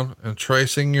down and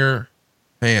tracing your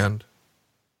hand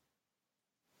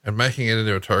and making it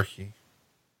into a turkey,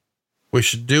 we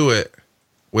should do it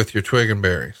with your twig and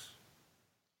berries.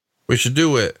 We should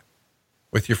do it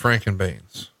with your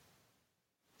frankenbeans.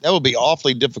 That would be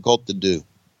awfully difficult to do.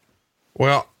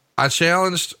 Well, I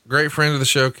challenged great friend of the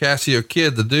show, Cassio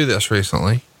Kid, to do this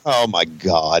recently. Oh my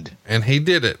God. And he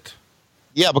did it.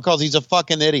 Yeah, because he's a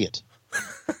fucking idiot.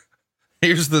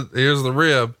 Here's the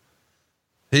rib.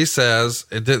 He says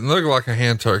it didn't look like a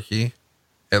hand turkey.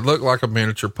 It looked like a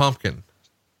miniature pumpkin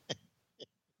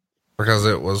because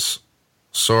it was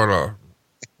sort of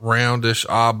roundish,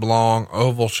 oblong,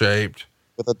 oval shaped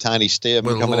with a tiny stem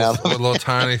coming out with a little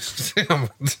tiny stem.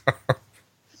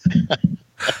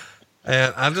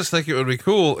 And I just think it would be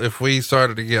cool if we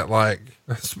started to get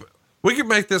we could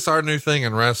make this our new thing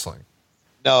in wrestling.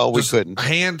 No, we Just couldn't.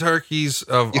 Hand turkeys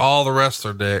of all the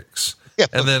wrestler dicks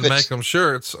and then make them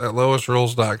shirts at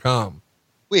loisrules.com.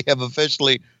 We have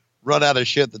officially run out of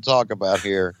shit to talk about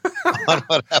here on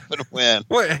what happened when.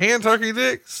 Wait, hand turkey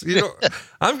dicks? You know,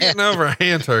 I'm getting over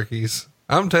hand turkeys.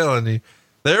 I'm telling you,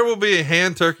 there will be a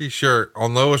hand turkey shirt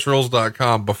on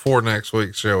LoisRules.com before next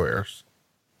week's show airs.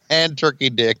 Hand turkey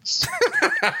dicks.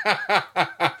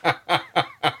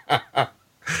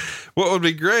 What would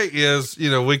be great is, you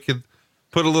know, we could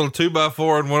put a little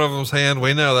 2x4 in one of them's hand.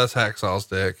 We know that's Hacksaw's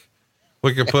dick.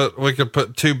 We could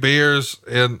put 2 beers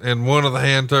in one of the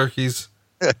hand turkeys.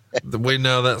 We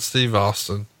know that's Steve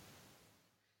Austin.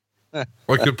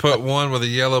 We could put one with a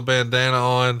yellow bandana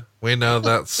on. We know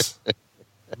that's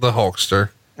the Hulkster.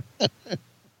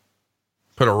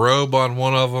 Put a robe on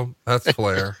one of them. That's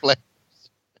Flair.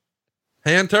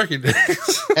 Hand turkey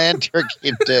dicks. Hand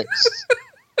turkey dicks.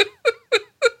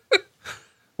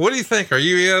 What do you think? Are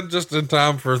you in just in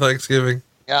time for Thanksgiving?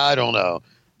 Yeah, I don't know.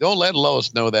 Don't let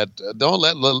Lois know that. Don't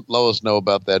let Lois know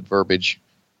about that verbiage.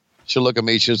 She'll look at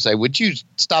me. She'll say, "Would you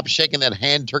stop shaking that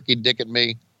hand turkey dick at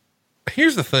me?"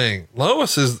 Here's the thing.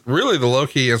 Lois is really the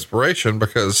low-key inspiration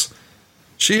because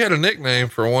she had a nickname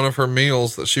for one of her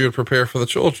meals that she would prepare for the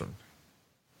children.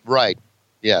 Right.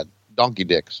 Yeah. Donkey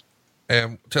dicks.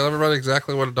 And tell everybody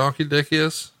exactly what a donkey dick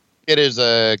is. It is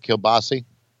a kielbasa.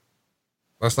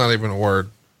 That's not even a word.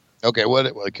 Okay. What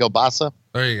kielbasa?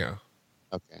 There you go.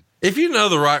 Okay. If you know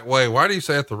the right way, why do you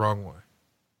say it the wrong way?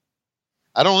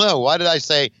 I don't know. Why did I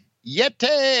say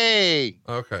Yeti?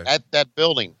 Okay. At that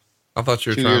building. I thought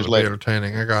you were 2 trying years to be later.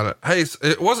 entertaining. I got it. Hey,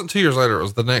 it wasn't 2 years later. It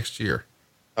was the next year.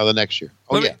 Oh, the next year.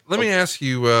 Oh, Let me ask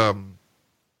you,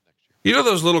 you know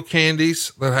those little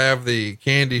candies that have the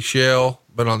candy shell,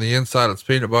 but on the inside it's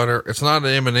peanut butter? It's not an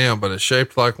M&M, but it's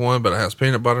shaped like one, but it has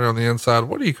peanut butter on the inside.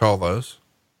 What do you call those?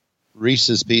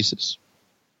 Reese's Pieces.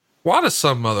 Why do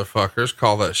some motherfuckers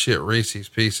call that shit Reese's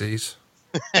Pieces?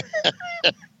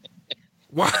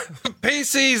 Why?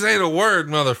 PCs ain't a word,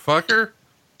 motherfucker.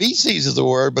 Feces is a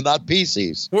word, but not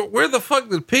PCs. Where the fuck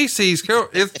did PCs come?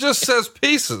 It just says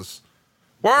pieces.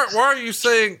 Why are you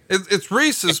saying it's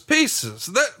Reese's Pieces?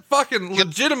 That fucking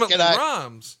legitimately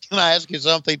rhymes. Can I ask you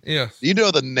something? Yes. Do you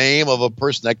know the name of a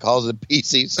person that calls it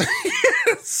PCs?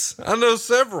 Yes. I know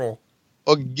several.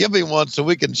 Well, give me one so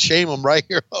we can shame them right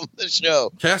here on the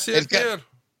show. Cassio Kid.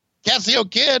 Cassio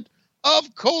Kid?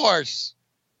 Of course.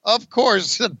 Of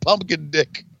course. Pumpkin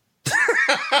Dick.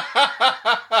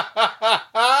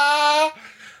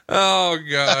 Oh,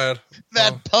 God.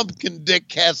 That Pumpkin Dick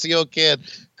Cassio Kid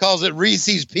calls it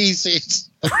Reese's Pieces.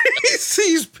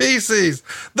 Reese's Pieces.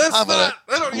 That's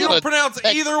you don't pronounce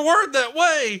either word that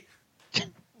way.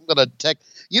 I'm going to text.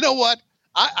 You know what?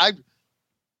 I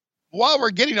while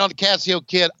we're getting on Cassio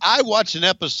Kid, I watched an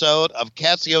episode of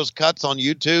Cassio's Cuts on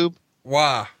YouTube.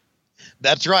 Why?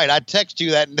 That's right. I text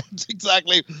you that, and that's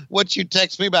exactly what you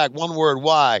text me back. One word,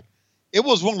 why? It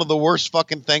was one of the worst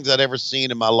fucking things I'd ever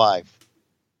seen in my life.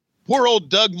 Poor old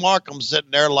Doug Markham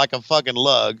sitting there like a fucking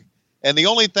lug, and the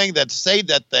only thing that saved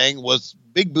that thing was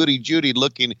Big Booty Judy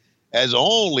looking as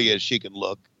only as she can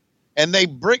look. And they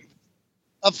bring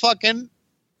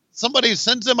somebody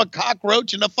sends him a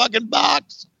cockroach in a fucking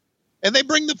box, and they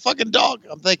bring the fucking dog.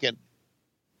 I'm thinking,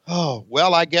 oh,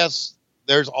 well, I guess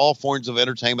there's all forms of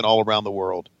entertainment all around the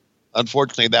world.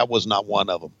 Unfortunately, that was not one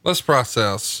of them. Let's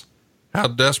process how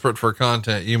desperate for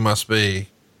content you must be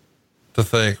to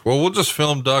think, well, we'll just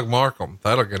film Doug Markham.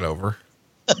 That'll get over.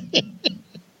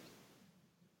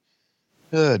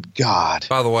 Good God.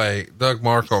 By the way, Doug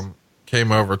Markham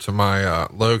came over to my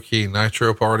low-key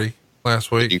nitro party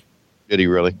last week. Did he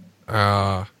really?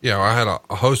 I had a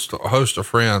host of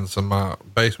friends in my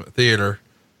basement theater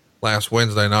last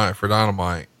Wednesday night for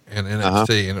Dynamite and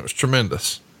NXT, and it was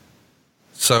tremendous.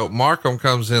 So Markham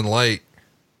comes in late,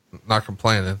 not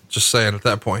complaining, just saying at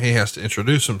that point he has to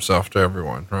introduce himself to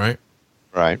everyone, right?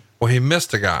 Right. Well, he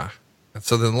missed a guy. And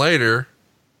so then later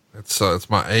it's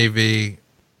my AV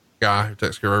guy who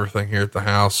takes care of everything here at the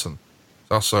house. And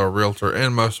he's also a realtor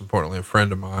and most importantly, a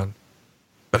friend of mine,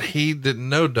 but he didn't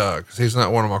know Doug because he's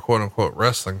not one of my quote unquote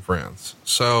wrestling friends.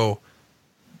 So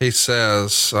he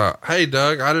says, hey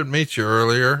Doug, I didn't meet you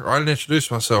earlier, or I didn't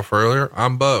introduce myself earlier.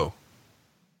 I'm Bo.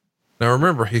 Now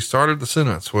remember, he started the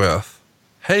sentence with,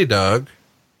 hey Doug,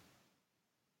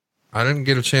 I didn't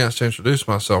get a chance to introduce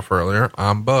myself earlier.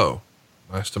 I'm Bo.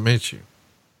 Nice to meet you.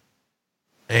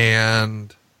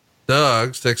 And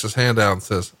Doug sticks his hand out and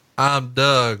says, I'm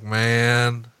Doug,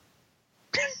 man.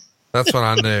 That's when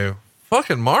I knew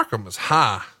fucking Markham is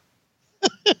high.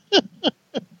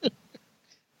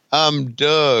 I'm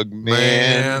Doug,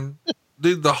 man.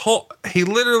 Dude, he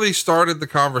literally started the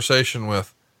conversation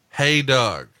with, hey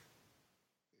Doug.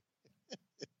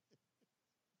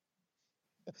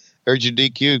 Heard you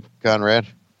DQ, Conrad.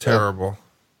 Terrible.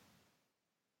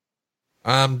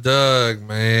 I'm Doug,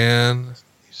 man.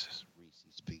 Jesus,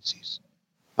 Reese's Pieces.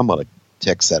 I'm going to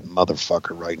text that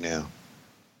motherfucker right now.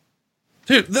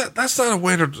 Dude, that's not a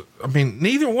way to, I mean,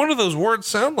 neither one of those words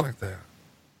sound like that.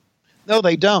 No,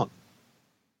 they don't.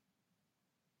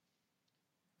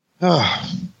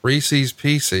 Reese's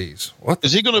Pieces. What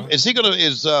is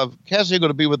Cassidy going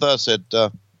to be with us at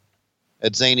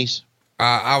Zany's?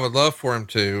 I would love for him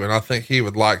to, and I think he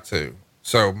would like to.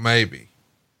 So maybe.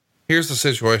 Here's the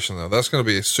situation though. That's going to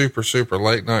be a super, super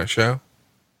late night show.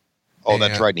 Oh,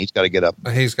 that's right. And he's got to get up.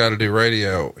 He's got to do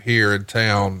radio here in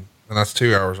town, and that's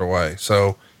 2 hours away.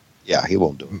 So yeah, he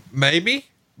won't do it. Maybe,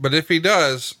 but if he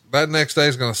does, that next day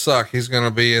is going to suck. He's going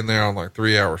to be in there on like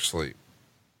 3 hours sleep.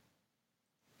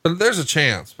 But there's a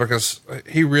chance because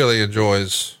he really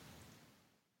enjoys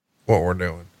what we're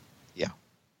doing. Yeah.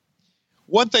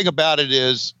 One thing about it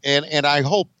is, and I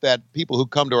hope that people who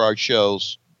come to our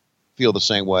shows feel the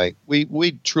same way.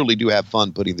 We truly do have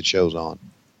fun putting the shows on.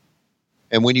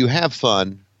 And when you have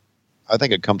fun, I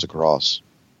think it comes across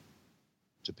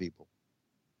to people.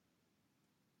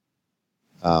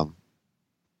 And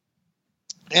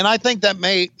I think that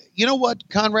you know what,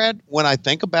 Conrad, when I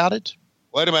think about it,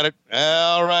 wait a minute.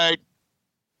 All right.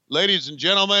 Ladies and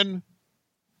gentlemen,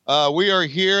 we are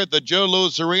here at the Joe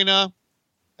Louis Arena,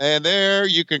 and there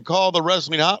you can call the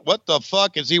wrestling hot. What the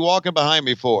fuck is he walking behind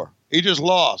me for? He just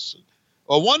lost.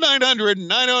 Well,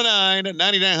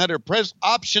 1-900-909-9900. Press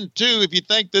option 2 if you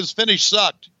think this finish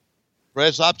sucked.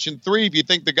 Press option 3 if you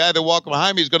think the guy that walking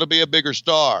behind me is going to be a bigger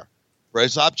star.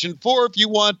 Press option 4 if you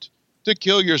want to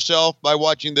kill yourself by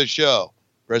watching this show.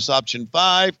 Press option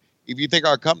 5 if you think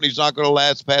our company's not going to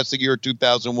last past the year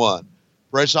 2001.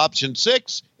 Press option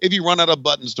 6 if you run out of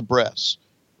buttons to press.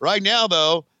 Right now,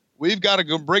 though, we've got to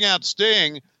go bring out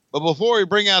Sting. But before we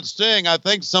bring out Sting, I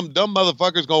think some dumb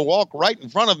motherfucker's going to walk right in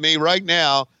front of me right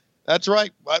now. That's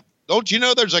right. Don't you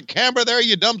know there's a camera there,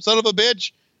 you dumb son of a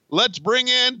bitch? Let's bring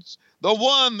in the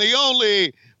one, the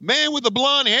only man with the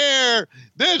blonde hair.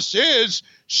 This is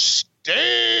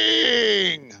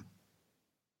Sting.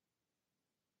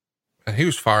 And he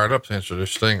was fired up to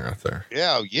introduce Sting right there.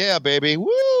 Yeah, baby.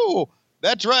 Woo!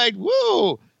 That's right.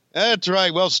 Woo! That's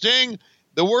right. Well, Sting,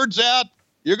 the word's out.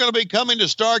 You're going to be coming to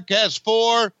StarCast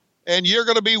 4, and you're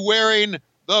going to be wearing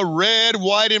the red,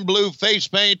 white, and blue face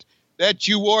paint that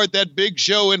you wore at that big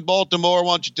show in Baltimore.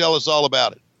 Why don't you tell us all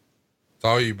about it? It's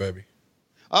all you, baby.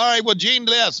 All right. Well, Gene,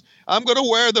 I'm going to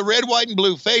wear the red, white, and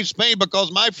blue face paint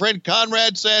because my friend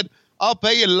Conrad said, I'll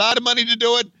pay you a lot of money to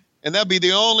do it. And that'd be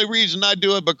the only reason I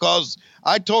do it, because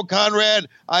I told Conrad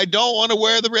I don't want to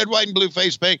wear the red, white, and blue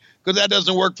face paint because that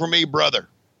doesn't work for me, brother.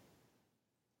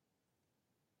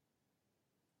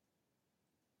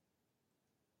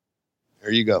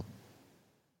 There you go.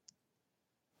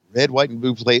 Red, white, and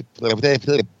blue face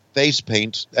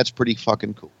paint. That's pretty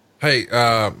fucking cool. Hey,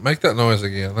 make that noise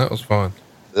again. That was fun.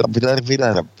 Dude,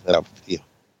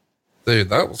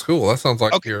 that was cool. That sounds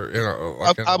like you're in a.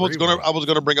 Like I was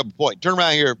gonna bring up a point. Turn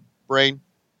around here, Brain.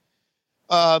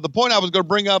 The point I was going to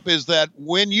bring up is that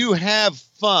when you have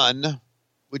fun,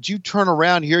 would you turn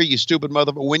around here, you stupid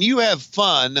motherfucker? When you have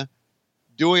fun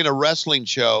doing a wrestling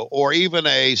show or even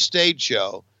a stage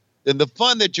show, then the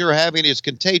fun that you're having is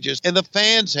contagious, and the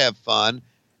fans have fun,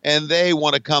 and they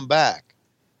want to come back.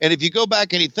 And if you go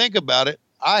back and you think about it,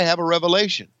 I have a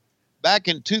revelation. Back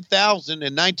in 2000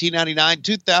 and 1999,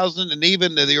 2000, and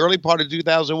even the early part of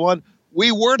 2001,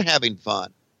 we weren't having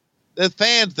fun. The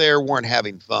fans there weren't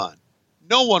having fun.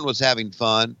 No one was having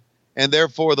fun, and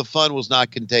therefore the fun was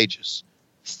not contagious.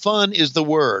 Fun is the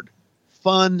word.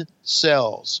 Fun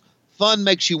sells. Fun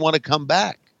makes you want to come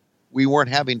back. We weren't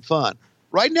having fun.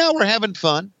 Right now we're having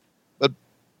fun, but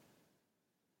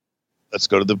let's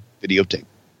go to the videotape.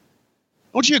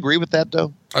 Don't you agree with that,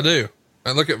 though? I do.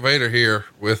 And look at Vader here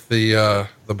with the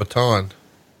baton.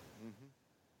 Mm-hmm.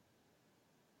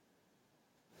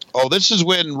 Oh, this is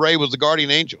when Ray was the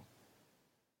guardian angel.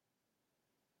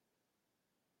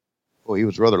 Oh, he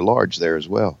was rather large there as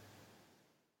well.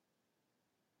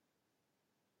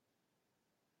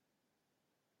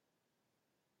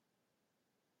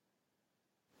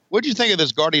 What did you think of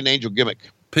this guardian angel gimmick?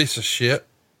 Piece of shit.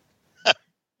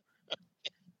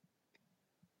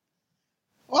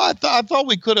 Well, I thought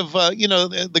we could have,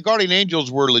 the guardian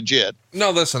angels were legit.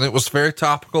 No, listen, it was very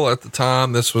topical at the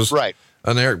time. This was right.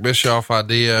 An Eric Bischoff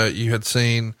idea. You had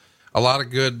seen a lot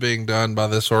of good being done by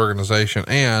this organization,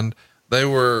 and they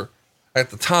were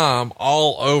at the time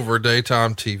all over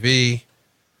daytime TV.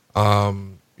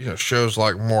 Shows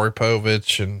like Maury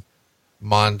Povich and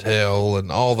Montel and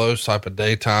all those type of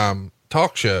daytime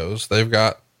talk shows. They've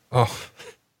got,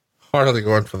 Harley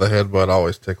going for the headbutt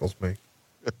always tickles me.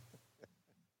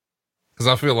 Cause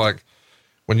I feel like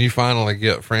when you finally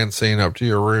get Francine up to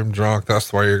your room drunk, that's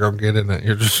the way you're going to get in it.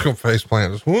 You're just going to face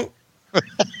plant. Just whoop.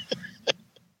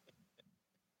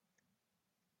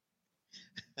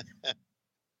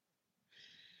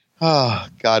 Oh,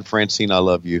 God, Francine, I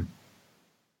love you.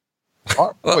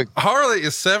 Harley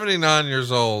is 79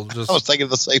 years old. Just I was thinking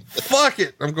the same thing. Fuck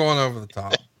it. I'm going over the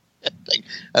top.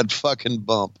 That fucking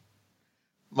bump.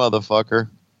 Motherfucker.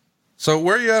 So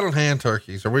where are you at on hand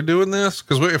turkeys? Are we doing this?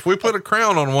 Because if we put a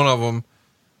crown on one of them,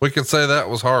 we can say that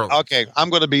was Harley. Okay,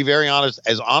 I'm going to be very honest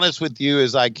with you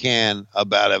as I can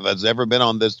about if I've ever been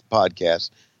on this podcast.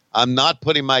 I'm not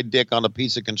putting my dick on a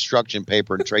piece of construction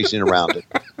paper and tracing around it.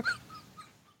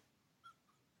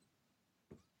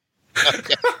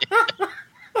 Okay.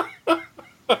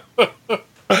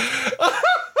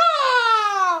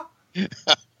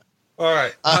 All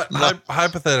right.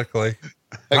 Hypothetically,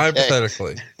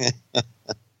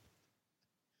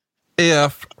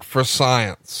 if for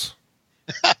science,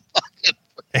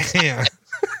 and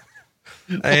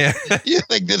you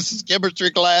think this is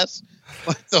chemistry class?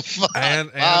 What the fuck?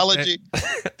 Biology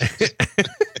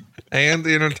and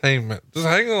entertainment. Just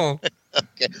hang on.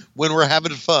 Okay. When we're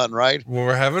having fun, right? When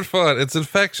we're having fun, it's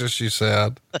infectious. You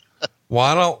said,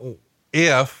 why don't,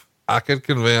 if I could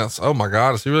convince, oh my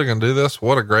God, is he really going to do this?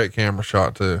 What a great camera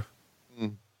shot too.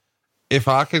 Mm. If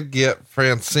I could get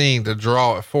Francine to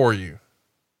draw it for you.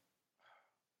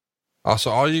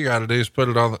 Also, all you got to do is put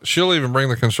it on. She'll even bring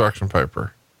the construction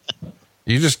paper.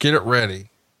 You just get it ready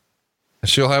and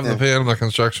she'll have the pen and the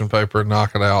construction paper and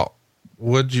knock it out.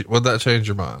 Would that change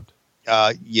your mind?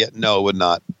 Yeah, no, it would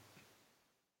not.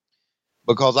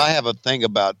 Because I have a thing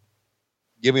about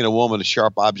giving a woman a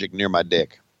sharp object near my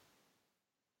dick.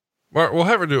 We'll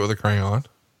have her do it with a crayon.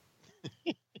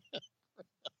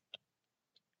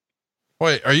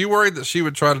 Wait, are you worried that she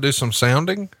would try to do some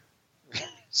sounding?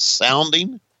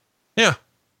 Sounding? Yeah.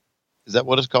 Is that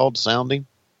what it's called? Sounding?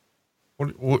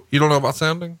 What, you don't know about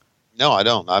sounding? No, I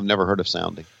don't. I've never heard of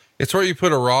sounding. It's where you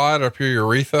put a rod up your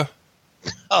urethra.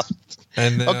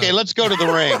 And okay, let's go to the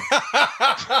ring.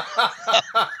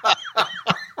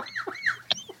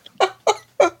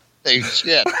 Hey,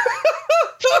 shit.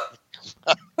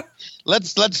 Let's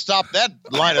stop that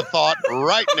line of thought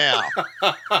right now.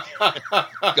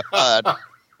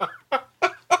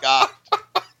 God.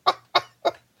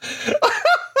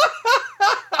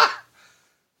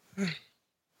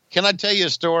 Can I tell you a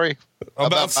story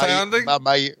about sounding? About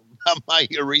my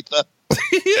urethra?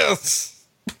 Yes.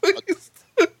 Please.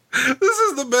 This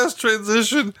is the best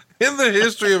transition in the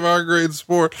history of our grade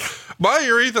sport. My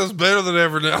urethra is better than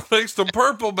ever now, thanks to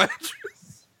Purple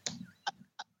Mattress.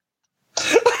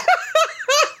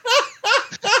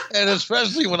 And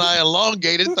especially when I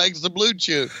elongate it, thanks to Blue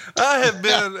Chew. I have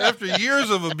been, after years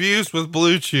of abuse with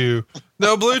Blue Chew.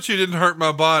 No, Blue Chew didn't hurt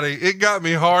my body. It got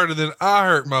me harder than I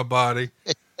hurt my body.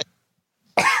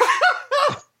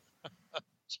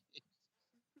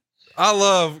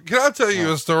 Can I tell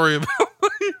you a story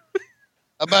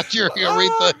about your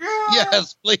urethra?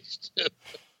 Yes, please do.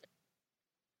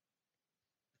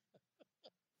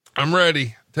 I'm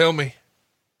ready. Tell me.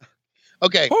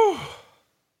 Okay.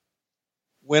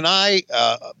 When in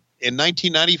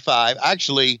 1995,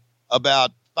 actually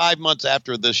about 5 months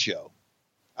after this show,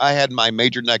 I had my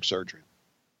major neck surgery.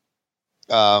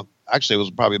 Actually, it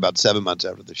was probably about 7 months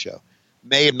after the show.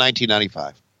 May of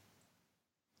 1995.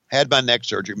 Had my neck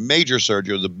surgery, major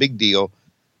surgery. It was a big deal.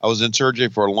 I was in surgery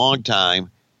for a long time.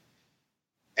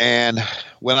 And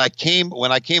when I came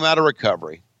out of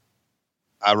recovery,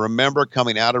 I remember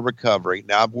coming out of recovery.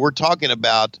 Now we're talking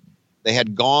about, they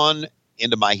had gone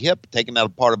into my hip, taken out a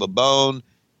part of a bone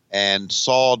and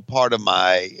sawed part of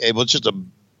it was just a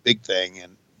big thing.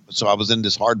 And so I was in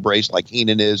this hard brace like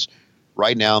Heenan is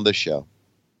right now on this show.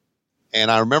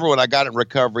 And I remember when I got in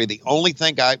recovery, the only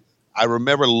thing I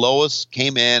remember Lois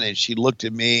came in and she looked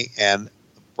at me and the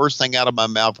first thing out of my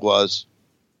mouth was,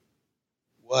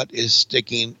 "What is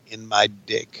sticking in my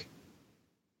dick?"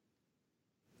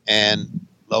 And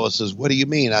Lois says, "What do you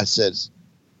mean?" I says,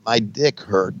 "My dick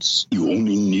hurts." You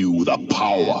only knew the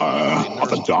power of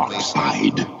the dark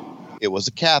side. It was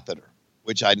a catheter,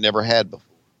 which I'd never had before.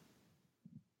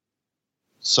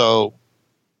 So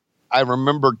I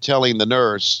remember telling the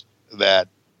nurse that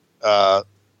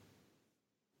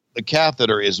the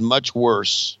catheter is much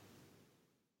worse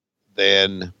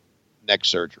than neck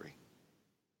surgery.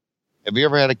 Have you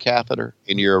ever had a catheter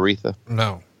in your urethra?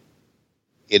 No.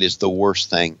 It is the worst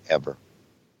thing ever.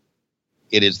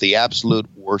 It is the absolute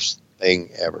worst thing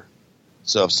ever.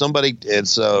 So if somebody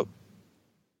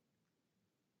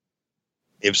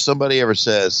ever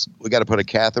says, "We got to put a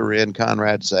catheter in,"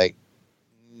 Conrad, say,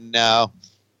 "No,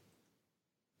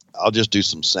 I'll just do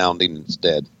some sounding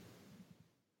instead.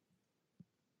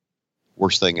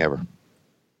 Worst thing ever.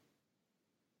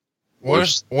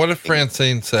 What if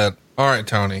Francine said, all right,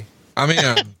 Tony, I'm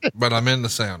in, but I'm in the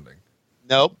sounding.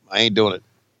 Nope. I ain't doing it.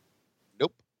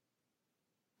 Nope.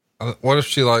 What if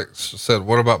she said,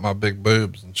 what about my big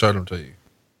boobs, and showed them to you?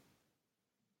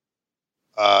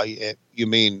 You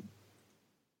mean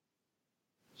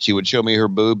she would show me her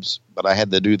boobs, but I had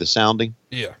to do the sounding?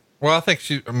 Yeah. Well, I think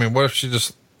what if she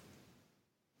just,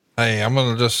 hey, I'm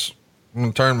going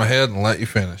to turn my head and let you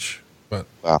finish, but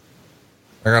I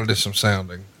got to do some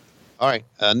sounding. All right.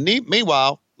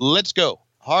 Meanwhile, let's go.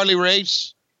 Harley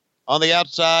race on the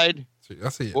outside. I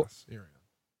see. Yes.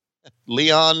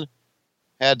 Leon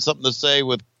had something to say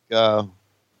with,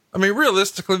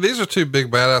 realistically, these are two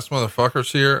big badass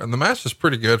motherfuckers here, and the match is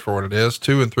pretty good for what it is.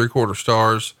 2 3/4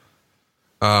 stars.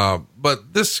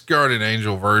 But this Guardian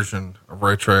Angel version of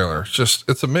Ray Traylor,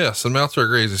 it's a miss. And Meltzer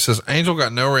agrees. He says Angel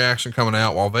got no reaction coming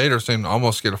out, while Vader seemed to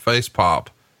almost get a face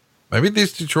pop. Maybe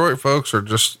these Detroit folks are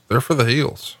they're for the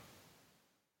heels.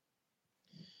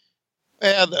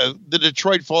 Yeah, the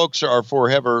Detroit folks are for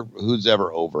who's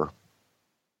ever over.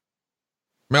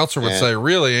 Meltzer would say,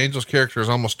 really, Angel's character is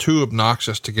almost too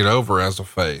obnoxious to get over as a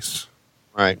face.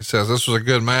 Right. He says this was a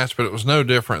good match, but it was no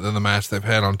different than the match they've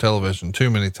had on television too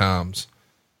many times.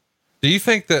 Do you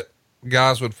think that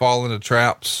guys would fall into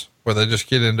traps where they just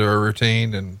get into a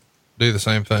routine and do the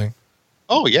same thing?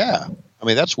 Oh yeah.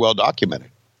 That's well documented,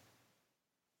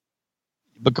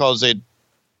 because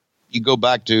you go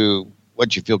back to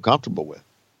what you feel comfortable with.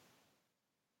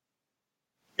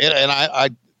 And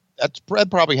that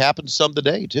probably happens some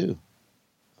today too,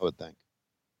 I would think.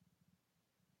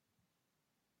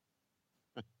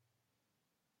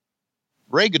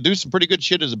 Ray could do some pretty good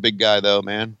shit as a big guy though,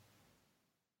 man.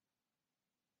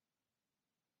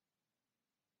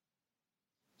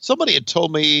 Somebody had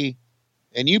told me,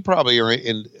 and you probably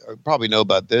probably know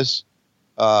about this.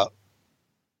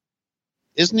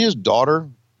 Isn't his daughter,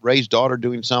 Ray's daughter,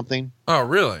 doing something? Oh,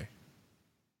 really?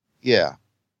 Yeah.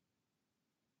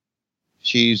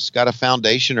 She's got a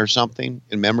foundation or something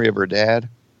in memory of her dad.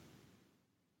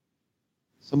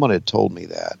 Someone had told me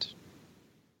that.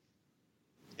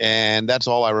 And that's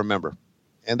all I remember.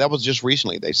 And that was just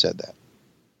recently they said that.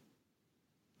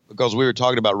 Because we were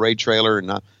talking about Ray Traylor,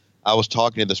 and I was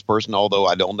talking to this person, although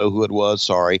I don't know who it was.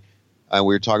 Sorry. And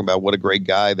we were talking about what a great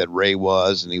guy that Ray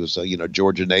was. And he was,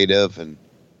 Georgia native, and,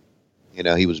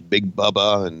 he was Big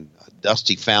Bubba, and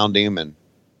Dusty found him. And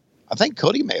I think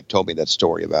Cody may have told me that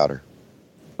story about her.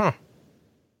 Huh.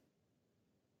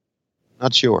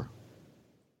 Not sure.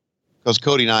 Because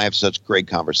Cody and I have such great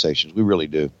conversations. We really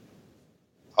do.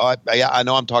 Oh, I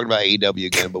know I'm talking about AEW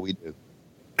again, but we do.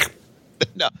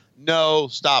 No,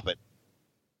 stop it.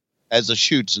 As a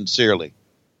shoot, sincerely.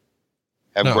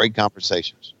 Have great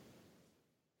conversations.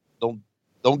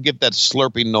 Don't get that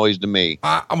slurping noise to me.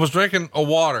 I was drinking a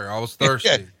water. I was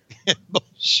thirsty.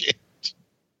 Bullshit.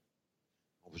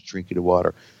 I was drinking the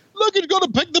water. Look, he's going to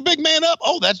pick the big man up.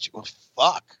 Oh,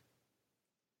 fuck.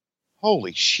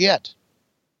 Holy shit.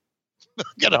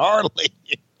 Look at Harley.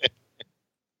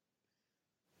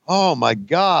 Oh my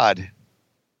God.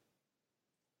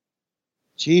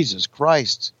 Jesus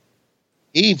Christ.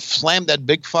 He slammed that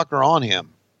big fucker on him.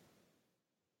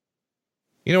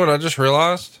 You know what I just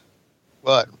realized?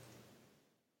 What?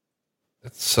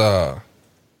 It's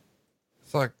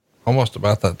like almost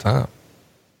about that time.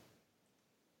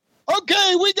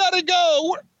 Okay, we gotta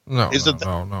go. No.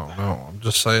 I'm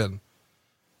just saying,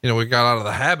 we got out of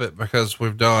the habit because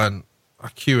we've done a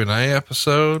Q&A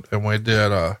episode, and we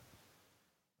did a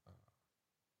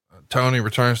Tony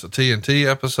Returns to TNT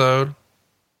episode.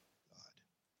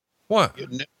 What?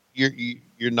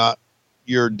 You're not,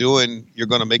 you're going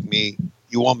to make me,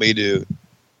 you want me to,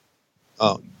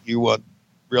 you want,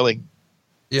 really?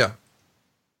 Yeah. Okay.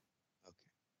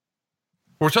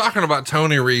 We're talking about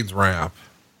Tony Reed's rap.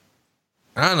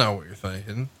 I know what you're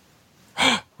thinking.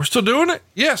 We're still doing it?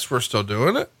 Yes, we're still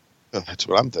doing it. That's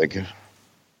what I'm thinking.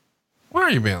 Why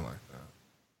are you being like that?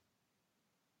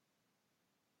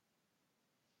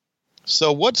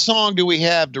 So what song do we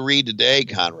have to read today,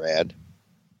 Conrad?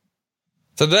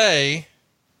 Today,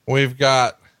 we've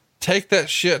got Take That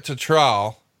Shit to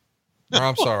Trial. Or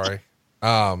I'm sorry.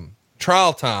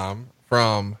 Trial Time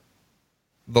from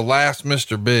The Last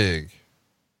Mr. Big.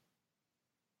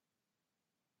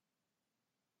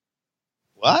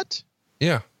 What?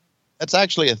 Yeah. That's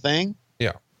actually a thing?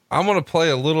 Yeah. I'm going to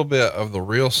play a little bit of the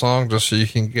real song just so you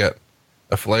can get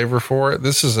a flavor for it.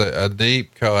 This is a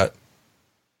deep cut,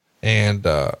 and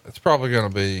it's probably going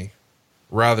to be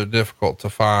rather difficult to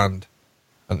find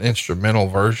an instrumental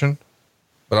version,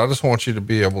 but I just want you to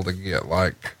be able to get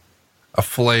like a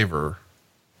flavor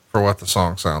for what the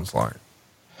song sounds like.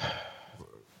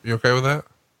 You okay with that?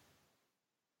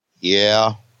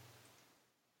 Yeah.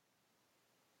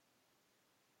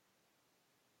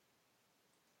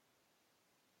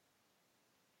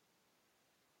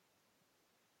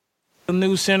 The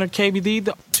news center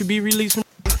KBD to be released. And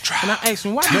I asked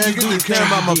him, why did you do care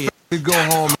about my family? Go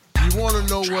home. You want to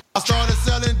know what I started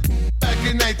selling back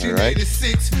in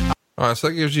 1986? All right, so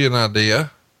that gives you an idea.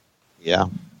 Yeah.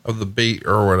 Of the beat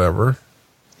or whatever.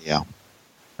 Yeah.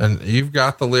 And you've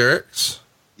got the lyrics.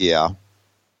 Yeah.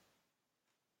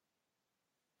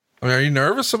 I mean, are you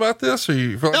nervous about this, or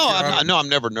you feel like I'm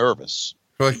never nervous.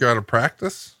 Feel like you're out of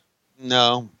practice?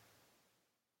 No.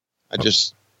 I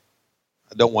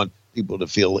don't want people to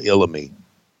feel ill of me.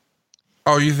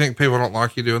 Oh, you think people don't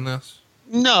like you doing this?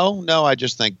 No, I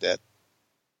just think that.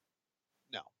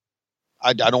 No,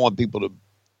 I don't want people to.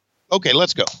 Okay,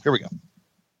 let's go. Here we go.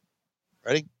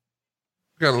 Ready?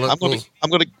 I'm gonna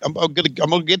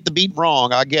get the beat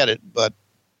wrong. I get it, but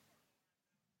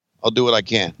I'll do what I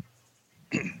can.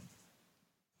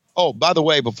 Oh, by the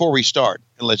way, before we start,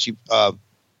 unless you, are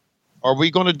we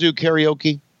going to do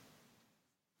karaoke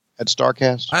at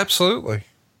StarCast? Absolutely.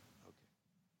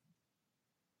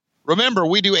 Remember,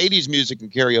 we do 80s music and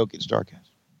karaoke at StarCast.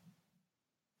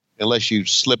 Unless you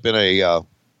slip in a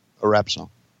rap song.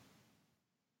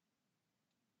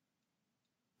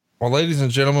 Well, ladies and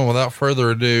gentlemen, without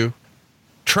further ado,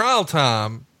 Trial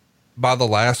Time by The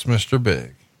Last Mr.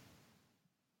 Big.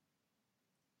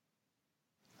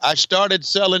 I started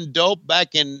selling dope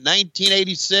back in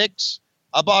 1986.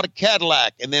 I bought a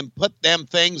Cadillac and then put them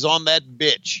things on that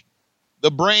bitch. The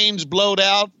brains blowed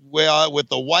out with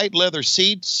the white leather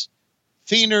seats.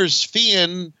 Fienders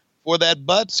feeing for that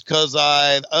butts because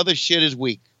other shit is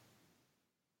weak.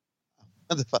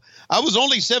 I was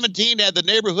only 17, had the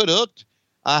neighborhood hooked.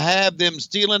 I have them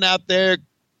stealing out their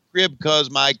crib because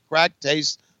my crack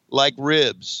tastes like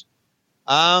ribs.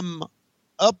 I'm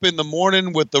up in the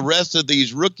morning with the rest of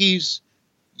these rookies.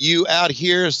 You out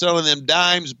here selling them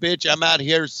dimes, bitch. I'm out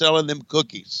here selling them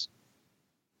cookies.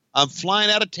 I'm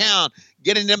flying out of town,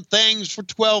 getting them things for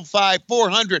 $12.5,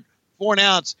 $400 for an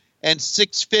ounce, and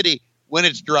 $6.50 when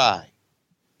it's dry.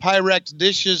 Pyrex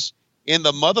dishes in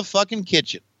the motherfucking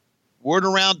kitchen. Word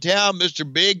around town,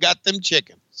 Mr. Big got them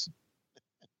chickens.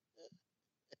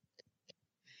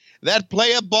 That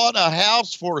player bought a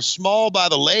house for a small by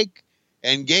the lake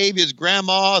and gave his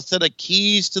grandma a set of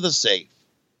keys to the safe.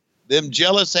 Them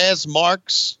jealous ass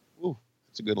marks, ooh,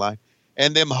 that's a good line,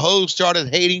 and them hoes started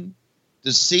hating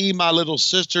to see my little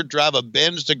sister drive a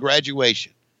Benz to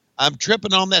graduation. I'm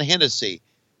tripping on that Hennessy,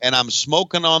 and I'm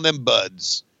smoking on them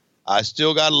buds. I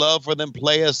still got love for them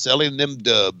players selling them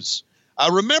dubs. I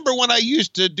remember when I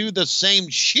used to do the same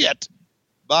shit.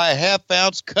 Buy a half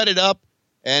ounce, cut it up,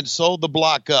 and sold the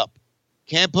block up.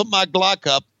 Can't put my Glock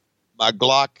up. My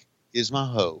Glock is my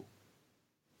hoe.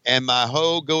 And my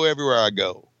hoe go everywhere I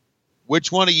go.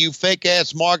 Which one of you fake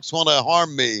ass marks want to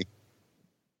harm me?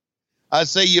 I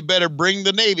say you better bring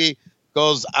the Navy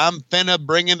because I'm finna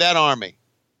bringing that army.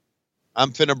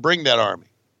 I'm finna bring that army.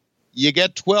 You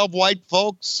get 12 white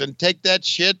folks and take that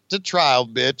shit to trial,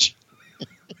 bitch.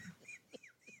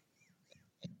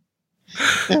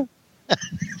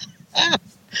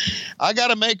 I got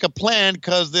to make a plan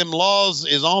because them laws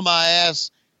is on my ass.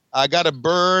 I got a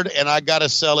bird and I got to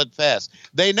sell it fast.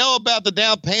 They know about the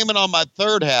down payment on my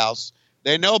third house.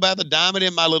 They know about the diamond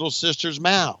in my little sister's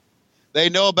mouth. They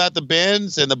know about the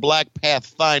Benz and the Black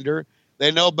Pathfinder.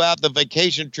 They know about the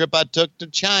vacation trip I took to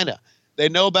China. They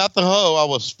know about the hoe I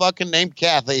was fucking named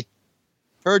Kathy.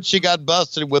 Heard she got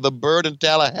busted with a bird in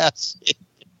Tallahassee.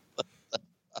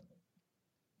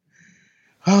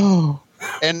 Oh,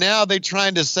 and now they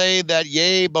trying to say that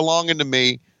yay belonging to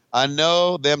me. I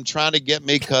know them trying to get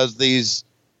me because these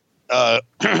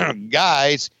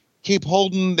guys keep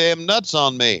holding them nuts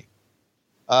on me.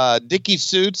 Dickie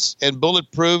suits and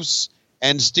bulletproofs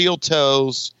and steel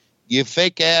toes. You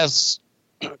fake ass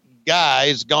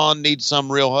guys gone need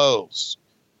some real hoes.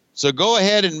 So go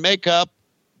ahead and make up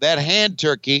that hand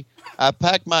turkey. I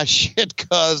pack my shit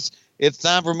because it's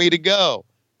time for me to go.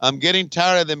 I'm getting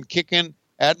tired of them kicking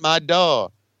at my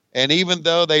door. And even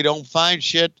though they don't find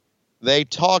shit, they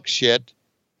talk shit,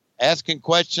 asking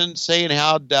questions, saying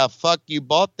how the fuck you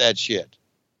bought that shit.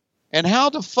 And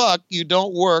how the fuck you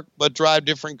don't work but drive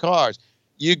different cars.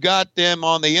 You got them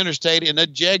on the interstate in a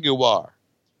Jaguar,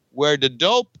 where the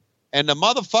dope and the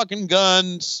motherfucking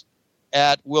guns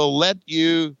will let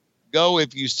you go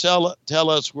if you tell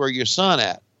us where your son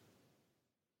at.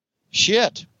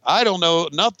 Shit, I don't know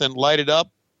nothing. Light it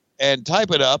up and type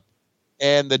it up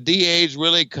And the DA's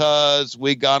really cause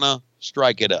we gonna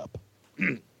strike it up.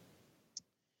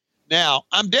 Now,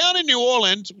 I'm down in New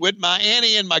Orleans with my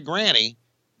auntie and my granny,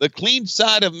 the clean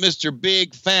side of Mr.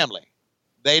 Big family.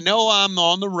 They know I'm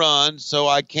on the run, so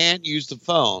I can't use the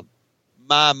phone.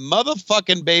 My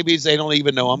motherfucking babies, they don't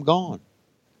even know I'm gone.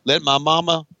 Left my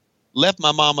mama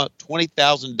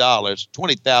 $20,000,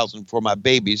 $20,000 for my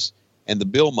babies and the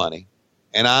bill money.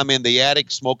 And I'm in the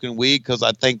attic smoking weed because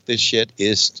I think this shit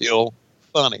is still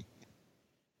funny.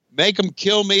 Make them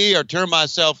kill me or turn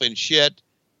myself in shit.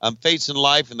 I'm facing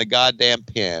life in the goddamn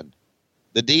pen.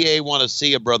 The DA want to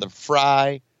see a brother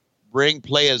fry, bring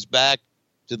players back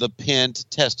to the pen to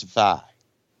testify.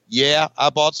 Yeah, I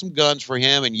bought some guns for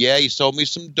him, and yeah, he sold me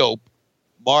some dope.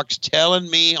 Mark's telling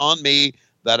me on me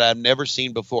that I've never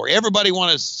seen before. Everybody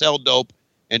want to sell dope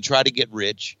and try to get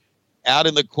rich. Out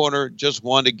in the corner, just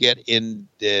want to get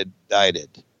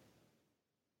indicted.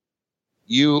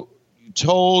 You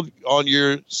told on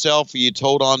yourself, or you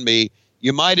told on me.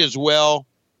 You might as well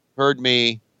heard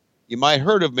me. You might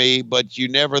heard of me, but you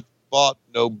never thought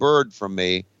no bird from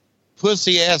me.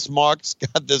 Pussy ass Mark's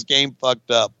got this game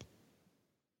fucked up.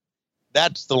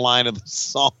 That's the line of the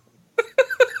song.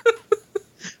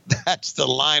 That's the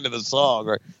line of the song.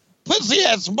 Or pussy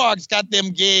ass Mark's got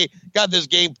this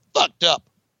game fucked up.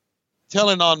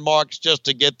 Telling on Marks just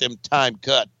to get them time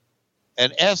cut.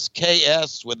 An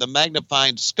SKS with a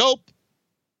magnifying scope.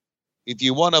 If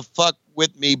you want to fuck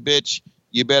with me, bitch,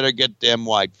 you better get them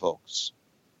white folks.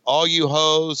 All you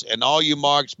hoes and all you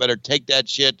marks better take that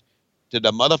shit to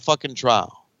the motherfucking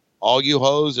trial. All you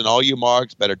hoes and all you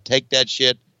marks better take that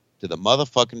shit to the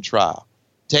motherfucking trial.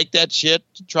 Take that shit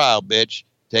to trial, bitch.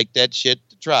 Take that shit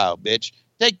to trial, bitch.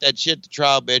 Take that shit to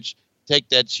trial, bitch. Take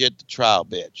that shit to trial,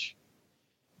 bitch.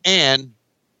 And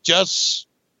just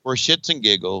for shits and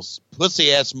giggles,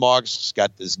 pussy ass Mark's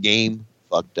got this game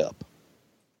fucked up.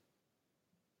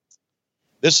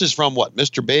 This is from what,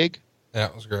 Mr. Big? Yeah,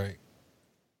 it was great.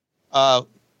 Was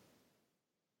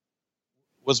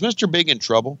Mr. Big in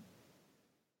trouble?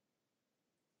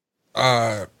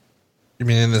 You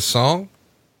mean in this song?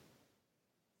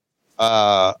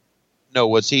 No,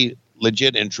 was he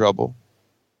legit in trouble?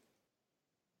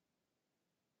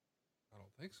 I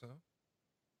don't think so.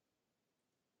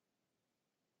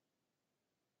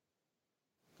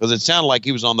 Because it sounded like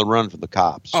he was on the run from the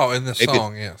cops. Oh, in this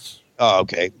song, yes. Oh,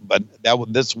 okay. But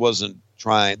this wasn't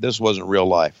real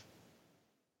life.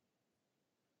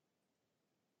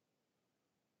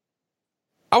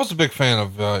 I was a big fan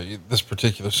of this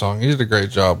particular song. He did a great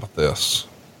job with this.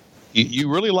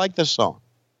 You really like this song?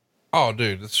 Oh,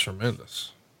 dude, it's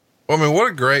tremendous. Well, I mean,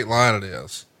 what a great line it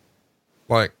is.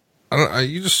 Like,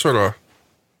 you just sort of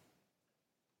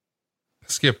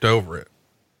skipped over it,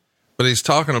 but he's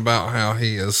talking about how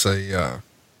he is he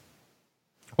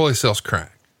sells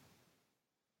crack.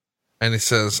 And he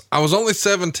says, I was only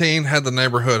 17, had the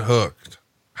neighborhood hooked.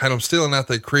 Had them stealing out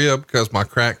their crib because my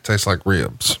crack tastes like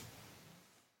ribs.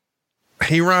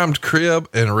 He rhymed crib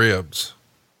and ribs.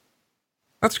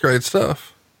 That's great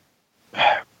stuff.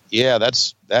 Yeah,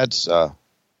 that's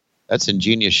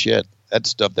ingenious shit. That's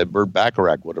stuff that Burt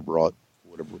Bacharach would have brought.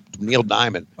 Neil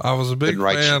Diamond. I was a big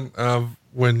fan of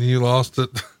when you lost it.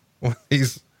 When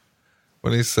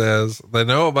he says, they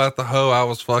know about the hoe I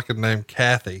was fucking named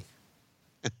Kathy.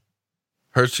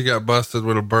 Heard she got busted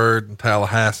with a bird in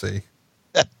Tallahassee.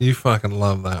 You fucking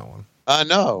love that one. I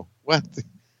know. Well,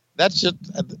 that's just,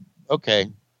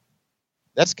 okay.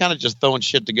 That's kind of just throwing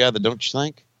shit together, don't you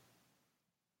think?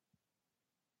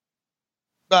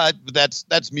 But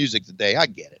that's music today. I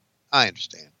get it. I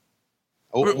understand.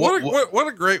 What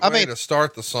a great way to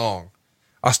start the song.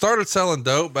 I started selling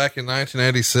dope back in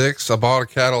 1986. I bought a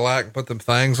Cadillac and put them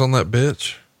things on that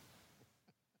bitch.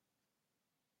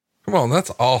 Come on.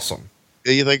 That's awesome.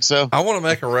 Do you think so? I want to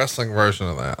make a wrestling version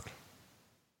of that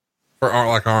for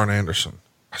like Arn Anderson.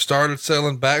 I started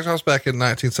selling backdrops back in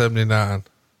 1979.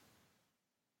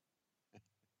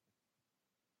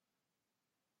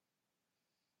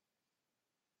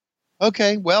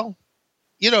 Okay. Well,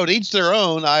 to each their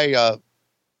own. I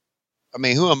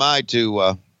mean, who am I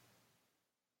to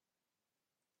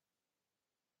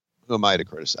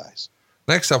criticize?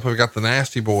 Next up, we've got the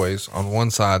Nasty Boys on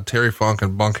one side, Terry Funk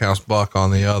and Bunkhouse Buck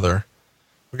on the other.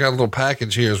 We got a little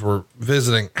package here as we're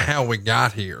visiting how we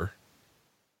got here.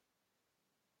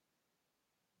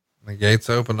 The gates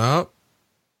open up.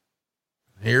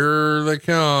 Here they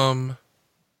come.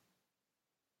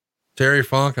 Terry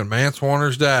Funk and Mance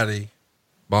Warner's daddy,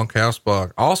 Bunkhouse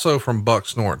Buck, also from Buck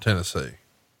Snort, Tennessee.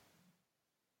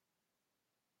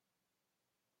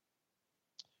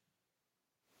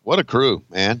 What a crew,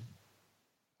 man.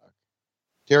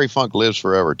 Terry Funk lives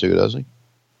forever too, doesn't he?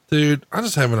 Dude, I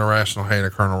just have an irrational hate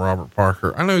of Colonel Robert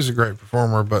Parker. I know he's a great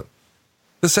performer, but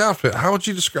this outfit, how would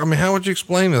you describe, how would you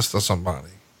explain this to somebody?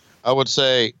 I would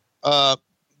say,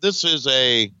 this is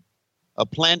a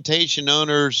plantation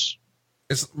owner's.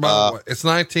 It's, by the way, it's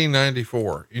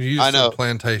 1994. You used I know. a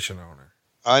plantation owner.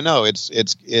 I know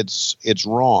it's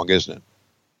wrong, isn't it?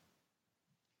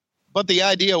 But the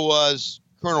idea was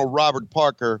Colonel Robert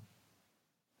Parker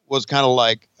was kind of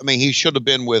like, he should have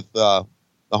been with, the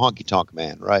Honky Tonk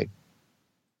Man, right?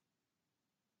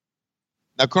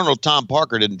 Now, Colonel Tom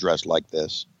Parker didn't dress like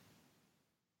this,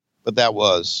 but that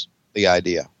was the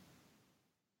idea.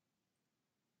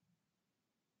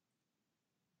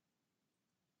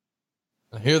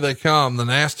 And here they come, the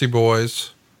Nasty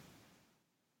Boys.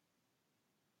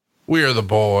 We are the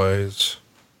boys.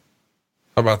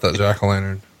 How about that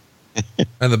jack-o'-lantern?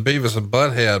 And the Beavis and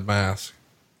Butthead mask.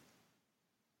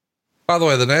 By the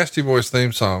way, the Nasty Boys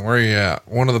theme song, where are you at?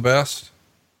 One of the best?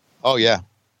 Oh, yeah.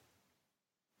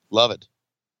 Love it.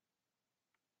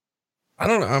 I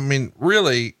don't know.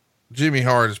 Really, Jimmy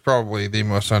Hart is probably the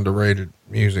most underrated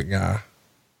music guy.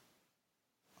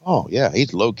 Oh, yeah.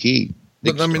 He's low key.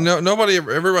 But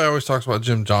everybody always talks about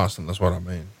Jim Johnston. That's what I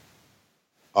mean.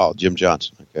 Oh, Jim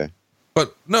Johnson. Okay.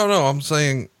 But no, I'm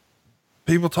saying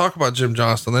people talk about Jim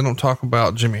Johnston. They don't talk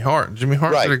about Jimmy Hart. Jimmy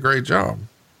Hart did a great job.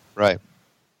 Right.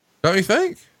 Don't you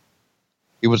think?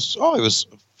 He was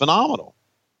phenomenal.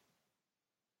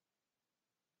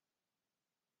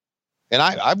 And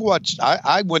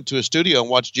I went to a studio and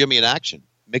watched Jimmy in action,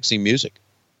 mixing music.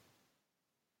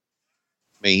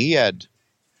 The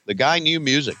guy knew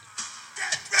music.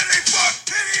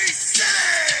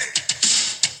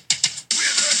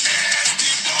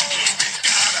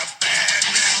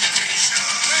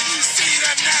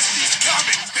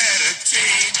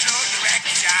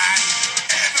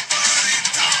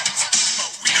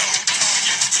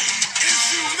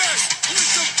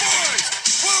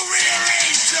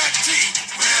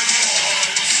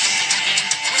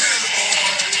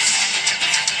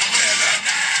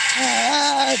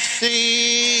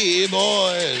 Nasty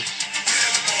Boys.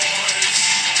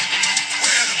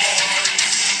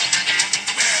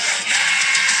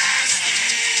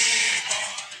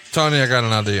 Tony, I got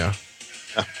an idea.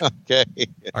 Okay.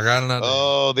 I got an idea.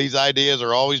 Oh, these ideas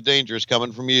are always dangerous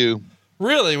coming from you.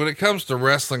 Really, when it comes to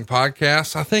wrestling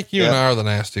podcasts, I think you and I are the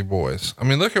Nasty Boys.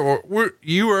 Look at what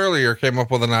you earlier came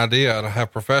up with an idea to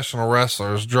have professional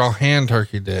wrestlers draw hand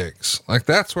turkey dicks. Like,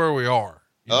 that's where we are.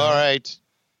 All right.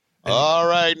 All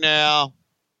right now.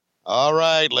 All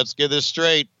right. Let's get this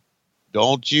straight.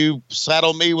 Don't you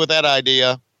saddle me with that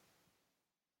idea.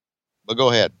 But go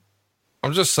ahead.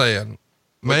 I'm just saying.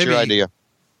 What's your idea?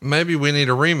 Maybe we need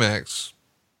a remix.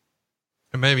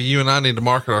 And maybe you and I need to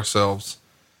market ourselves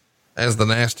as the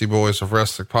Nasty Boys of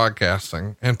wrestling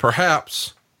podcasting. And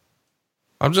perhaps,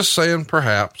 I'm just saying,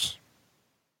 perhaps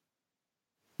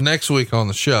next week on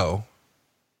the show,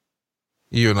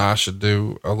 you and I should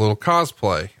do a little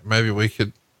cosplay. Maybe we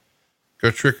could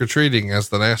go trick or treating as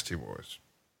the Nasty Boys.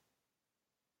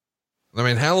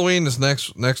 Halloween is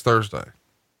next Thursday.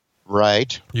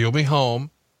 Right. You'll be home.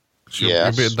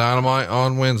 You'll be at Dynamite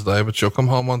on Wednesday, but you'll come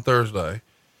home on Thursday.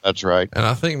 That's right. And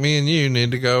I think me and you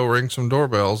need to go ring some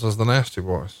doorbells as the Nasty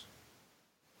Boys.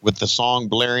 With the song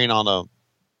blaring on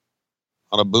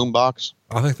a boombox.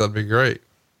 I think that'd be great.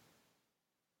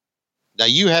 Now,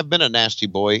 you have been a nasty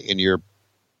boy in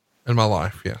my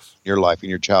life. Yes. Your life, in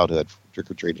your childhood,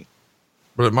 trick or treating.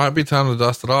 But it might be time to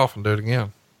dust it off and do it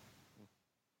again.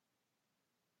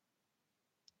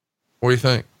 What do you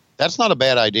think? That's not a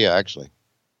bad idea, actually.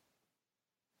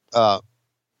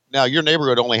 Now your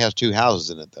neighborhood only has 2 houses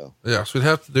in it, though. Yes, we'd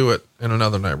have to do it in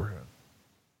another neighborhood.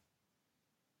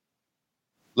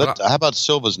 How about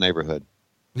Silva's neighborhood?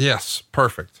 Yes,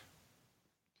 perfect.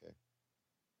 Okay.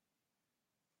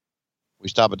 We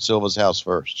stop at Silva's house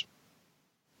first.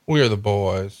 We are the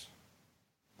boys.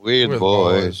 We're the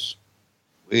boys.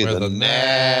 We're the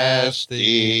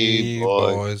nasty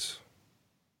boys.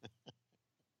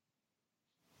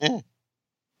 Yeah.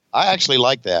 I actually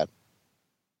like that.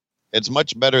 It's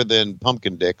much better than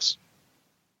pumpkin dicks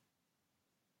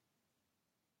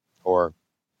or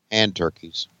hand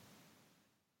turkeys.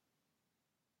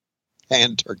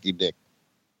 Hand turkey dick.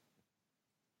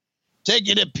 Take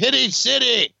you to Pity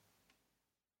City.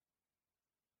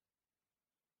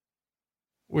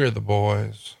 We're the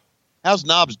boys. How's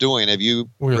Knobs doing? Have you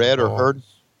read or heard?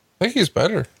 I think he's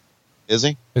better. Is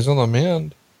he? He's on the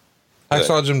mend. Good. I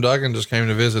saw Jim Duggan just came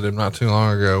to visit him not too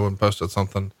long ago and posted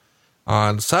something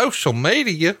on social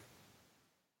media.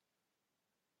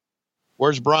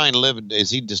 Where's Brian living? Is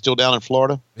he still down in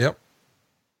Florida? Yep.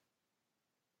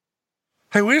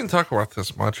 Hey, we didn't talk about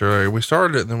this much earlier. We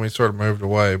started it and then we sort of moved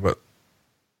away, but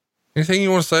anything you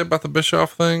want to say about the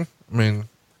Bischoff thing? I mean,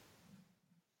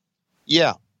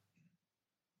 yeah.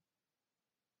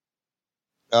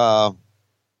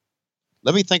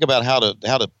 Let me think about how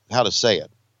to say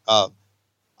it.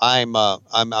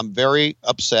 I'm very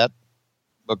upset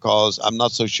because I'm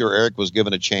not so sure Eric was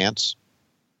given a chance.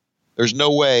 There's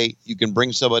no way you can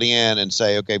bring somebody in and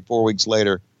say, okay, 4 weeks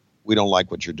later, we don't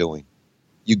like what you're doing.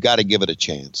 You got to give it a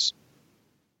chance.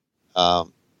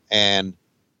 And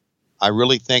I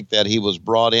really think that he was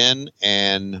brought in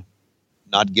and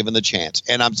not given the chance.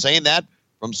 And I'm saying that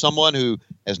from someone who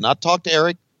has not talked to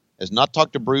Eric, has not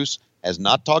talked to Bruce, has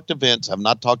not talked to Vince, have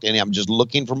not talked to any. I'm just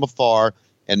looking from afar,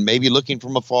 and maybe looking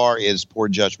from afar is poor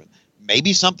judgment.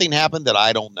 Maybe something happened that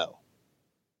I don't know.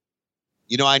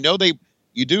 You know, I know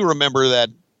you do remember that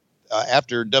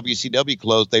after WCW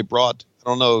closed, they brought, I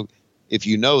don't know if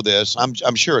you know this,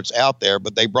 I'm sure it's out there,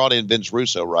 but they brought in Vince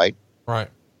Russo, right? Right.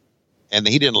 And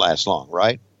he didn't last long,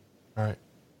 right? Right.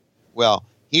 Well,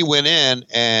 he went in,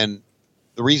 and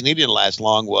the reason he didn't last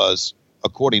long was,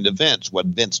 according to Vince, what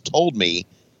Vince told me,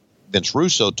 Vince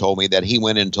Russo told me that he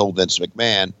went in and told Vince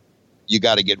McMahon, you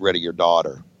got to get rid of your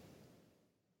daughter.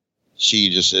 She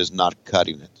just is not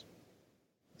cutting it.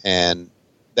 And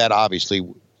that obviously,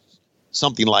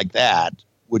 something like that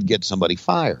would get somebody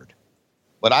fired.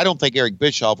 But I don't think Eric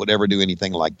Bischoff would ever do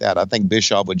anything like that. I think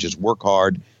Bischoff would just work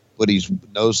hard, put his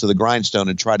nose to the grindstone,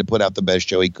 and try to put out the best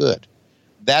show he could.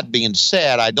 That being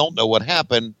said, I don't know what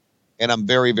happened, and I'm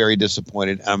very, very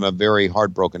disappointed. I'm very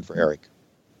heartbroken for Eric,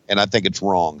 and I think it's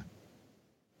wrong.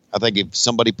 I think if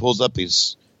somebody pulls up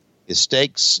his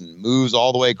stakes and moves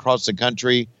all the way across the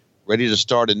country, ready to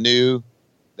start anew,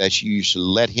 that you should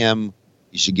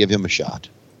you should give him a shot.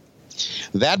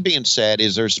 That being said,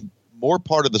 there's more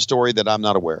part of the story that I'm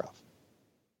not aware of.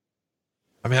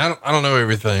 I mean, I don't know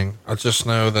everything. I just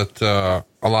know that,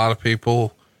 a lot of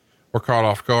people were caught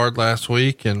off guard last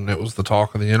week, and it was the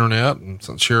talk of the internet. And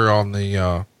since you're on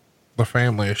the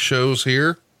family of shows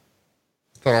here,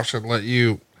 I thought I should let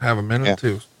you have a minute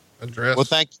to address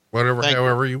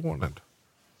however you wanted.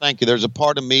 Thank you. There's a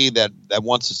part of me that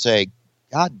wants to say,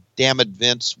 God damn it,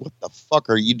 Vince, what the fuck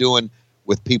are you doing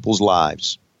with people's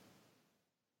lives?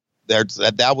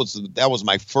 That was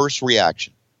my first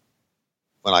reaction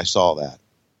when I saw that.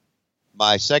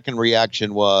 My second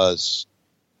reaction was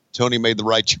Tony made the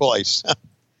right choice. There's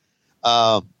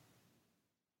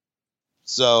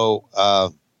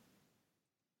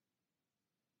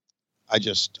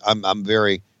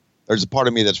a part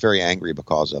of me that's very angry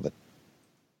because of it.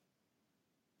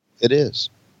 It is.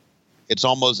 It's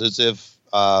almost as if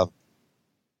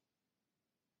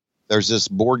there's this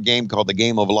board game called the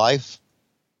Game of Life,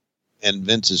 and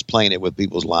Vince is playing it with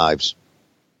people's lives.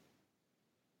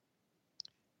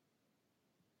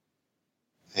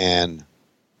 And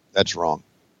that's wrong.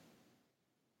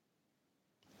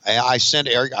 I sent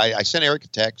Eric a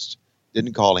text,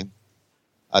 didn't call him.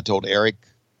 I told Eric,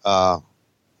 I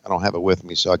don't have it with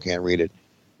me, so I can't read it,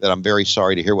 that I'm very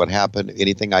sorry to hear what happened.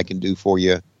 Anything I can do for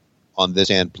you on this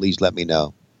end, please let me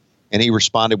know. And he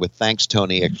responded with, thanks,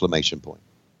 Tony, exclamation point.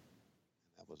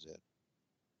 That was it.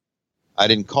 I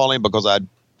didn't call him because I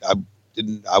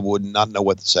would not know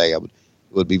what to say. It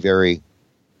would be very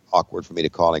awkward for me to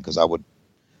call him because I would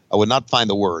not find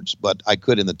the words, but I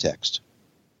could in the text.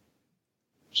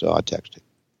 So I texted him.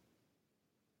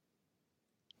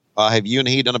 Have you and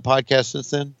he done a podcast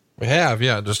since then? We have,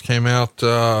 yeah. It just came out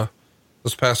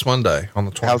this past Monday on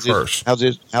the 21st. How's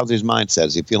his mindset?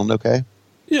 Is he feeling okay?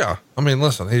 Yeah. I mean,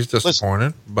 listen, he's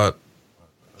disappointed, but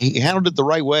he handled it the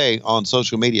right way on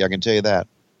social media. I can tell you that.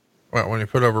 What, when you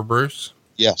put over Bruce?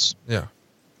 Yes. Yeah.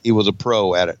 He was a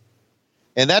pro at it.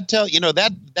 And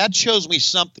that shows me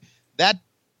something that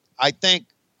I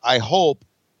hope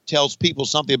tells people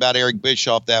something about Eric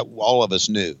Bischoff that all of us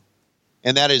knew.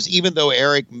 And that is, even though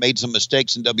Eric made some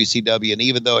mistakes in WCW, and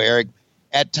even though Eric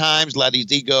at times let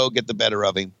his ego get the better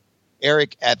of him,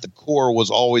 Eric at the core was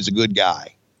always a good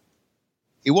guy.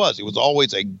 He was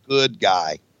always a good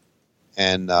guy.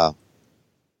 And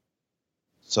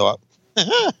so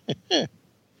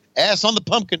ass on the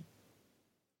pumpkin.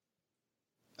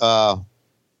 The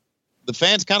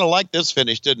fans kind of liked this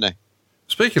finish, didn't they?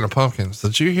 Speaking of pumpkins,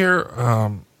 did you hear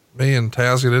me and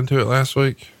Taz get into it last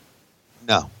week?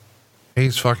 No.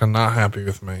 He's fucking not happy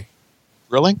with me.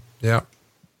 Really? Yeah.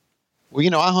 Well,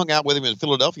 I hung out with him in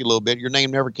Philadelphia a little bit. Your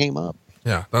name never came up.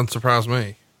 Yeah, doesn't surprise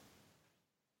me.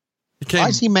 Why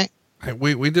is he mad?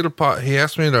 We did he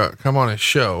asked me to come on his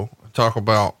show and talk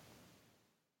about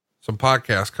some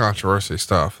podcast controversy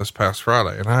stuff this past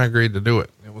Friday, and I agreed to do it.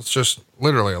 It was just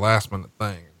literally a last minute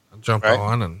thing. I jumped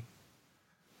on, and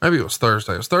Maybe it was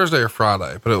Thursday. It was Thursday or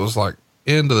Friday, but it was like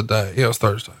end of the day. Yeah, it was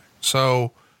Thursday.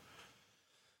 So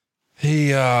he,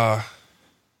 he was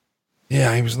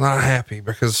not happy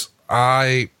because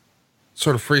I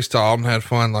sort of freestyled and had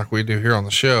fun like we do here on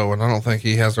the show. And I don't think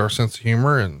he has our sense of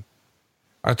humor. And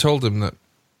I told him that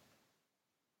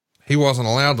he wasn't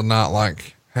allowed to not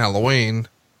like Halloween,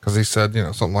 because he said, you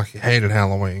know, something like he hated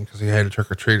Halloween because he hated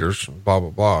trick-or-treaters and blah, blah,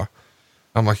 blah.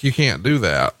 I'm like, you can't do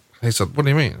that. He said, what do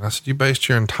you mean? I said, you based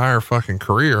your entire fucking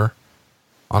career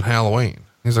on Halloween.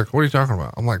 He's like, what are you talking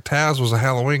about? I'm like, Taz was a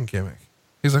Halloween gimmick.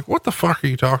 He's like, what the fuck are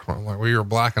you talking about? I'm like, well, you were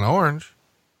black and orange.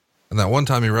 And that one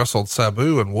time he wrestled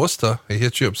Sabu in Worcester, he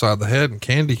hit you upside the head and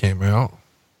candy came out.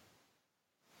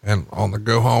 And on the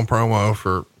go home promo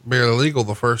for Barely Legal,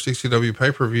 the first ECW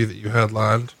pay-per-view that you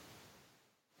headlined,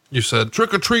 you said,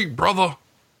 trick or treat, brother.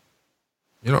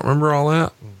 You don't remember all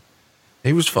that?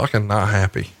 He was fucking not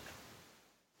happy.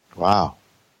 Wow.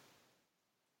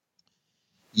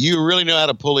 You really know how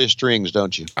to pull his strings,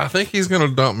 don't you? I think he's going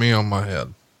to dump me on my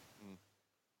head,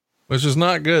 which is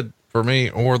not good for me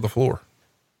or the floor.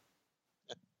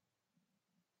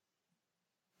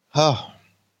 Oh,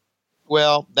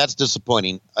 well, that's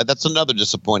disappointing. That's another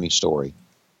disappointing story,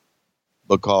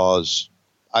 because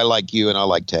I like you and I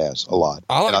like Taz a lot.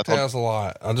 I like Taz a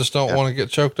lot. I just don't want to get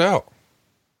choked out.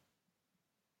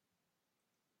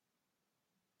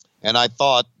 And I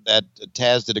thought that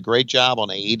Taz did a great job on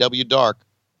AEW Dark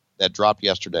that dropped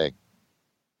yesterday.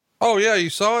 Oh yeah. You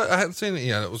saw it? I hadn't seen it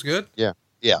yet. It was good. Yeah.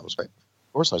 Yeah, it was great.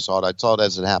 Of course I saw it. I saw it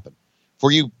as it happened.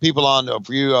 For you people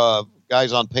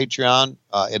guys on Patreon,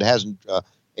 it hasn't,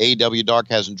 AEW Dark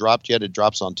hasn't dropped yet. It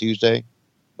drops on Tuesday,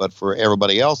 but for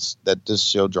everybody else, that this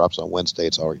show drops on Wednesday,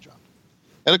 it's already dropped.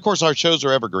 And of course our shows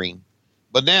are evergreen.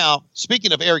 But now,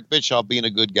 speaking of Eric Bischoff being a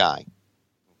good guy,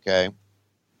 okay.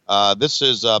 This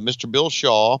is Mr. Bill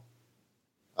Shaw,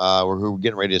 who we're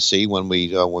getting ready to see when we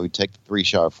take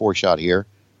the 4 shot here.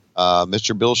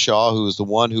 Mr. Bill Shaw, who is the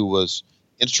one who was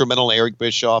instrumental in Eric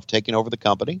Bischoff taking over the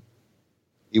company.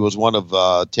 He was one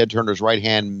of Ted Turner's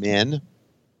right-hand men,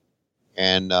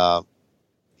 and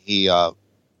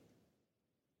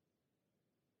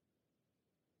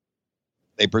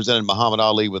they presented Muhammad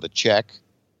Ali with a check,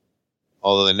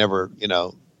 although they never,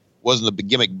 wasn't a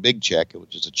gimmick big check. It was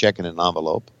just a check in an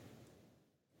envelope.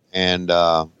 And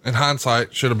in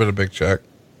hindsight, should have been a big check.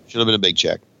 Should have been a big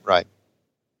check, right?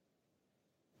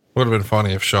 Would have been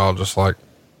funny if Shaw just like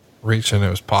reached into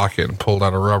his pocket and pulled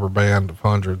out a rubber band of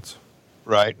hundreds.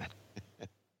 Right.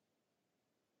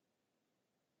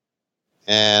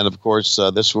 And of course,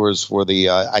 this was for the,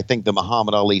 I think the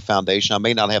Muhammad Ali Foundation. I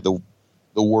may not have the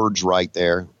words right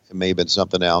there. It may have been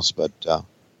something else, but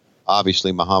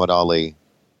obviously Muhammad Ali,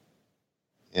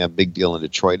 yeah, big deal in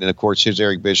Detroit. And of course, here's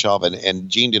Eric Bischoff, and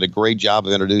Gene did a great job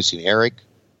of introducing Eric.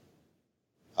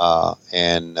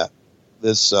 And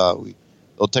this,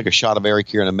 they'll take a shot of Eric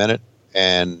here in a minute.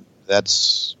 And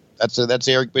that's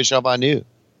Eric Bischoff I knew.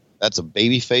 That's a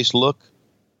baby-faced look.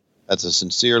 That's a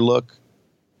sincere look.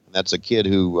 And that's a kid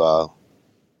who,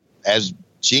 as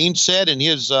Gene said in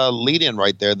his lead-in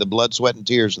right there, the blood, sweat, and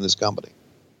tears in this company.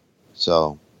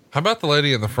 So, how about the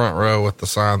lady in the front row with the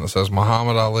sign that says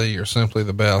Muhammad Ali, you're simply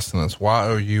the best, and it's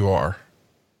YOUR?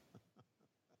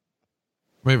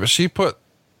 I mean, but she put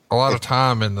a lot of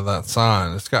time into that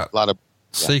sign. It's got a lot of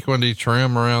sequined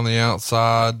trim around the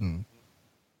outside, and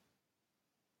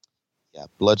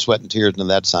blood, sweat, and tears into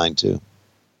that sign too.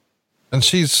 And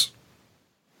she's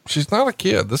not a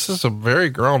kid. This is a very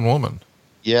grown woman.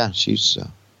 Yeah, she's.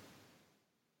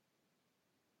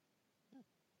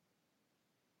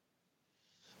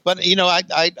 But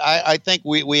I think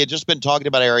we had just been talking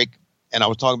about Eric, and I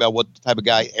was talking about what type of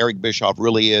guy Eric Bischoff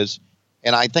really is,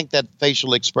 and I think that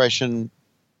facial expression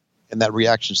and that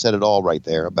reaction said it all right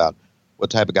there about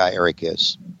what type of guy Eric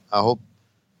is. I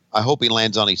hope he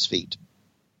lands on his feet.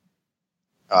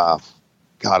 God,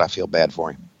 I feel bad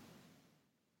for him.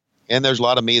 And there's a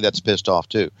lot of me that's pissed off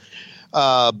too.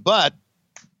 But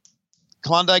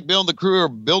Klondike Bill and the crew are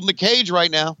building the cage right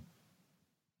now.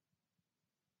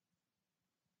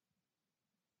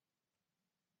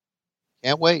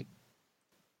 Can't wait.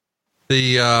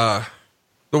 The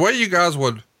way you guys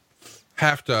would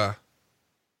have to,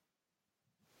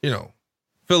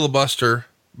 filibuster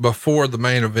before the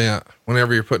main event,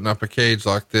 whenever you're putting up a cage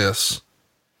like this,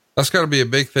 that's got to be a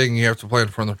big thing you have to plan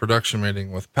for in the production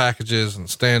meeting with packages and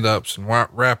stand-ups and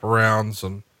wraparounds.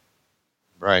 And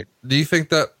right. Do you think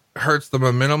that hurts the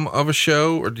momentum of a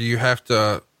show, or do you have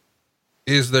to,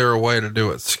 is there a way to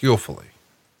do it skillfully?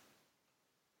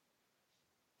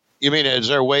 You mean, is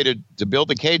there a way to build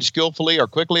the cage skillfully or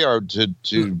quickly, or to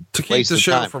keep the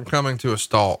show from coming to a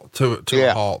stall, to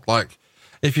a halt? Like,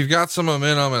 if you've got some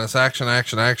momentum and it's action,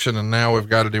 and now we've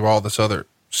got to do all this other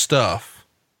stuff,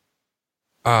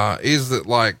 is it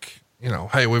like,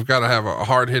 hey, we've got to have a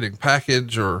hard hitting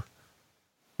package, or,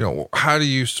 how do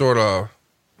you sort of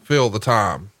fill the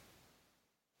time?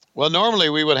 Well, normally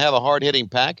we would have a hard hitting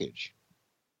package,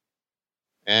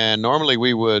 and normally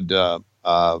we would,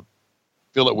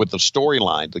 fill it with the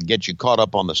storyline to get you caught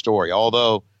up on the story.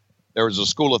 Although there was a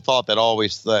school of thought that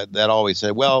always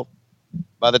said, well,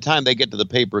 by the time they get to the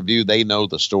pay-per-view, they know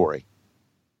the story.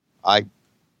 I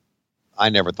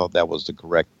never thought that was the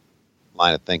correct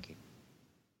line of thinking.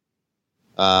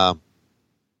 But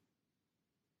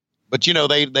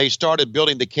they started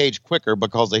building the cage quicker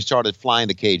because they started flying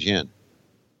the cage in.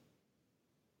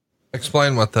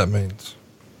 Explain what that means.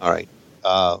 All right.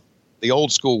 The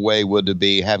old school way would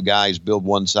be have guys build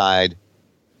one side,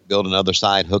 build another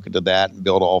side, hook it to that, and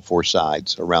build all four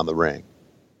sides around the ring.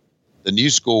 The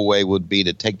new school way would be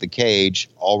to take the cage,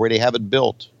 already have it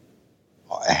built,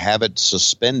 have it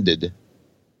suspended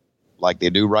like they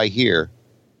do right here,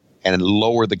 and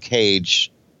lower the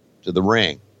cage to the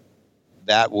ring.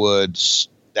 That would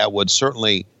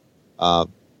certainly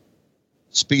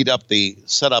speed up the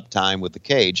setup time with the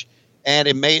cage, and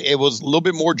it was a little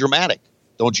bit more dramatic.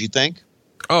 Don't you think?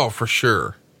 Oh, for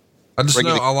sure. I just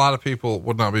know a lot of people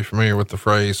would not be familiar with the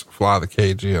phrase "fly the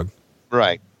cage in."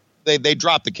 Right. They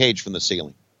dropped the cage from the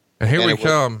ceiling. And here we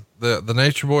come. The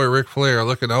Nature Boy Ric Flair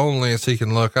looking only as he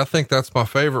can look. I think that's my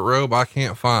favorite robe I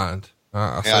can't find.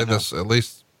 I say this at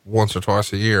least once or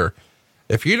twice a year.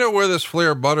 If you know where this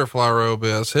Flair butterfly robe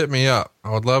is, hit me up.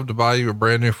 I would love to buy you a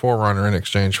brand new 4Runner in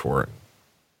exchange for it.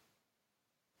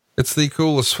 It's the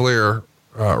coolest Flair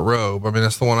robe. I mean,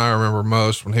 it's the one I remember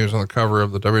most when he was on the cover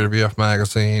of the WWF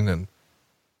magazine, and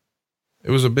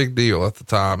it was a big deal at the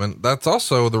time. And that's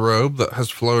also the robe that has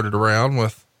floated around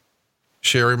with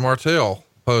Sherry Martel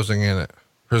posing in it,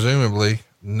 presumably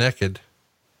naked.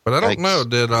 But I don't know,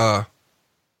 did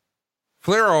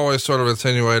Flair always sort of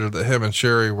insinuated that him and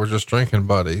Sherry were just drinking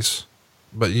buddies,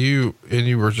 but you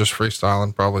were just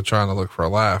freestyling, probably trying to look for a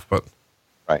laugh. But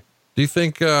right. Do you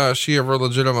think she ever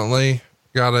legitimately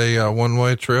got a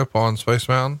one-way trip on Space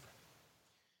Mountain?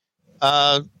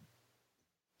 I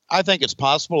think it's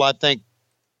possible. I think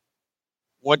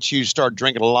once you start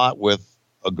drinking a lot with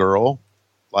a girl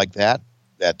like that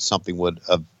something would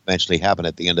eventually happen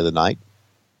at the end of the night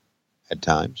at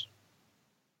times.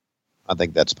 I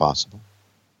think that's possible.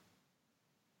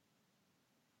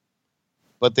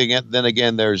 But then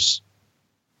again, there's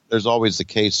always the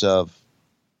case of,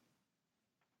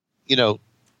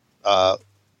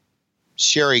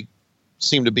 Sherry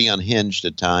seemed to be unhinged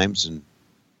at times, and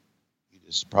he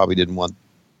just probably didn't want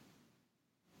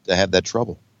to have that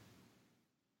trouble.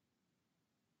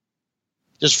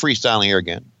 Just freestyling here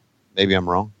again. Maybe I'm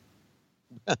wrong.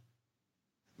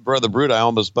 Brother Brute, I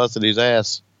almost busted his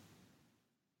ass.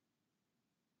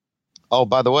 Oh,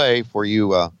 by the way, for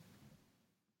you,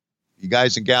 you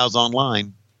guys and gals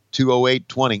online, 208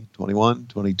 20 21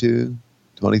 22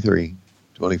 23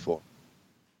 24.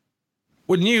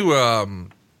 When you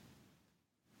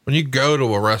go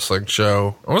to a wrestling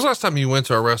show, when was the last time you went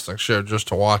to a wrestling show just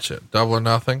to watch it? Double or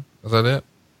Nothing? Is that it?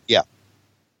 Yeah.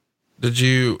 Did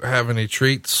you have any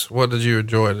treats? What did you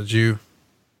enjoy? Did you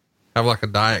have like a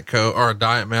Diet Coke or a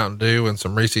Diet Mountain Dew and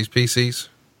some Reese's Pieces?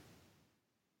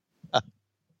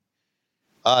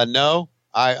 No,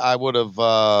 I would have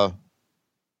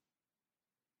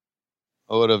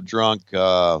drunk,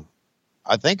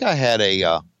 I think I had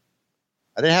I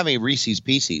didn't have any Reese's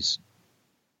Pieces,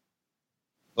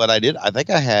 but I think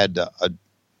I had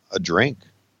a drink.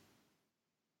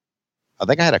 I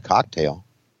think I had a cocktail.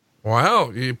 Wow.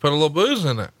 You put a little booze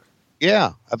in it.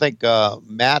 Yeah. I think,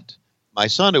 Matt, my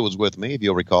son who was with me, if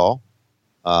you'll recall,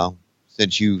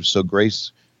 since you so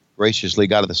graciously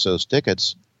got us those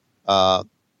tickets,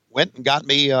 went and got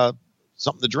me,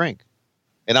 something to drink.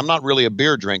 And I'm not really a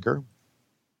beer drinker,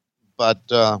 but,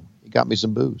 he got me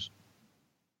some booze.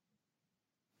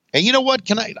 And you know what?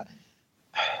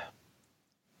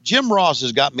 Jim Ross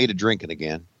has got me to drinking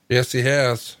again. Yes, he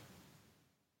has.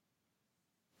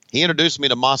 He introduced me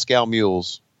to Moscow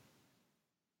Mules,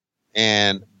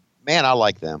 and man, I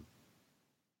like them.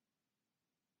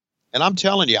 And I'm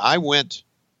telling you, I went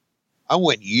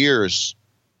years.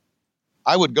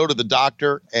 I would go to the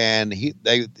doctor, and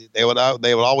they would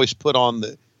always put on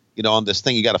on this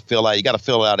thing you got to fill out. You got to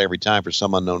fill it out every time for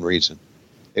some unknown reason.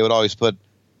 They would always put,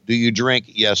 "Do you drink?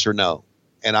 Yes or no?"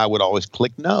 And I would always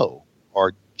click no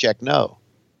or check no.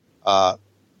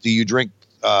 Do you drink?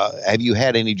 Have you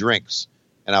had any drinks?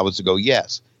 And I would go,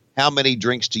 yes. How many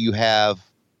drinks do you have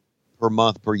per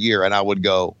month, per year? And I would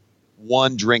go,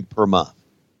 1 drink per month.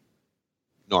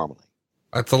 normally.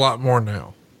 That's a lot more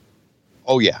now.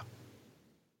 Oh yeah.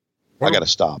 I got to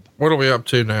stop. What are we up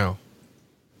to now?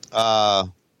 I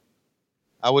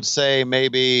would say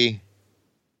maybe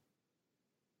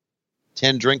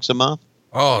 10 drinks a month.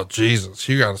 Oh, Jesus.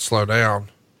 You got to slow down.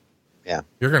 Yeah.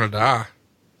 You're going to die.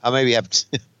 I maybe have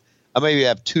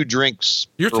 2 drinks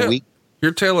per week.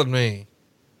 You're telling me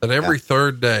that every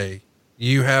third day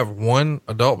you have 1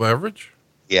 adult beverage?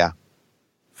 Yeah.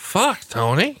 Fuck,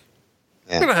 Tony.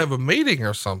 Yeah. You're going to have a meeting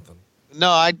or something. No,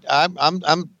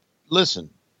 I'm listen,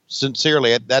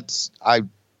 sincerely, it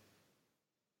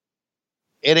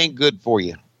ain't good for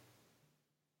you.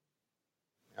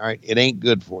 All right. It ain't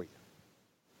good for you.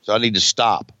 So I need to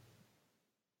stop.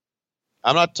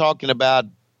 I'm not talking about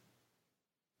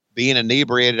being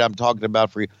inebriated. I'm talking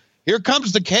about for you. Here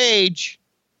comes the cage.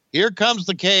 Here comes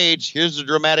the cage. Here's the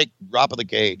dramatic drop of the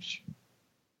cage.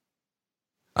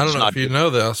 I don't know if you know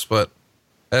this, but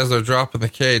as they're dropping the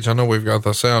cage, I know we've got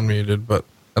the sound muted,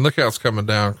 and look how it's coming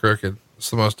down crooked. It's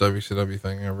the most WCW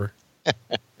thing ever.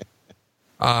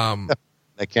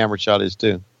 That camera shot is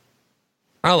too.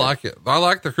 I like it. I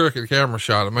like the crooked camera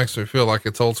shot. It makes me feel like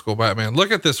it's old school Batman.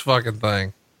 Look at this fucking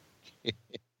thing.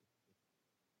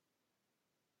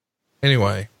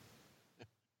 Anyway,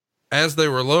 as they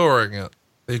were lowering it,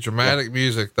 the dramatic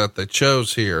music that they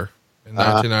chose here in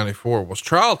 1994 was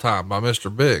Trial Time by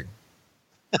Mr. Big.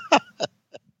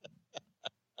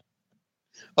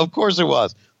 Of course it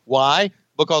was. Why?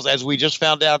 Because as we just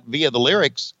found out via the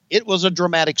lyrics, it was a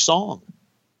dramatic song.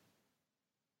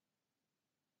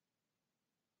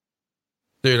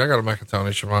 Dude, I got to make a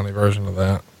Tony Schiavone version of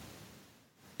that.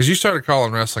 Cause you started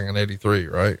calling wrestling in 83,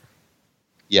 right?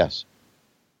 Yes.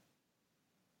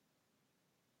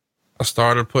 I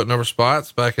started putting over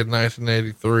spots back in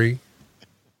 1983.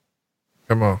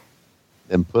 Come on.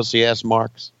 Them pussy ass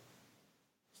marks.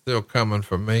 Still coming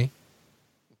for me.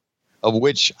 Of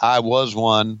which I was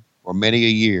one for many a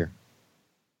year.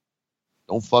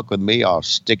 Don't fuck with me. I'll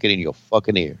stick it in your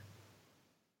fucking ear.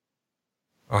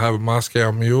 I'll have a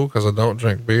Moscow Mule because I don't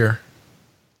drink beer.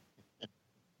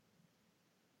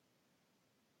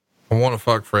 I want to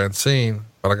fuck Francine,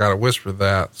 but I got to whisper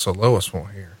that so Lois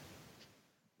won't hear.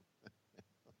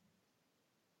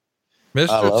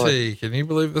 Mr. T, can you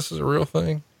believe this is a real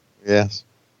thing? Yes.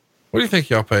 What do you think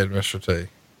y'all paid Mr. T?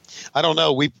 I don't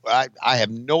know. I have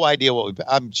no idea what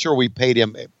I'm sure we paid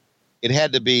him. It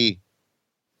had to be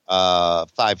 5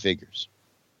 figures.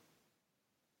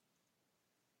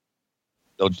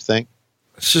 Don't you think?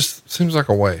 It just seems like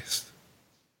a waste.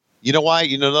 You know why?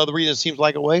 You know another reason it seems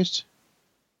like a waste?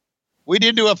 We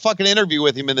didn't do a fucking interview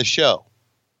with him in the show.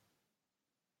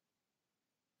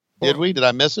 Did we? Did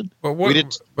I miss it? But we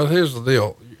did. But here's the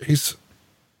deal. He's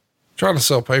trying to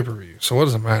sell pay-per-view. So what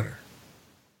does it matter?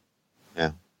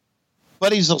 Yeah.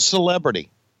 But he's a celebrity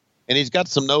and he's got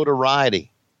some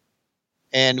notoriety,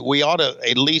 and we ought to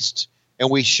at least, and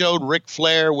we showed Ric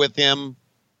Flair with him.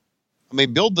 I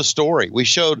mean, build the story. We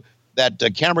showed that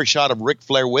camera shot of Ric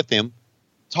Flair with him.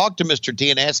 Talk to Mr. T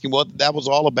and ask him what that was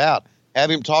all about. Have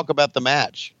him talk about the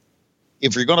match.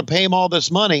 If you're going to pay him all this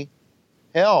money,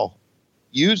 hell,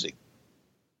 use him.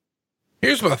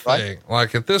 Here's my thing.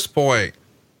 Like at this point,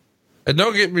 and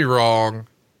don't get me wrong,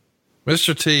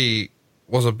 Mr. T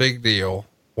was a big deal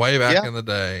way back in the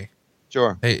day.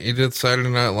 Sure. He did Saturday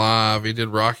Night Live. He did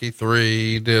Rocky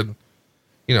 3. He did,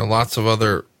 lots of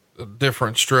other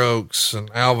different strokes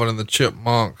and Alvin and the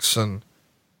Chipmunks. And,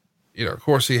 of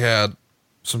course he had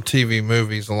some TV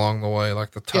movies along the way,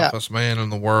 like The Toughest Man in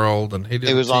the World. And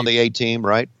he was on the A-Team,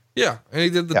 right? Yeah. And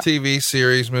he did the TV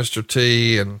series, Mr.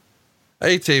 T, and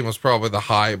A-Team was probably the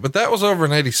hype, but that was over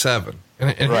in 87.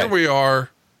 And here we are,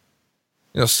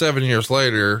 7 years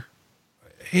later.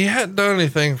 He hadn't done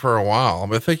anything for a while.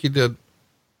 I think he did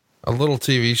a little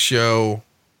TV show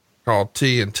called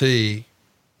TNT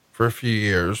for a few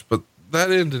years, but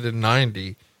that ended in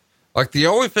 90. Like the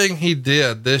only thing he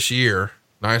did this year,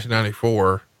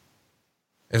 1994,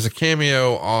 is a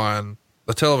cameo on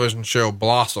the television show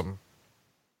Blossom.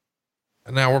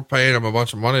 And now we're paying him a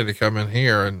bunch of money to come in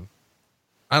here. And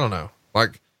I don't know,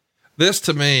 like this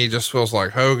to me just feels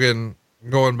like Hogan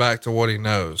going back to what he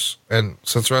knows. And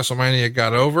since WrestleMania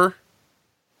got over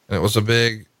and it was a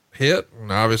big hit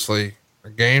and obviously a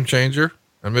game changer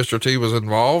and Mr. T was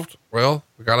involved, well,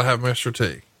 we got to have Mr.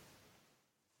 T.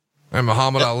 And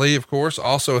Muhammad Ali, of course,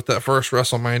 also at that first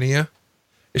WrestleMania.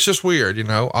 It's just weird,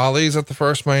 Ali's at the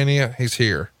first Mania. He's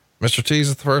here. Mr. T's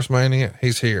at the first Mania.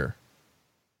 He's here.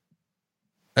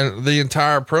 And the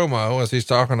entire promo, as he's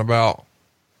talking about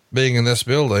being in this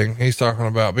building, he's talking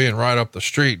about being right up the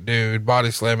street, dude,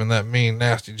 body slamming that mean,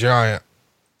 nasty giant.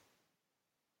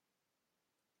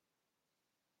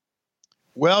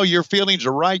 Well, your feelings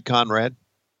are right, Conrad.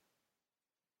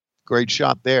 Great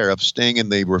shot there of Sting in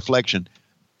the reflection.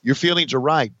 Your feelings are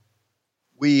right.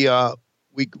 We kind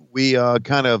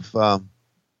of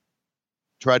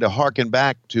tried to harken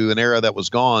back to an era that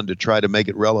was gone to try to make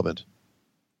it relevant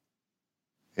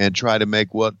and try to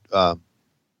make what,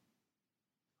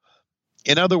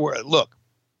 in other words, look,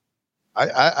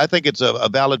 I think it's a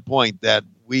valid point that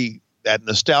that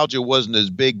nostalgia wasn't as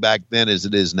big back then as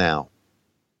it is now.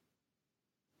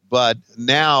 But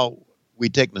now we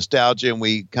take nostalgia and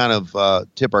we kind of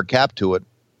tip our cap to it,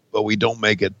 but we don't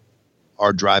make it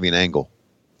our driving angle.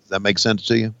 Does that make sense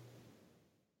to you?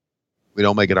 We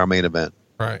don't make it our main event.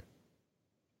 Right.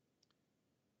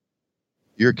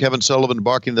 You're Kevin Sullivan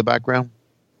barking in the background?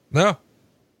 No.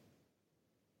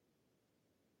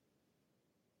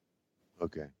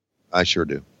 Okay. I sure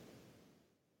do.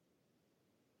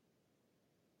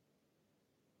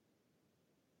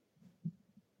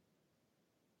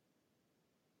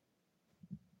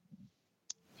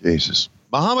 Jesus.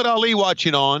 Muhammad Ali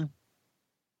watching on.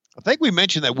 I think we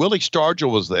mentioned that Willie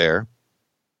Stargell was there.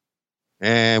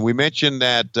 And we mentioned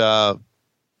that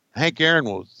Hank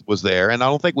Aaron was there. And I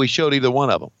don't think we showed either one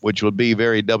of them, which would be a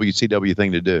very WCW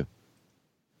thing to do.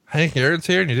 Hank Aaron's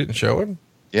here and you didn't show him?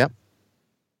 Yep.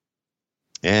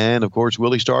 And, of course,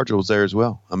 Willie Stargell was there as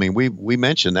well. I mean, we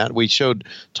mentioned that. We showed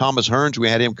Thomas Hearns. We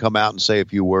had him come out and say a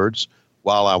few words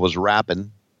while I was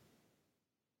rapping.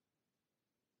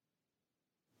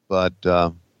 But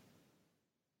and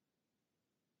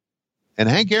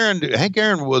Hank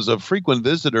Aaron was a frequent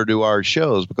visitor to our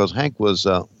shows because Hank was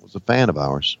a fan of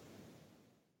ours.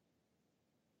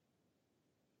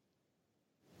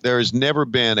 There has never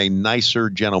been a nicer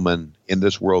gentleman in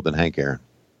this world than Hank Aaron.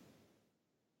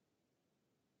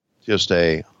 Just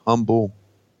a humble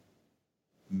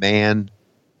man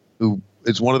who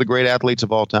is one of the great athletes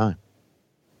of all time.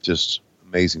 Just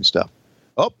amazing stuff.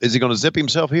 Oh, is he going to zip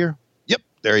himself here? Yep,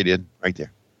 there he did, right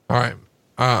there. All right.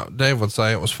 Dave would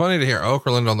say it was funny to hear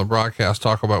Okerlund on the broadcast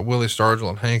talk about Willie Stargell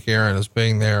and Hank Aaron as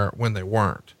being there when they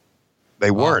weren't. They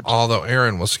weren't. Although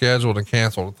Aaron was scheduled and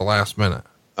canceled at the last minute.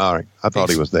 All right. I thought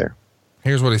he was there.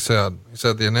 Here's what he said. He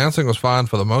said, the announcing was fine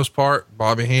for the most part.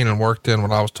 Bobby Heenan worked in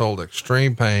what I was told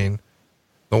extreme pain.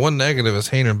 The one negative is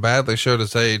Heenan badly showed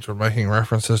his age when making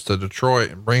references to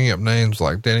Detroit and bringing up names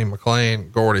like Denny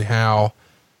McLain, Gordie Howe,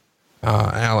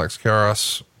 Alex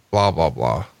Karras, blah, blah,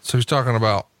 blah. So he's talking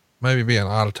about maybe being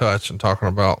out of touch and talking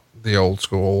about the old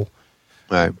school.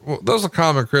 Right. Well, those are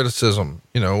common criticism.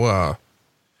 You know,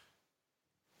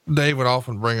 Dave would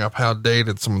often bring up how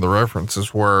dated some of the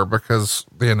references were because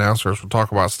the announcers would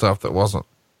talk about stuff that wasn't,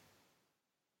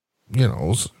 you know,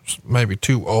 was maybe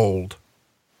too old.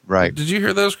 Right. Did you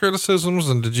hear those criticisms?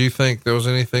 And did you think there was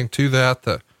anything to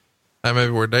that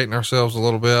maybe we're dating ourselves a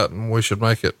little bit and we should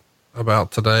make it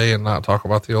about today and not talk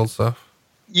about the old stuff?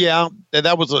 Yeah,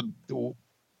 that was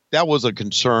a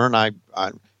concern. I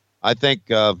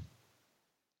think,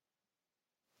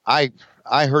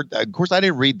 I heard, of course, I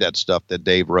didn't read that stuff that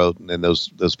Dave wrote and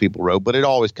those people wrote, but it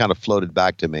always kind of floated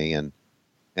back to me and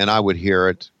I would hear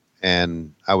it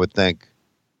and I would think,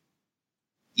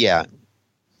 yeah,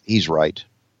 he's right.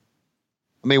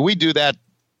 I mean, we do that.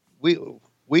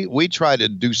 We try to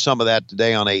do some of that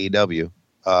today on AEW,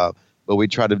 but we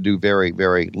try to do very,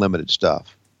 very limited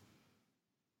stuff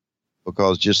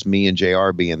because just me and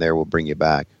JR being there will bring you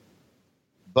back.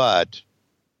 But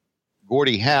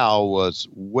Gordie Howe was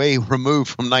way removed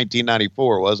from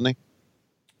 1994, wasn't he?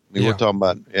 I mean, We're talking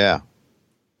about, yeah.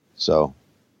 So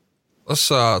let's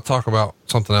talk about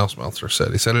something else Meltzer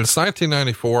said. He said, it's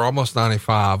 1994, almost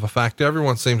 95, a fact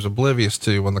everyone seems oblivious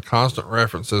to when the constant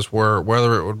references were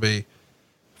whether it would be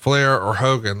Flair or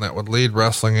Hogan that would lead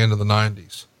wrestling into the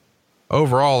 90s.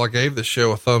 Overall, I gave the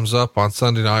show a thumbs up on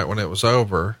Sunday night when it was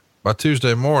over. By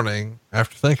Tuesday morning,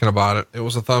 after thinking about it, it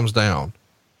was a thumbs down.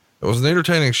 It was an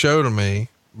entertaining show to me,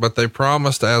 but they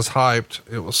promised as hyped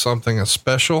it was something as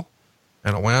special,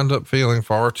 and it wound up feeling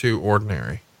far too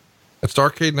ordinary. At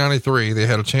Starrcade 93, they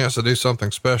had a chance to do something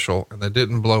special, and they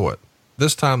didn't blow it.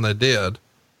 This time they did,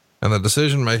 and the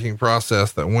decision-making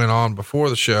process that went on before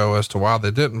the show as to why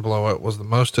they didn't blow it was the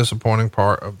most disappointing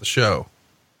part of the show.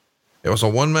 It was a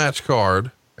one-match card,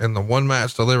 and the one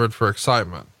match delivered for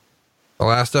excitement. The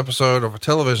last episode of a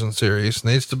television series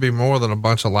needs to be more than a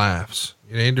bunch of laughs.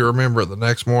 You need to remember it the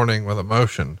next morning with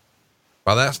emotion.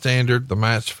 By that standard, the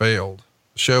match failed.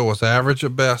 The show was average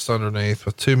at best underneath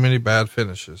with too many bad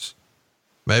finishes.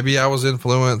 Maybe I was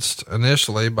influenced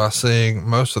initially by seeing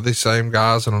most of these same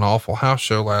guys in an awful house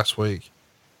show last week,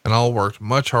 and all worked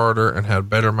much harder and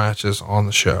had better matches on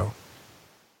the show.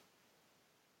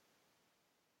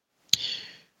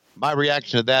 My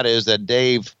reaction to that is that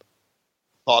Dave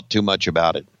thought too much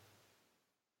about it.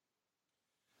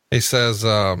 He says,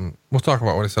 we'll talk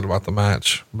about what he said about the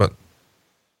match, but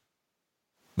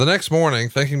the next morning,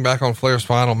 thinking back on Flair's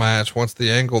final match, once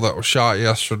the angle that was shot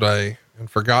yesterday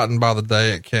and forgotten by the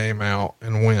day it came out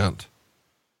and went,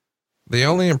 the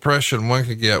only impression one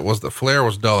could get was that Flair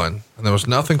was done and there was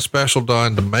nothing special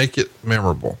done to make it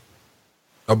memorable.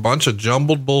 A bunch of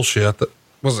jumbled bullshit that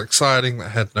was exciting that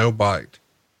had no bite.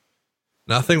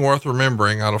 Nothing worth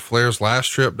remembering out of Flair's last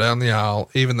trip down the aisle,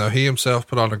 even though he himself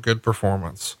put on a good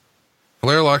performance.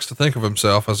 Flair likes to think of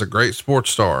himself as a great sports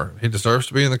star. He deserves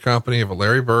to be in the company of a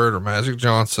Larry Bird or Magic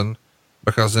Johnson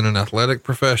because in an athletic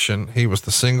profession, he was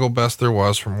the single best there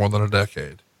was for more than a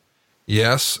decade.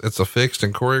 Yes, it's a fixed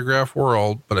and choreographed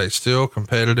world, but a still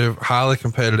competitive, highly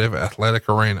competitive athletic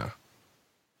arena.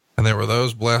 And there were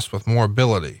those blessed with more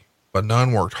ability, but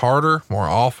none worked harder, more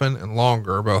often, and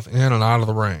longer, both in and out of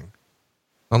the ring.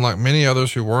 Unlike many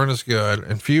others who weren't as good,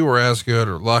 and few were as good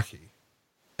or lucky,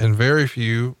 and very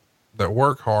few that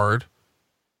work hard,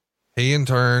 he in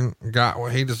turn got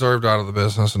what he deserved out of the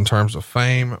business in terms of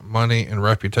fame, money, and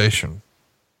reputation.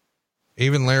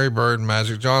 Even Larry Bird and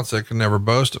Magic Johnson could never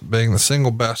boast of being the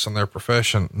single best in their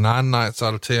profession 9 nights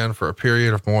out of 10 for a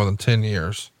period of more than 10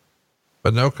 years.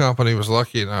 But no company was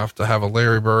lucky enough to have a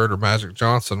Larry Bird or Magic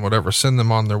Johnson would ever send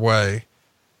them on their way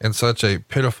in such a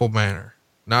pitiful manner.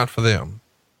 Not for them.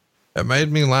 It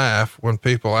made me laugh when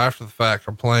people after the fact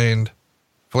complained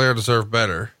Flair deserved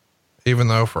better, even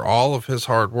though for all of his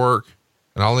hard work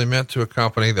and all he meant to a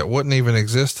company that wouldn't even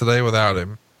exist today without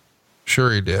him,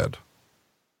 sure he did.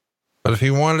 But if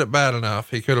he wanted it bad enough,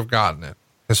 he could have gotten it.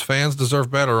 His fans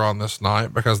deserve better on this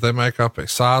night because they make up a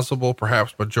sizable,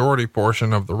 perhaps majority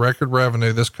portion of the record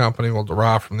revenue this company will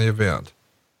derive from the event.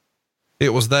 It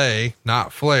was they,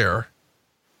 not Flair,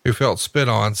 who felt spit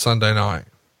on Sunday night.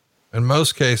 In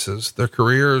most cases, the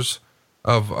careers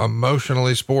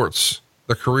emotionally of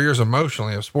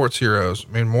sports heroes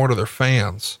mean more to their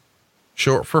fans,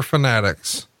 short for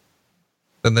fanatics,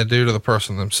 than they do to the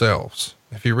person themselves.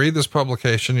 If you read this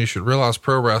publication, you should realize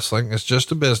pro wrestling is just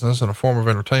a business and a form of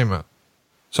entertainment.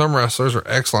 Some wrestlers are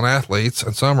excellent athletes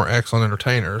and some are excellent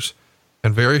entertainers,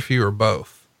 and very few are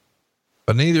both.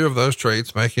 But neither of those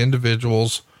traits make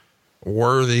individuals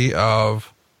worthy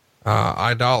of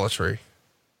idolatry.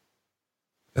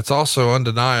 It's also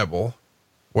undeniable,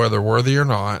 whether worthy or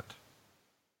not,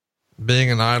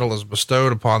 being an idol is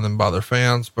bestowed upon them by their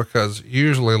fans because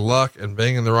usually luck and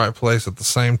being in the right place at the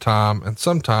same time, and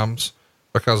sometimes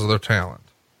because of their talent.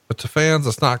 But to fans,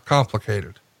 it's not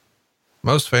complicated.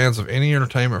 Most fans of any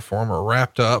entertainment form are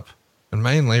wrapped up and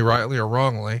mainly, rightly or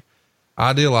wrongly,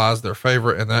 idealize their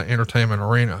favorite in that entertainment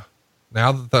arena.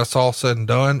 Now that that's all said and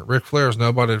done, Ric Flair is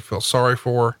nobody to feel sorry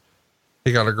for.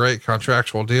 He got a great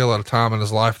contractual deal at a time in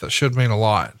his life that should mean a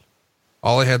lot.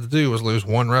 All he had to do was lose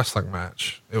one wrestling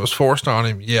match. It was forced on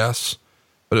him, yes,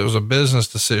 but it was a business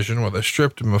decision where they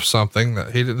stripped him of something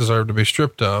that he didn't deserve to be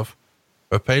stripped of,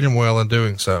 but paid him well in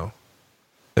doing so.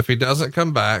 If he doesn't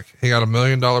come back, he got $1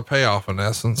 million payoff in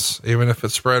essence, even if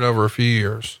it's spread over a few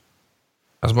years.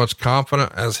 As much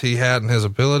confidence as he had in his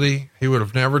ability, he would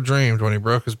have never dreamed when he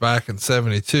broke his back in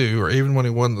 72, or even when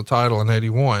he won the title in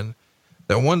 81,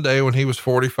 that one day when he was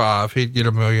 45, he'd get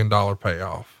 $1 million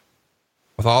payoff.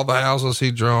 With all the houses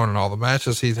he'd drawn and all the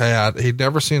matches he'd had, he'd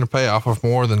never seen a payoff of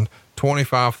more than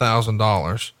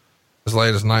 $25,000 as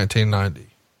late as 1990.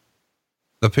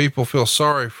 The people feel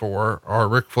sorry for are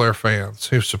Ric Flair fans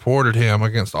who supported him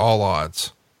against all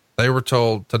odds. They were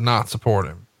told to not support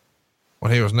him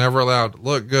when he was never allowed to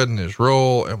look good in his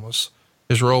role, and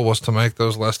his role was to make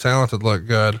those less talented look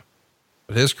good.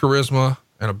 But his charisma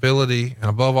and ability, and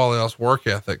above all else, work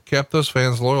ethic, kept those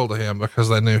fans loyal to him because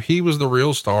they knew he was the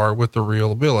real star with the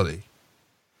real ability.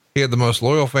 He had the most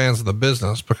loyal fans in the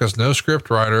business because no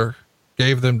scriptwriter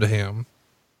gave them to him.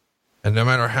 And no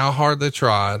matter how hard they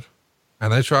tried,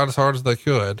 and they tried as hard as they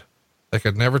could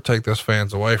never take those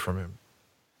fans away from him.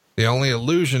 The only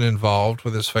illusion involved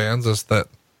with his fans is that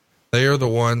they are the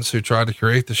ones who tried to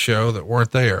create the show that weren't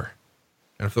there.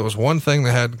 And if there was one thing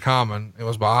they had in common, it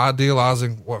was by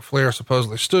idealizing what Flair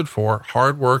supposedly stood for,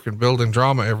 hard work and building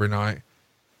drama every night.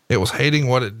 It was hating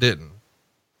what it didn't.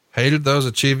 Hated those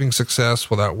achieving success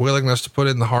without willingness to put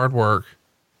in the hard work,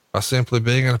 by simply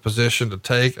being in a position to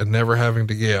take and never having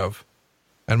to give.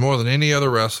 And more than any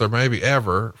other wrestler, maybe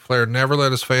ever, Flair never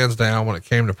let his fans down when it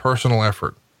came to personal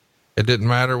effort. It didn't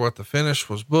matter what the finish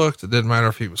was booked. It didn't matter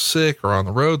if he was sick or on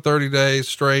the road 30 days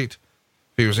straight.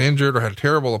 If he was injured or had a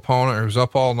terrible opponent or was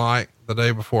up all night the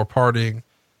day before partying,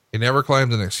 he never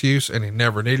claimed an excuse and he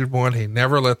never needed one. He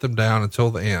never let them down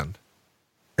until the end.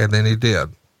 And then he did.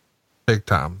 big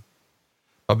time.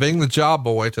 By being the job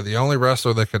boy to the only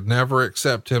wrestler that could never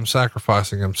accept him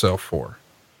sacrificing himself for.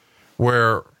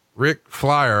 Where Ric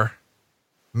Flair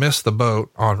missed the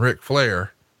boat on Ric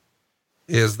Flair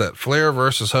is that Flair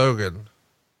versus Hogan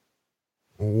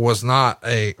was not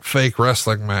a fake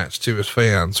wrestling match to his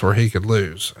fans where he could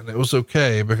lose. And it was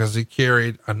okay because he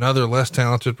carried another less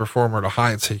talented performer to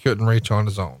heights he couldn't reach on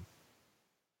his own.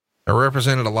 It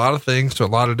represented a lot of things to a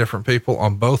lot of different people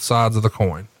on both sides of the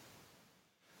coin.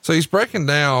 So he's breaking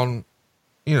down,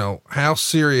 you know, how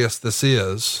serious this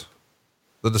is,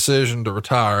 the decision to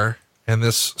retire and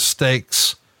this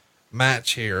stakes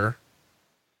match here.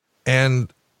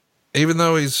 And even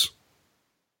though he's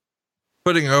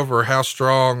putting over how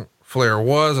strong Flair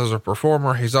was as a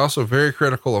performer, he's also very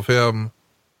critical of him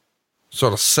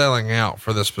sort of selling out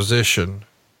for this position.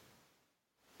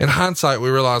 In hindsight, we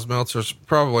realize Meltzer's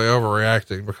probably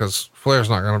overreacting because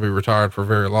Flair's not going to be retired for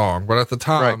very long, but at the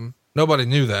time, nobody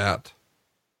knew that.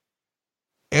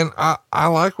 And I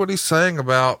like what he's saying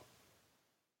about,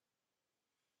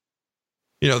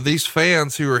 you know, these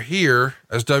fans who are here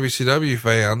as WCW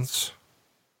fans,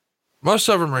 most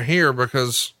of them are here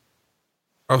because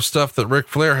of stuff that Ric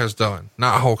Flair has done,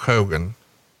 not Hulk Hogan.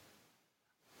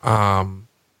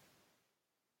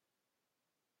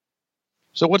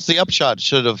 So what's the upshot?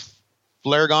 Should have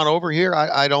Flair gone over here?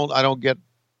 I don't get.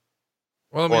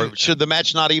 Well, I mean, or should the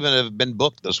match not even have been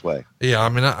booked this way? Yeah. I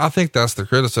mean, I think that's the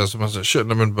criticism, is it shouldn't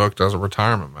have been booked as a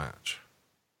retirement match.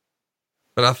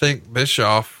 But I think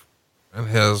Bischoff and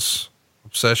his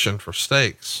obsession for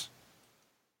stakes,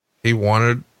 he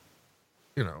wanted,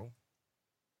 you know,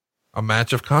 a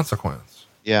match of consequence.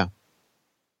 Yeah.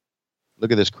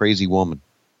 Look at this crazy woman.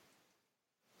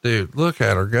 Dude, look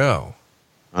at her go.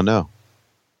 I know.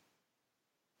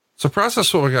 So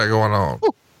process what we got going on.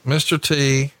 Ooh. Mr.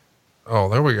 T. Oh,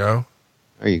 there we go.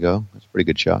 There you go. That's a pretty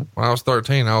good shot. When I was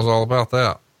 13, I was all about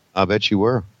that. I bet you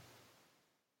were.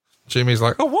 Jimmy's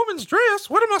like, a woman's dress?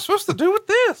 What am I supposed to do with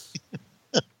this?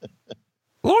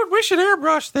 Lord, we should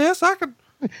airbrush this. I could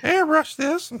airbrush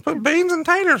this and put beans and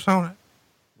taters on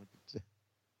it.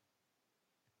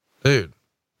 Dude.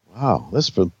 Wow. This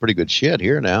is pretty good shit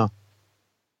here now.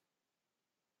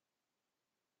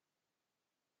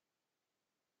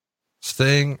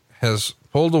 Sting has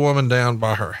pulled a woman down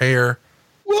by her hair.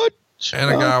 What?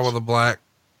 And a guy with a black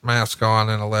mask on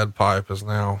and a lead pipe is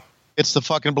now. It's the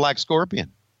fucking Black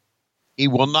Scorpion. He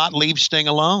will not leave Sting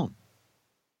alone.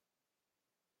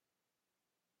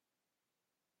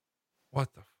 What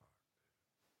the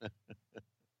fuck?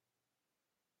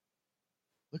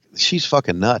 Look, she's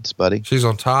fucking nuts, buddy. She's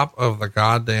on top of the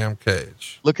goddamn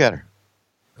cage. Look at her.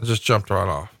 It just jumped right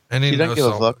off. And he doesn't give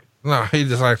a fuck. No, he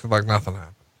just acted like nothing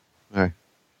happened. All right.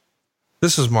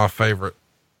 This is my favorite.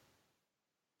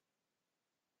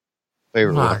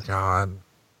 My God.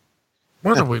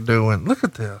 What are we doing? Look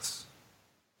at this.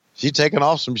 She's taking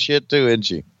off some shit too, isn't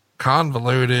she?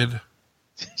 Convoluted.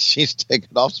 She's taking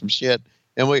off some shit.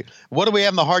 And what do we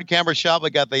have in the hard camera shot? We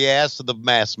got the ass of the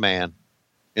masked man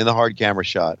in the hard camera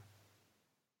shot.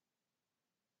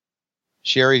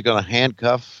 Sherry's going to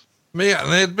handcuff. Yeah,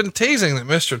 they had been teasing that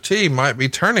Mr. T might be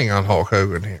turning on Hulk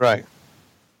Hogan here. Right.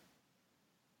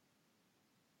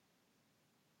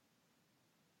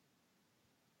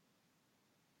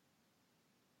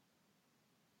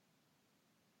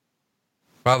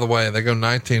 By the way, they go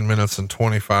 19 minutes and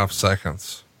 25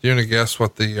 seconds. Do you want to guess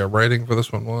what the rating for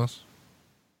this one was?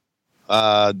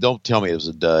 Don't tell me it was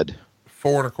a dud.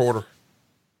 4.25.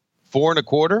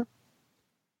 4.25?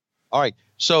 All right.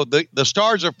 So the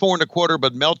stars are 4.25,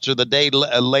 but Meltzer the day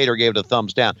later gave it a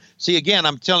thumbs down. See, again,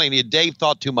 I'm telling you, Dave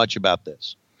thought too much about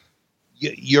this.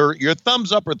 Your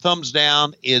thumbs up or thumbs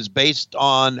down is based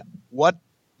on what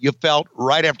you felt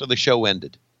right after the show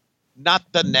ended, not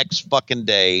the next fucking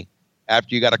day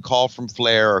after you got a call from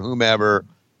Flair or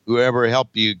whoever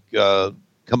helped you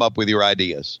come up with your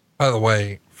ideas. By the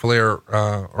way, Flair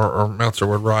or Meltzer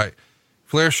would write,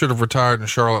 Flair should have retired in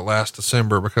Charlotte last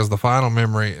December because the final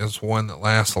memory is one that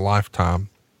lasts a lifetime.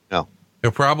 No.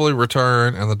 He'll probably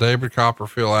return and the David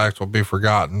Copperfield act will be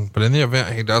forgotten, but in the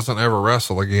event he doesn't ever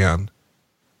wrestle again,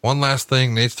 one last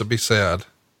thing needs to be said.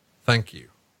 Thank you.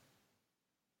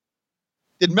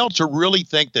 Did Meltzer really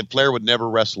think that Flair would never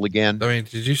wrestle again? I mean,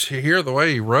 did you hear the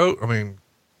way he wrote? I mean,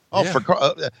 yeah.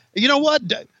 You know what?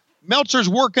 Meltzer's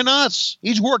working us.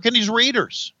 He's working his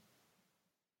readers.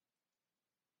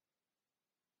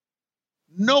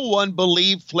 No one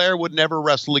believed Flair would never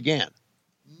wrestle again.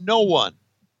 No one.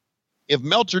 If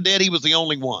Meltzer did, he was the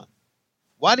only one.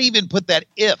 Why do you even put that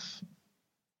if?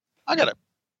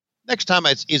 Next time,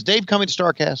 is Dave coming to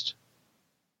StarCast?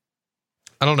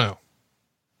 I don't know.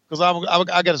 Because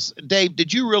I got to, Dave,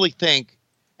 did you really think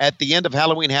at the end of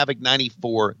Halloween Havoc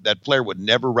 94 that Flair would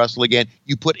never wrestle again?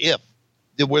 You put if.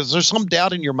 Was there some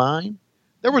doubt in your mind?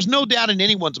 There was no doubt in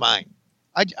anyone's mind.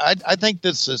 I think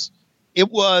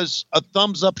it was a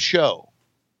thumbs up show.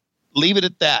 Leave it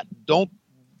at that. Don't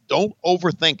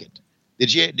overthink it.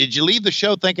 Did you leave the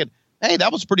show thinking, hey,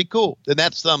 that was pretty cool? Then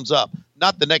that's thumbs up.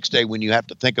 Not the next day when you have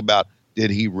to think about,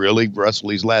 did he really wrestle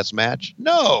his last match?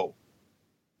 No.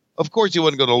 Of course he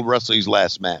wasn't going to wrestle his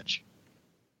last match.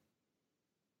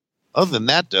 Other than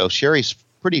that, though, Sherry's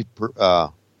pretty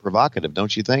provocative,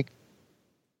 don't you think?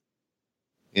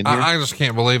 I just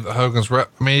can't believe that Hogan's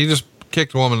he just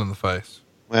kicked a woman in the face.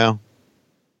 Well,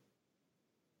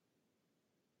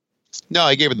 no,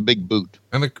 he gave her the big boot.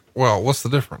 What's the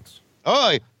difference?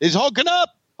 Oh, he's hooking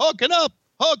up.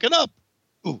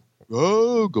 Ooh.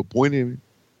 Oh, go point him.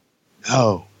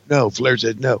 No, Flair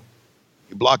said no.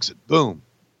 He blocks it. Boom.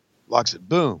 Blocks it.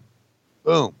 Boom.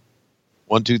 Boom.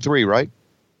 1, 2, 3, right?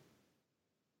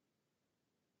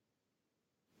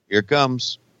 Here it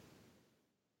comes.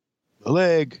 The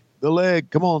leg.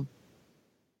 Come on.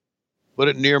 Put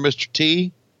it near Mr.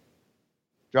 T.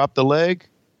 Drop the leg.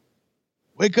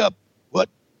 Wake up. What?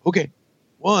 Okay.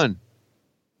 1,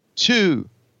 2,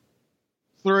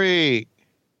 3.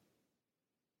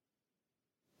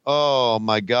 Oh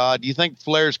my God. Do you think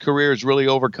Flair's career is really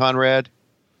over, Conrad?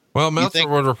 Well, Meltzer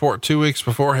would report 2 weeks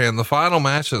beforehand. The final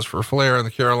matches for Flair in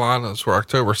the Carolinas were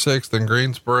October 6th in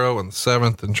Greensboro and the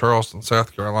 7th in Charleston,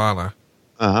 South Carolina.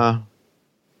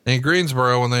 In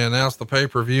Greensboro, when they announced the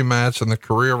pay-per-view match and the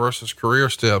career versus career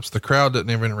steps, the crowd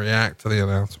didn't even react to the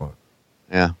announcement.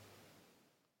 Yeah.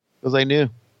 Because they knew.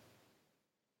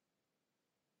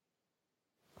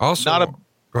 Also,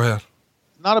 go ahead.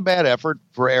 Not a bad effort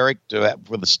for Eric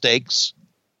for the stakes.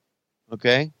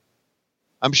 Okay.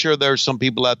 I'm sure there's some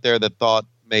people out there that thought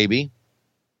maybe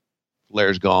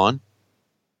Flair's gone,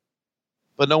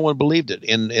 but no one believed it.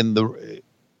 In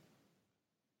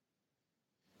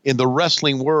the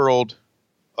wrestling world,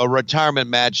 a retirement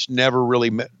match never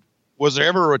really was there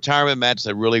ever a retirement match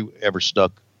that really ever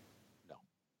stuck? No,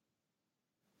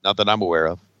 not that I'm aware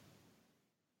of.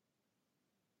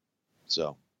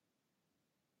 So.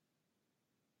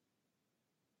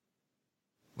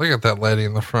 Look at that lady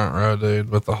in the front row, dude,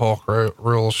 with the Hulk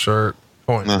Rules shirt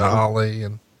pointing to Ali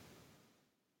and.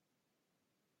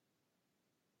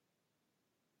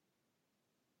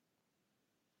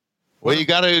 Well, you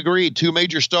got to agree. 2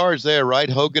 major stars there, right?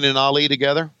 Hogan and Ali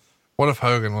together. What if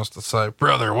Hogan was to say,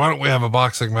 brother, why don't we have a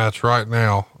boxing match right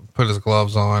now? Put his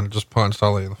gloves on and just punched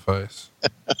Ali in the face.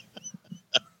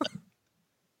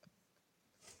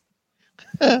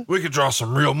 We could draw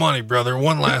some real money, brother.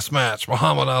 One last match.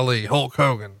 Muhammad Ali, Hulk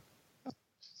Hogan.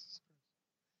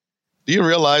 Do you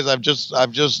realize I've just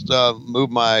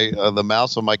moved the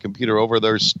mouse on my computer over?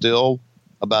 There's still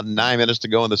about 9 minutes to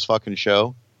go in this fucking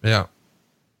show. Yeah.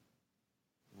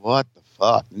 What the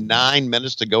fuck? 9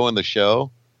 minutes to go in the show.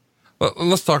 Well,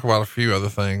 let's talk about a few other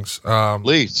things.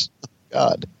 Please.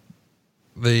 God.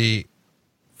 The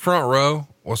front row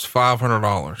was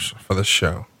 $500 for this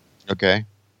show. Okay.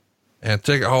 And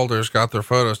ticket holders got their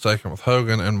photos taken with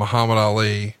Hogan and Muhammad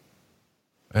Ali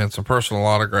and some personal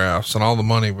autographs, and all the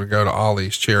money would go to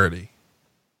Ali's charity.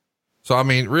 So, I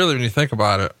mean, really, when you think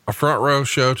about it, a front row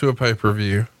show to a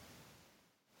pay-per-view,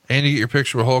 and you get your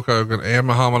picture with Hulk Hogan and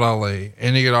Muhammad Ali,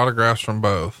 and you get autographs from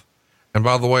both. And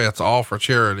by the way, it's all for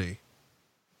charity.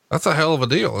 That's a hell of a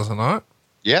deal, is it not?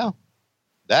 Yeah.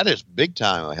 That is big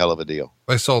time a hell of a deal.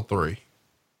 They sold 3.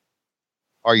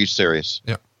 Are you serious?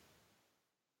 Yeah.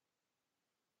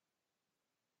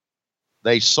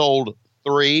 They sold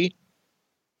 3.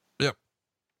 Yep.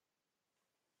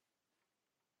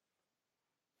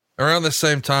 Around the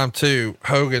same time too,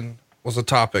 Hogan was a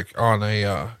topic on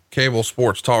a cable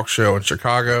sports talk show in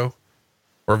Chicago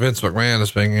where Vince McMahon is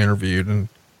being interviewed. And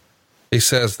he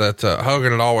says that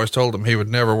Hogan had always told him he would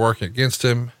never work against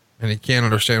him. And he can't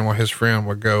understand why his friend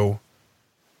would go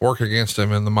work against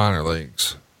him in the minor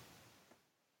leagues.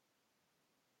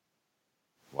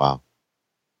 Wow.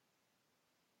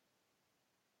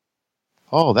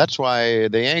 Oh, that's why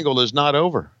the angle is not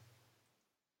over.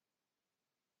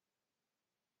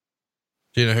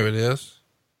 Do you know who it is?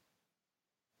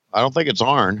 I don't think it's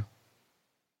Arn.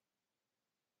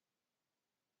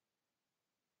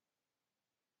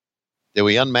 Did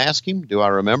we unmask him? Do I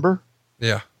remember?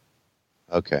 Yeah.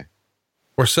 Okay.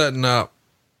 We're setting up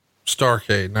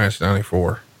Starrcade 1994.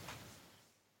 All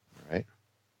right.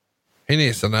 He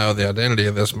needs to know the identity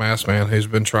of this masked man who's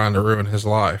been trying to ruin his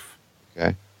life.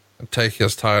 Okay. And take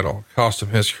his title, cost him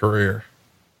his career.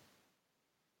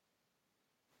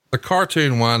 The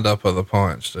cartoon wind up of the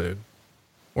punch, dude.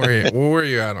 Where are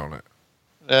you at on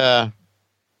it?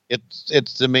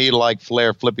 It's to me like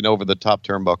Flair flipping over the top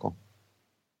turnbuckle.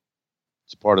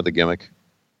 It's part of the gimmick.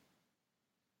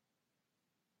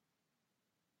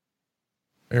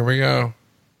 Here we go.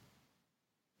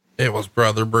 It was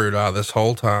Brother Brutai this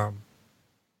whole time.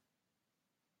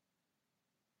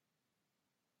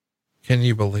 Can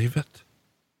you believe it?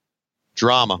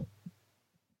 Drama.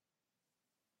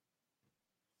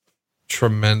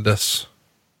 Tremendous.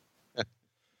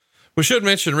 We should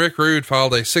mention Rick Rude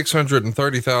filed a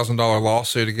 $630,000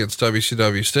 lawsuit against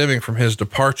WCW stemming from his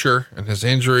departure and his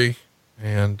injury.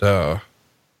 And,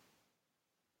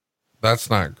 that's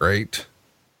not great.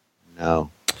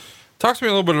 No. Talk to me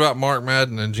a little bit about Mark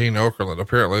Madden and Gene Okerlund.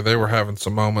 Apparently they were having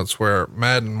some moments where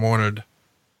Madden wanted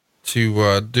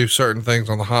to, do certain things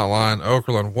on the hotline.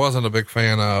 Okerlund wasn't a big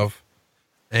fan of,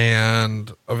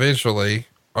 and eventually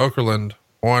Okerlund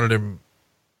wanted him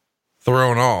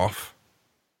thrown off.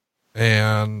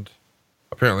 And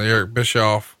apparently Eric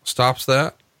Bischoff stops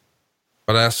that,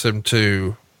 but asks him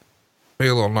to be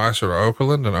a little nicer to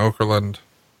Okerlund, and Okerlund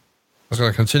is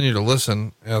going to continue to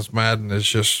listen as Madden is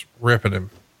just ripping him.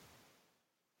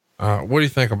 What do you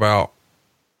think about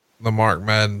the Mark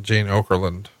Madden, Gene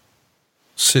Okerlund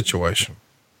situation?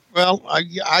 Well,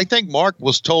 I think Mark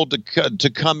was told to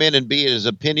come in and be as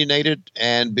opinionated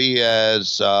and be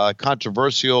as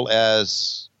controversial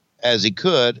as he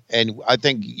could. And I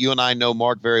think you and I know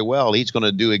Mark very well. He's going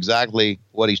to do exactly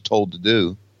what he's told to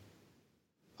do.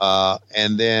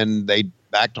 And then they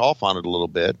backed off on it a little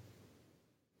bit.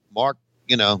 Mark,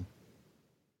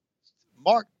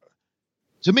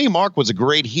 to me, Mark was a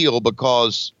great heel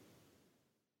because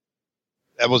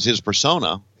that was his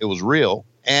persona. It was real,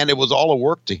 and it was all a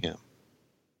work to him.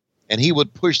 And he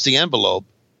would push the envelope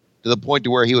to the point to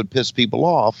where he would piss people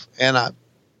off. And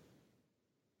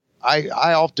I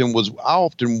often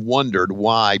wondered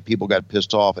why people got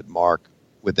pissed off at Mark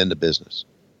within the business.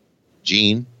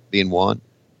 Gene being one.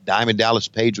 Diamond Dallas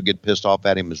Page would get pissed off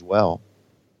at him as well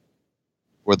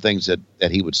for things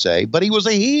that he would say, but he was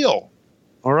a heel.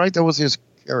 All right. That was his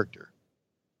character.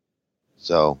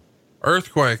 So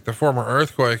Earthquake, the former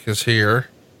Earthquake, is here.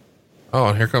 Oh,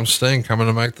 and here comes Sting coming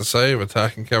to make the save,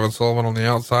 attacking Kevin Sullivan on the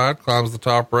outside, climbs the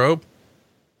top rope,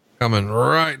 coming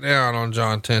right down on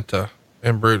John Tenta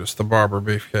and Brutus the Barber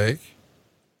Beefcake.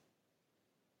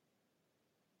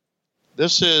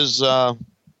 This is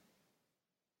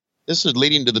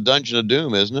leading to the Dungeon of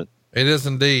Doom, isn't it? It is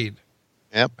indeed.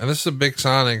 Yep. And this is a big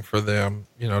signing for them,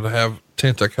 to have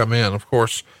Tenta come in. Of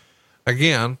course,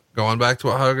 again, going back to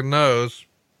what Hogan knows.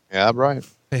 Yeah, right.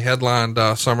 He headlined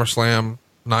SummerSlam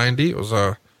 90. It was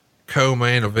a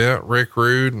co-main event. Rick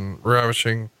Rude and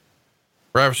Ravishing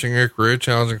Rick Rude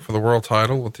challenging for the world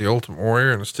title with the Ultimate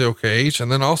Warrior in a steel cage. And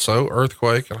then also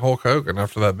Earthquake and Hulk Hogan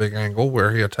after that big angle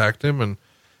where he attacked him and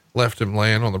left him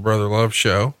laying on the Brother Love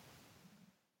show.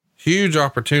 Huge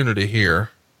opportunity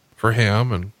here for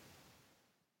him, and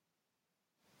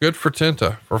good for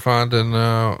Tenta for finding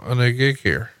a new gig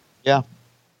here. Yeah.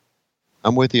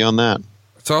 I'm with you on that.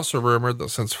 It's also rumored that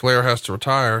since Flair has to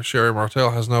retire, Sherry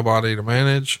Martel has nobody to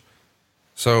manage.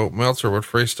 So Meltzer would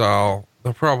freestyle.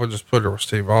 They'll probably just put her with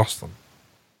Steve Austin.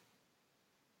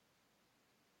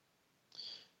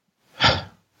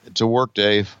 It's a work,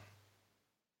 Dave.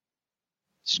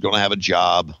 She's going to have a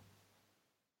job.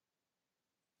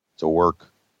 It's a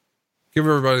work. Give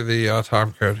everybody the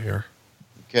time code here.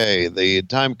 Okay. The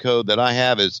time code that I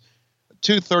have is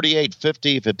 238,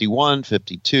 50, 51,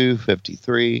 52,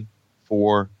 53,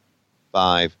 4,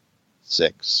 5,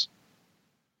 6.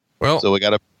 Well, so we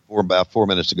got about 4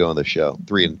 minutes to go on the show.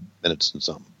 3 minutes and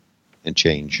something and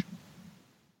change.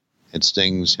 And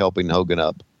Sting's helping Hogan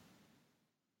up.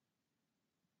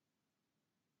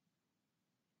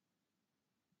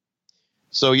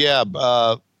 So yeah,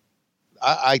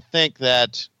 I think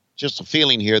that just a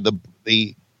feeling here,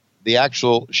 the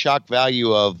actual shock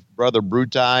value of Brother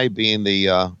Brutai being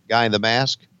the guy in the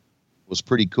mask was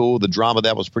pretty cool. The drama of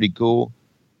that was pretty cool.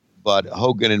 But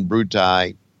Hogan and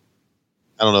Brutai,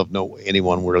 I don't know if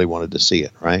anyone really wanted to see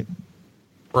it, right?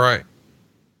 Right.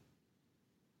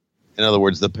 In other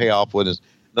words, the payoff is,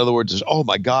 oh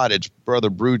my God, it's Brother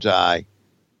Brutai.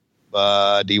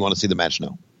 Do you want to see the match?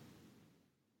 No.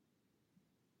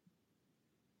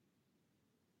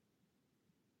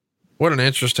 What an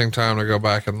interesting time to go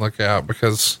back and look at,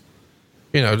 because,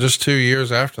 just 2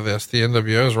 years after this, the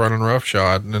NWO is running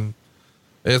roughshod, and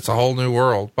it's a whole new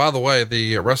world. By the way,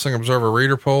 the Wrestling Observer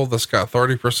reader poll, this got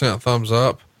 30% thumbs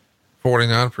up,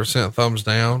 49% thumbs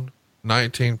down,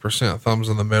 19% thumbs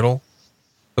in the middle.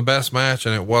 The best match,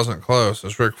 and it wasn't close,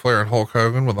 is Ric Flair and Hulk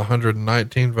Hogan with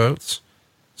 119 votes.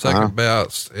 Second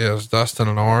best is Dustin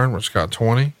and Arn, which got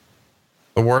 20.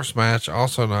 The worst match,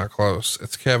 also not close.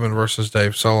 It's Kevin versus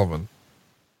Dave Sullivan.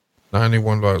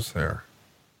 91 votes there.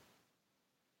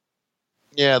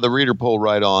 Yeah, the reader poll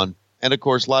right on. And of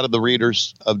course, a lot of the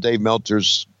readers of Dave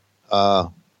Meltzer's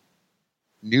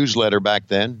newsletter back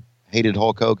then hated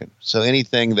Hulk Hogan. So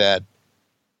anything that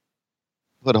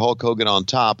put Hulk Hogan on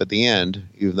top at the end,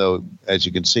 even though, as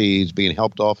you can see, he's being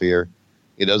helped off here,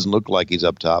 it doesn't look like he's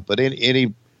up top. But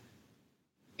any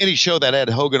show that had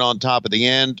Hogan on top at the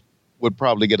end would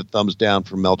probably get a thumbs down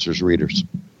from Meltzer's readers.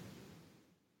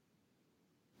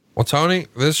 Well, Tony,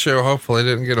 this show hopefully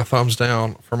didn't get a thumbs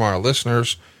down from our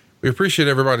listeners. We appreciate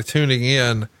everybody tuning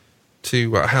in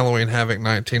to Halloween Havoc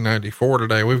 1994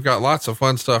 today. We've got lots of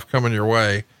fun stuff coming your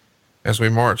way as we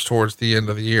march towards the end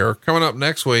of the year. Coming up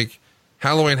next week,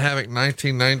 Halloween Havoc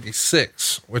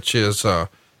 1996, which is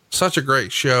such a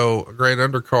great show, a great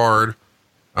undercard,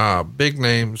 big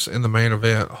names in the main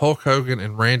event, Hulk Hogan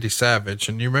and Randy Savage.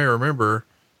 And you may remember,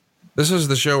 this is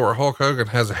the show where Hulk Hogan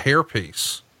has a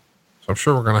hairpiece. So I'm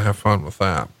sure we're going to have fun with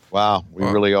that. Wow, we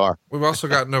really are. We've also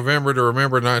got November to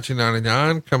Remember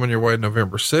 1999 coming your way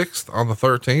November 6th. On the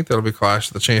 13th, it'll be Clash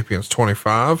of the Champions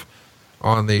 25.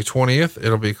 On the 20th,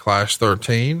 it'll be Clash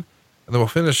 13. And then we'll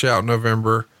finish out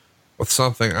November with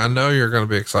something I know you're going to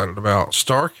be excited about.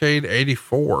 Starrcade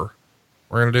 84.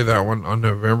 We're going to do that one on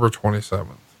November 27th.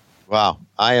 Wow,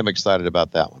 I am excited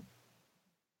about that one.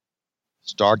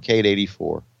 Starrcade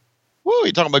 84. Woo,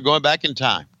 you're talking about going back in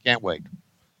time. Can't wait.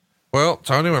 Well,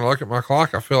 Tony, when I look at my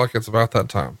clock, I feel like it's about that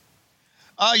time.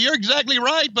 You're exactly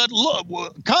right. But look,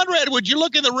 Conrad, would you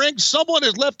look in the ring? Someone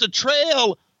has left a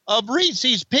trail of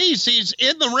Reese's Pieces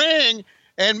in the ring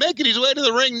and making his way to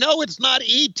the ring. No, it's not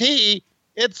E.T.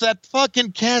 It's that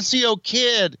fucking Casio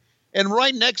Kid. And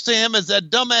right next to him is that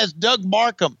dumbass Doug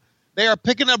Markham. They are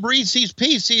picking up Reese's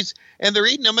Pieces and they're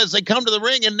eating them as they come to the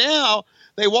ring. And now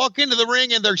they walk into the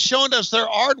ring and they're showing us their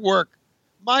artwork.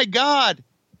 My God.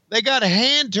 They got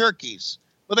hand turkeys,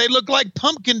 but they look like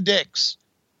pumpkin dicks.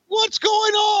 What's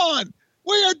going on?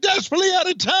 We are desperately out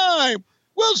of time.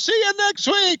 We'll see you next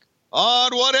week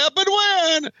on What Happened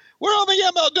When. We're on the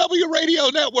MLW Radio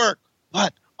Network,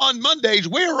 but on Mondays,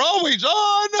 we're always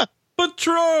on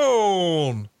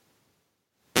Patron.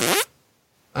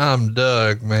 I'm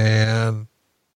Doug, man.